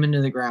 beat them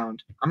into the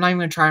ground. I'm not even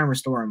going to try and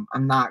restore them.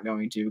 I'm not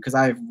going to, because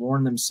I've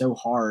worn them so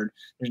hard.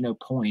 There's no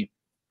point.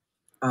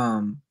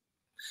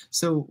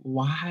 So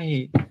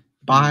why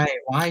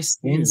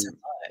spend so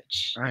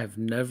much? I have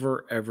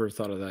never ever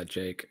thought of that,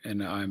 Jake,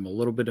 and I'm a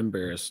little bit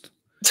embarrassed.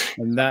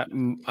 And that,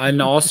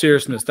 in all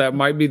seriousness, that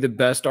might be the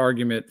best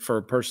argument for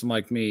a person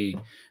like me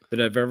that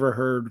I've ever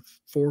heard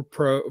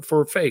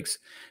for fakes.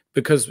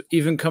 Because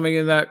even coming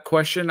in that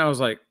question, I was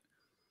like,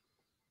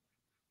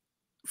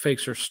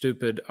 fakes are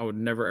stupid. I would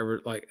never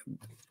ever like.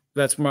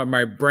 That's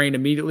my brain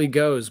immediately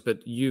goes,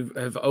 but you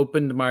have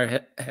opened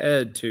my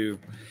head to,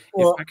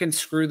 if I can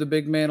screw the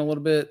big man a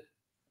little bit.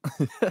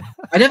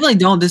 I definitely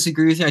don't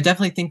disagree with you. I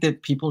definitely think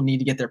that people need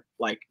to get their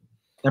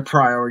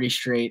priorities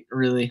straight.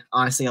 Really,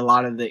 honestly, a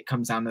lot of it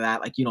comes down to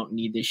that. Like, you don't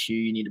need this shoe.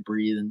 You need to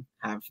breathe and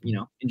have, you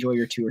know, enjoy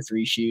your 2 or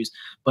 3 shoes.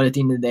 But at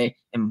the end of the day,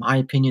 in my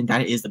opinion,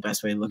 that is the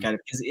best way to look at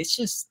it, because it's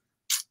just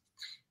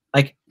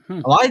like,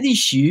 a lot of these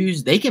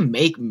shoes, they can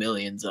make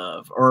millions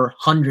of, or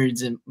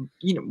hundreds, and,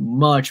 you know,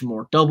 much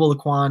more, double the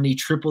quantity,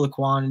 triple the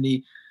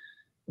quantity.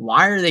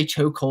 Why are they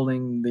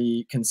chokeholding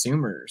the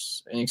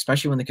consumers? And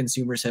especially when the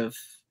consumers have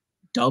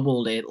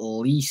doubled at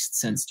least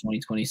since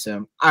 2020.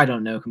 So I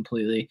don't know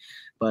completely,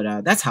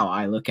 but that's how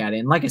I look at it.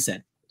 And like I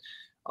said,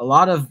 a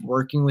lot of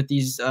working with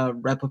these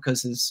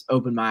replicas has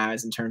opened my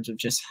eyes in terms of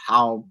just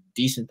how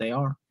decent they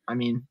are. I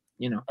mean,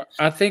 you know,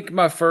 I think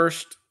my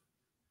first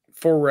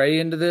foray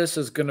into this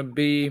is going to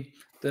be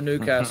the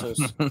Newcastles.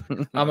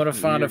 I'm going to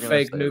find a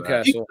fake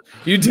Newcastle.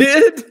 You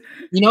did?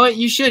 You know what?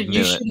 You should.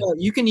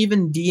 You can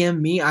even DM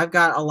me. I've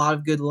got a lot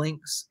of good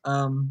links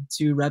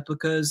to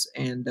replicas,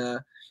 and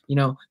you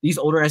know, these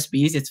older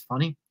SBs. It's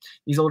funny.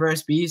 These older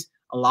SBs,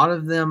 a lot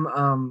of them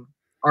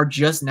are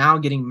just now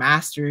getting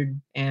mastered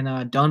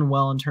and done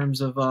well in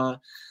terms of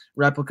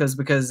replicas,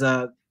 because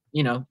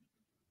you know,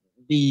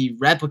 the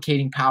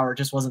replicating power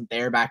just wasn't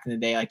there back in the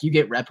day. Like you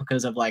get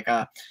replicas of like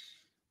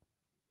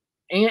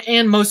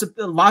and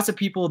lots of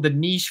people, the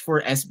niche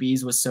for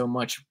SBs was so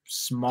much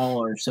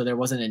smaller, so there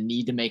wasn't a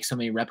need to make so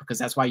many replicas.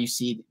 That's why you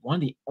see one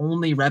of the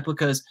only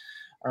replicas,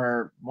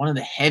 or one of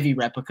the heavy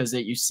replicas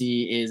that you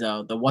see is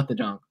the What the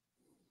Dunk.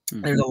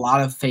 There's a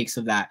lot of fakes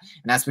of that,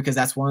 and that's because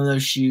that's one of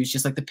those shoes,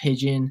 just like the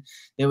Pigeon,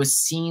 that was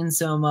seen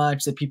so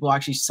much that people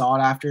actually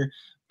sought after.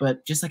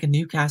 But just like a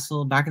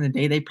Newcastle back in the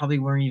day, they probably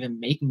weren't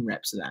even making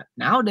reps of that.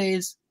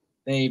 Nowadays,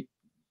 I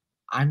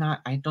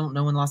don't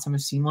know when the last time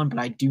I've seen one, but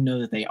I do know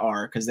that they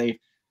are, because they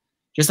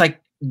just like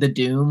the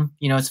Doom.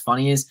 You know, what's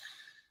funny is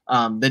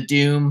the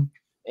Doom,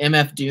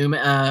 MF Doom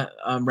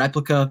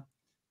replica.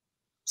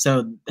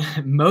 So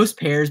most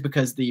pairs,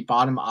 because the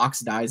bottom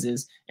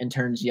oxidizes and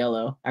turns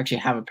yellow. I actually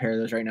have a pair of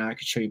those right now. I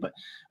could show you, but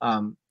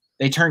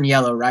they turn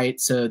yellow,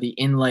 right? So the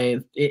inlay,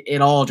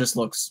 it all just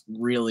looks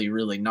really,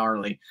 really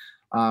gnarly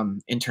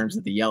in terms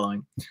of the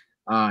yellowing.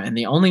 And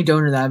the only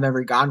donor that I've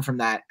ever gotten from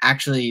that,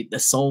 actually, the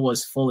sole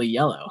was fully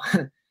yellow.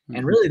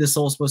 And really, the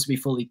sole is supposed to be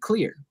fully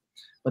clear.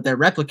 But they're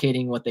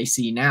replicating what they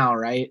see now,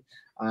 right?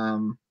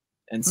 And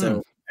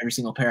so every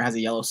single pair has a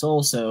yellow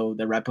sole, so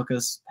the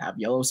replicas have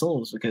yellow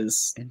soles,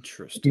 because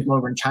people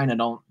over in China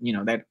don't, you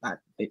know, they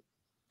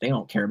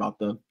don't care about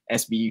the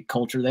SB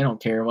culture. They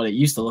don't care what it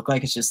used to look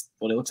like. It's just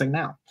what it looks like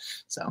now.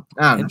 So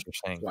I don't know.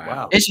 Interesting.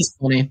 Wow. It's just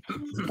funny.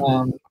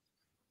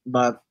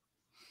 But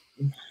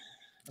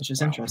it's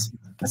just interesting.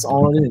 That's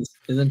all it is.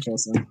 It's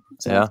interesting.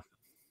 So, yeah.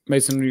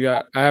 Mason,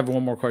 I have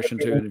one more question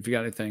too, and if you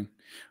got anything.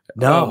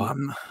 No,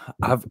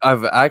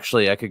 I've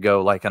actually, I could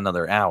go like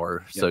another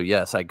hour. So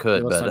yes, I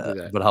could,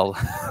 but I'll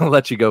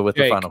let you go with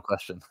the final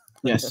question.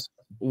 Yes.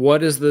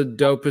 What is the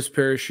dopest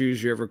pair of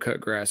shoes you ever cut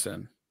grass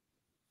in?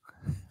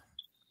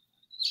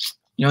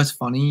 You know, it's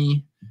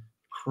funny.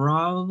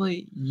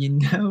 Probably, you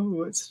know,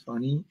 what's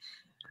funny.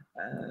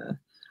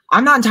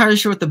 I'm not entirely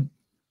sure what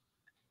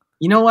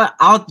you know what?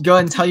 I'll go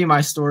ahead and tell you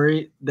my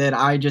story that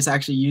I just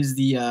actually use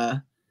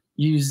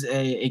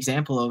a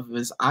example of.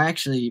 Was I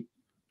actually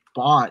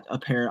bought a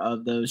pair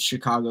of those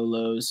Chicago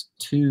Lows,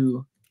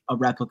 to a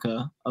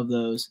replica of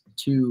those,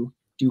 to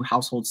do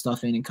household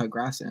stuff in and cut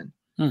grass in.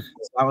 So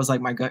that was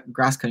like my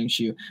grass cutting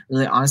shoe.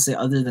 Really, honestly,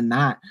 other than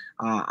that,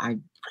 I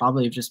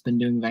probably have just been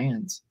doing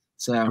Vans.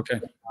 So,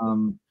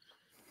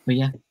 but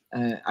yeah,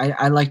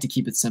 I like to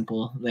keep it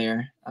simple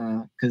there,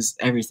 because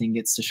everything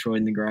gets destroyed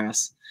in the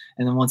grass.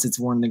 And then once it's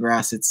worn in the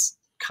grass, it's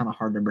kind of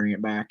hard to bring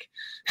it back,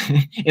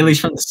 at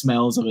least from the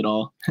smells of it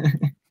all.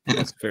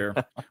 That's fair.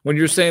 When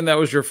you're saying that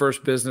was your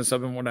first business,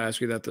 I've been wanting to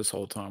ask you that this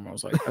whole time. I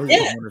was like,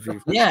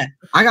 yeah,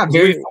 I got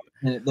very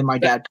fortunate that my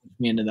dad put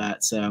me into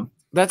that. So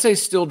that's a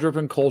still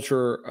dripping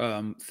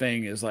culture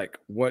thing, is like,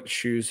 what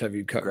shoes have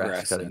you cut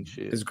grass cutting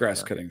shoes? Is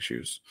grass cutting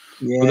shoes.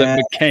 Yeah. Or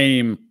that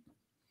became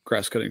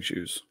grass cutting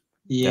shoes.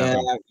 Yeah,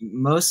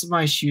 most of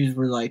my shoes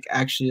were like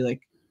actually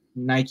like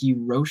Nike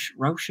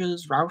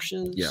Roshes.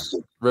 Yeah.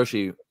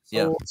 Roshe.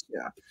 Yeah.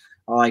 Yeah.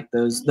 I like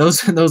those.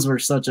 Those were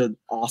such an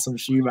awesome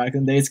shoe back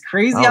in the day. It's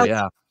crazy how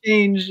it's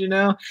changed, you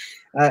know.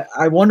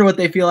 I wonder what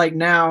they feel like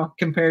now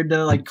compared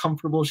to like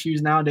comfortable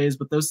shoes nowadays,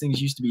 but those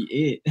things used to be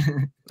it.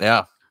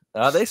 Yeah.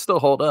 They still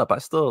hold up. I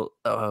still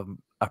I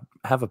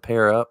have a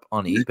pair up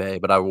on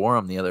eBay, but I wore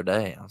them the other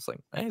day. I was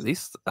like, hey,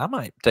 I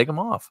might take them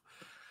off.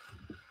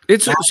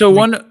 It's so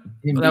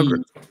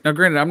now,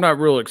 granted, I'm not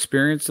real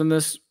experienced in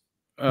this,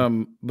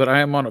 but I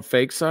am on a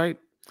fake site,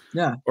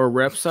 or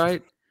rep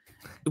site.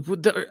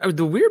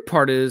 The weird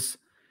part is,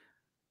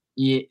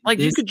 you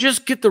could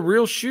just get the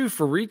real shoe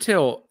for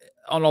retail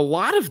on a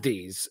lot of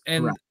these,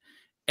 and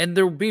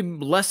there will be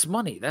less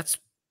money. That's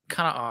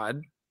kind of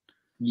odd.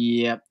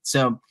 Yeah.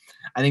 So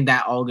I think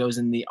that all goes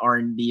in the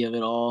R&D of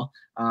it all,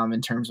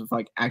 in terms of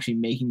like actually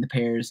making the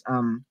pairs.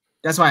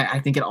 That's why I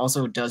think it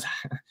also does.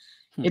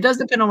 It does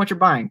depend on what you're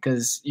buying,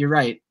 because you're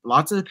right.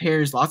 Lots of the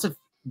pairs, lots of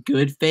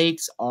good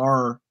fakes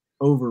are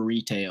over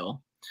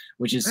retail,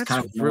 which is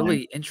kind of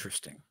really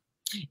interesting.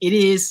 It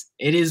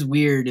is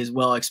weird as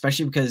well,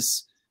 especially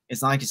because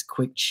it's not like it's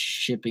quick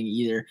shipping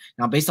either.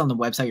 Now, based on the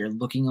website you're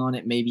looking on,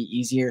 it may be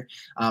easier.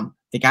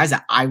 The guys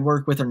that I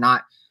work with are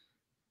not.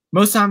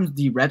 Most times,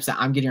 the reps that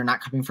I'm getting are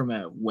not coming from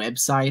a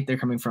website. They're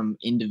coming from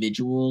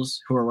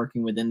individuals who are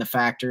working within the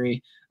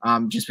factory.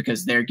 Just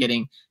because they're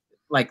getting,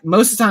 like,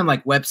 most of the time,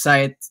 like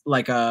websites,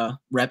 like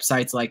rep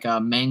sites like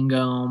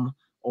Mangum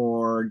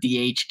or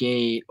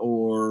DHgate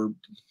or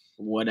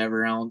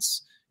whatever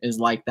else is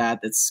like that.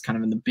 That's kind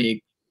of in the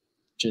big,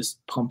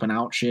 just pumping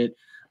out shit.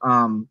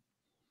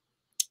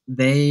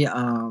 They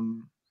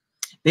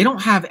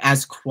don't have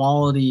as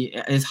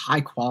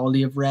high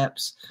quality of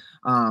reps,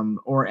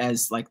 or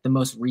as like the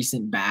most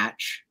recent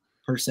batch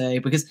per se,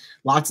 because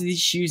lots of these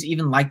shoes,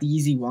 even like the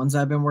Yeezy ones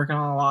I've been working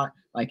on a lot,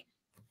 like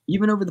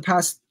even over the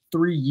past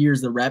 3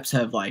 years, the reps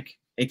have like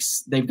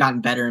they've gotten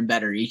better and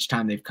better each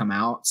time they've come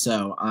out.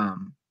 So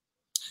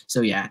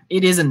yeah,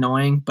 it is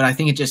annoying, but I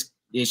think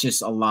it's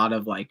just a lot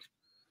of like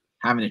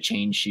having to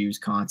change shoes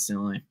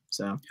constantly.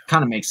 So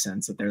kind of makes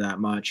sense that they're that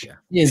much. Yeah.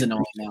 It is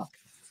annoying now.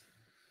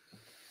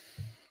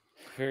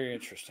 Very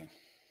interesting.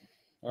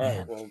 All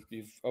right. Well,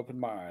 you've opened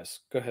my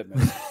eyes. Go ahead,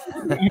 man.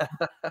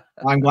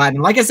 I'm glad.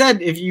 And like I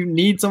said, if you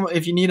need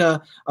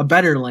a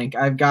better link,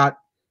 I've got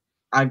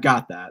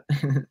that.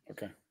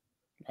 Okay.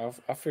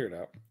 I'll figure it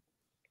out.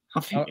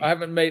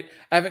 I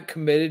haven't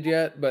committed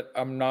yet, but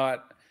I'm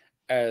not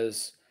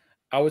as,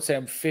 I would say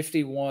I'm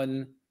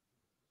 51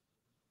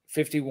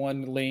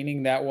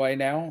 leaning that way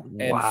now.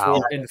 And,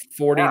 wow. and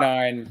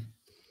 49.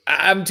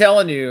 I'm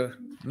telling you.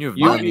 You've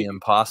done the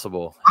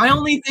impossible. My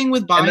only thing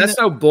with buying, and that's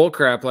no bull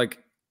crap. Like,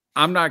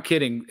 I'm not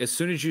kidding. As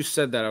soon as you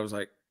said that, I was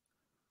like,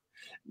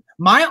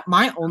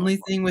 my only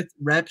thing with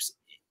reps,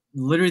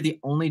 literally the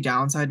only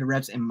downside to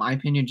reps, in my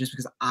opinion, just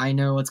because I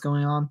know what's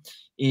going on,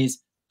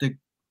 is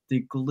the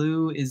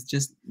glue is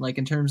just like,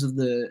 in terms of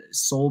the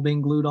sole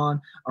being glued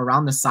on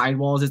around the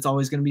sidewalls, it's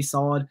always going to be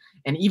solid.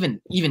 And even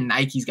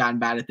Nike's gotten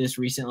bad at this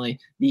recently.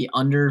 The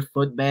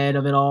underfoot bed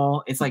of it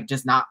all, it's like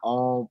just not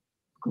all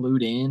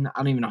glued in. I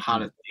don't even know how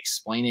to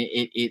explain it.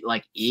 It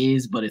like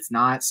is, but it's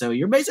not. So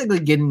you're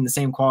basically getting the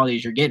same quality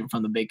as you're getting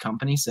from the big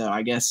company. So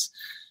I guess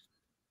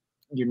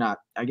you're not.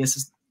 I guess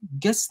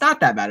it's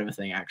not that bad of a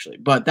thing, actually.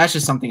 But that's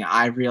just something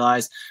I've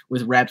realized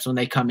with reps when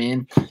they come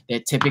in,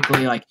 that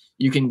typically, like,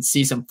 you can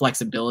see some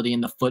flexibility in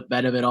the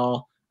footbed of it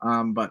all.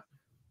 But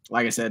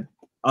like I said,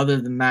 other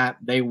than that,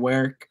 they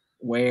wear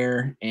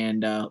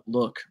and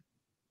look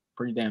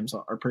pretty dang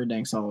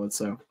solid.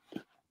 So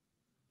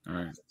all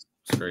right,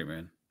 it's great,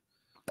 man.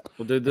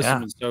 Well, dude, this has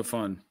been so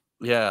fun.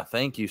 Yeah,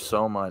 thank you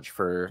so much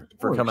for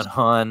coming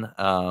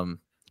on.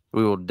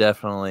 We will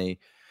definitely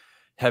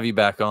have you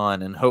back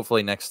on, and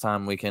hopefully next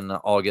time we can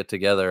all get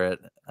together at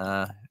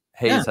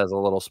Hayes has a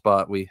little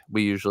spot we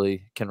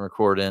usually can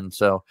record in,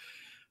 so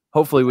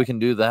hopefully we can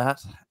do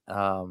that.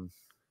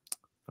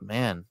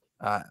 Man,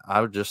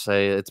 I would just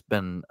say it's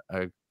been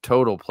a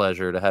total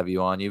pleasure to have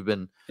you on. You've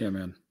been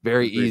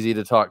very easy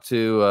to talk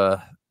to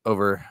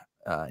over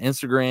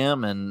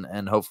Instagram,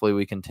 and hopefully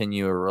we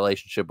continue a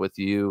relationship with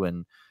you,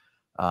 and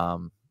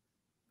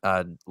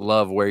I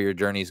love where your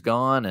journey's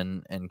gone,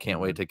 and can't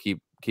wait to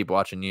keep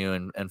watching you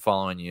and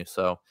following you.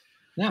 So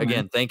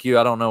again, thank you.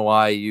 I don't know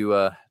why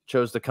you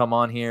chose to come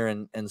on here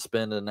and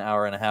spend an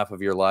hour and a half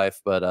of your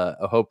life, but I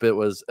hope it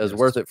was as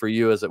worth it for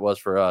you as it was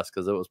for us,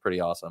 because it was pretty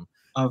awesome.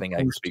 I think I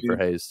can speak for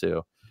Hayes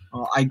too.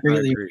 Well, I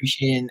greatly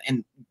appreciate it,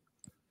 and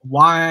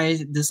why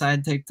I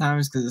decided to take time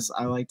is because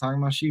I like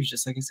talking about shoes,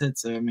 just like I said.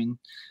 So I mean,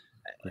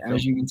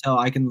 as you can tell,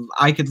 I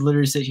could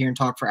literally sit here and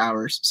talk for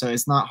hours. So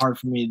it's not hard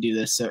for me to do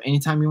this. So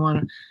anytime you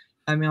want to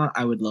have me on,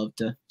 I would love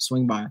to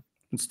swing by.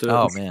 Let's do it.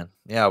 Oh man,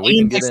 yeah, we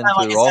can get into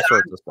all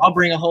sorts of stuff. I'll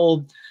bring a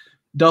whole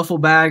duffel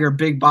bag or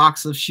big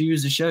box of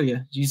shoes to show you.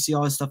 You see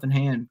all this stuff in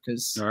hand,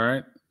 because all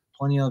right,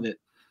 plenty of it.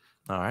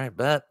 All right,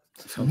 bet.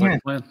 Sounds like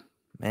a plan.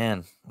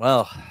 Man,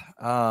 well,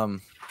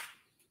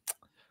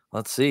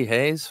 let's see,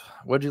 Hayes,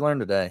 what'd you learn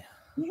today?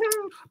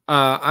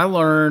 I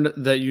learned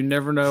that you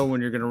never know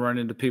when you're going to run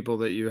into people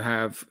that you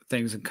have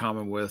things in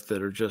common with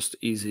that are just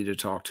easy to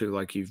talk to,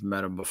 like you've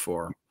met them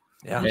before.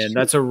 Yeah, and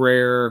that's a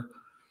rare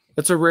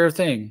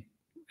thing.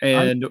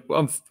 And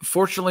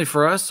unfortunately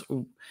for us,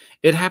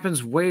 it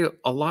happens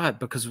a lot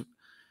because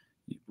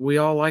we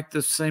all like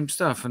the same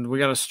stuff, and we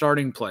got a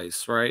starting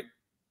place, right?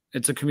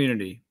 It's a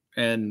community,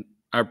 and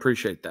I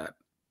appreciate that.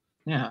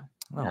 Yeah.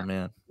 Oh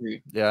man.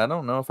 Yeah, I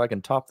don't know if I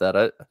can top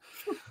that.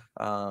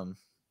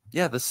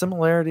 Yeah, the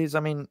similarities.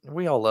 I mean,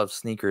 we all love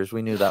sneakers.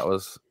 We knew that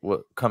was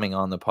what coming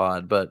on the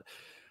pod, but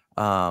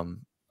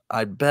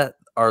I bet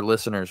our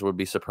listeners would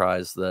be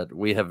surprised that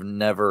we have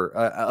never,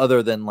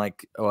 other than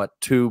like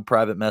 2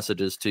 private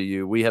messages to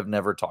you, we have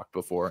never talked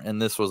before. And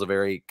this was a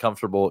very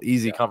comfortable,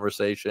 easy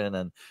conversation,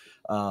 and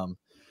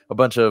a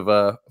bunch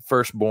of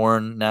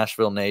firstborn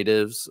Nashville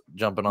natives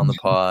jumping on the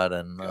pod,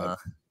 and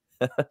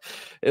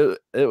it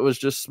was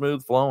just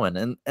smooth flowing,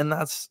 and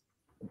that's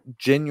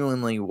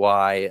genuinely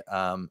why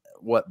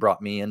what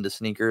brought me into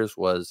sneakers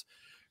was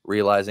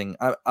realizing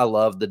I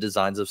love the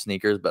designs of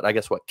sneakers, but I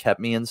guess what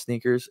kept me in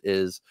sneakers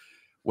is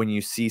when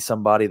you see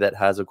somebody that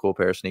has a cool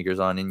pair of sneakers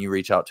on, and you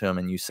reach out to them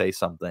and you say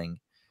something,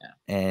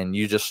 and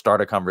you just start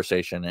a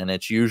conversation, and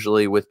it's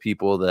usually with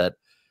people that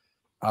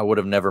I would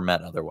have never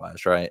met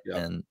otherwise, right?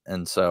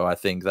 And so I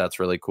think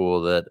that's really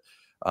cool that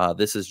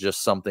this is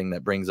just something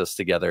that brings us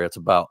together. It's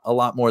about a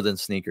lot more than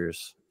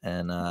sneakers,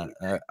 and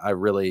I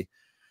really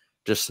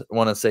just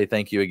want to say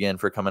thank you again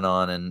for coming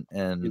on, and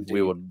Indeed.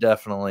 We will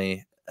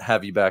definitely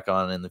have you back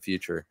on in the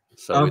future.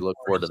 So we look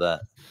forward to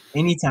that.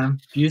 Anytime.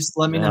 You just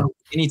let me know.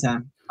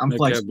 Anytime. I'm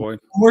flexible. Boy.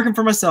 I'm working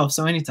for myself,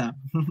 so anytime.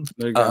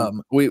 There you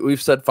go.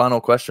 We've said final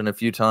question a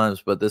few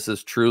times, but this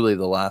is truly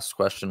the last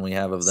question we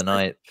have of the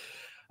night.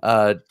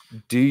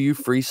 Do you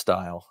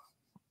freestyle?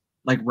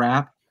 Like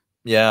rap?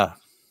 Yeah.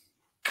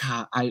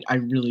 God, I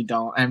really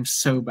don't. I'm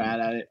so bad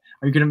at it.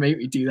 Are you gonna make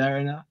me do that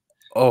right now?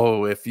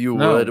 Oh, if you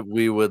would,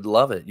 we would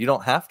love it. You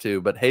don't have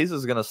to, but Hayes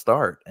is gonna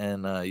start,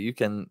 and you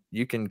can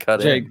cut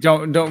Jake,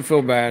 in. don't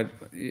feel bad.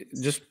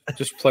 Just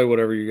play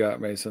whatever you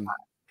got, Mason.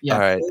 Yeah. All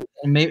right.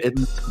 And maybe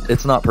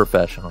it's not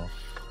professional.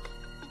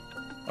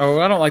 Oh,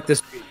 I don't like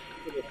this.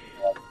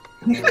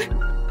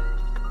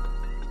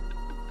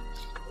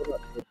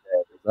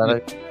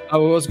 I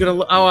was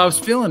gonna. Oh, I was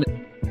feeling it.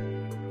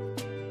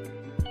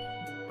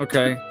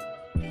 Okay.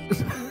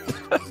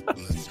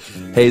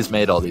 Hayes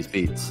made all these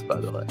beats,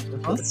 by the way.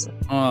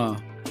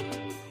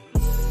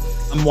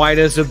 I'm white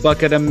as a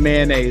bucket of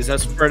mayonnaise. I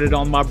spread it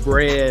on my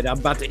bread. I'm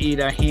about to eat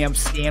a ham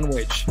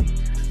sandwich.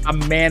 I'm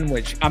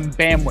manwich. I'm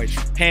bamwich.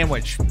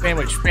 Panwich.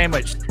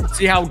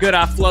 See how good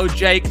I flow,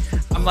 Jake?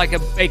 I'm like a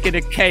baking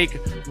a cake,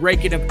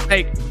 raking a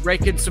cake,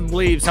 raking some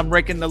leaves. I'm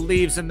raking the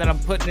leaves and then I'm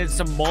putting in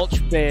some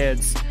mulch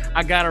beds.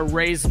 I got a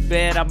raised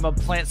bed. I'm going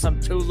to plant some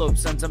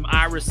tulips and some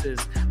irises.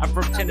 I'm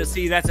from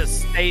Tennessee. That's a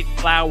state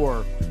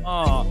flower.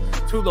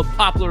 Tulip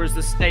poplar is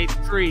the state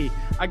tree.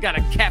 I got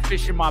a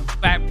catfish in my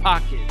back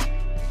pocket.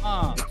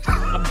 I'm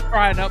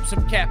frying up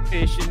some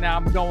catfish and now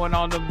I'm going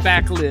on the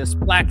blacklist.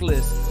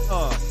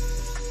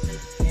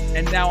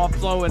 And now I'm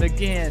flowing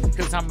again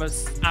because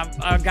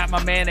I got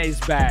my mayonnaise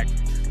back.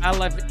 I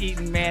left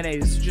eating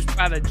mayonnaise just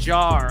by the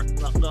jar.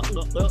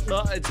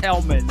 It's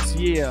Hellman's,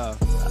 yeah.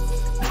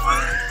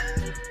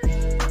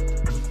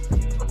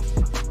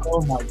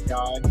 Oh my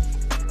god.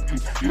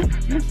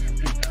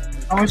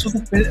 How am I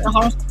supposed to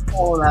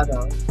follow that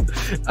up?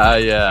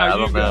 Yeah, I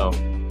don't know.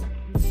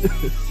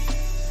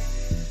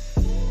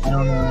 I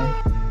don't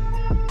know.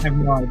 I have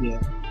no idea.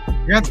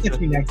 You're gonna have to catch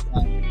me next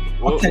time.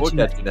 We'll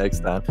catch you next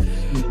time.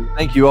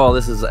 Thank you all.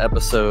 This is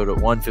episode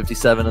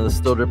 157 of the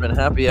Still Drippin'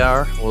 Happy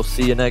Hour. We'll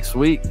see you next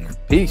week.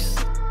 Peace.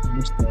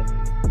 I'm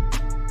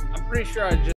pretty sure I just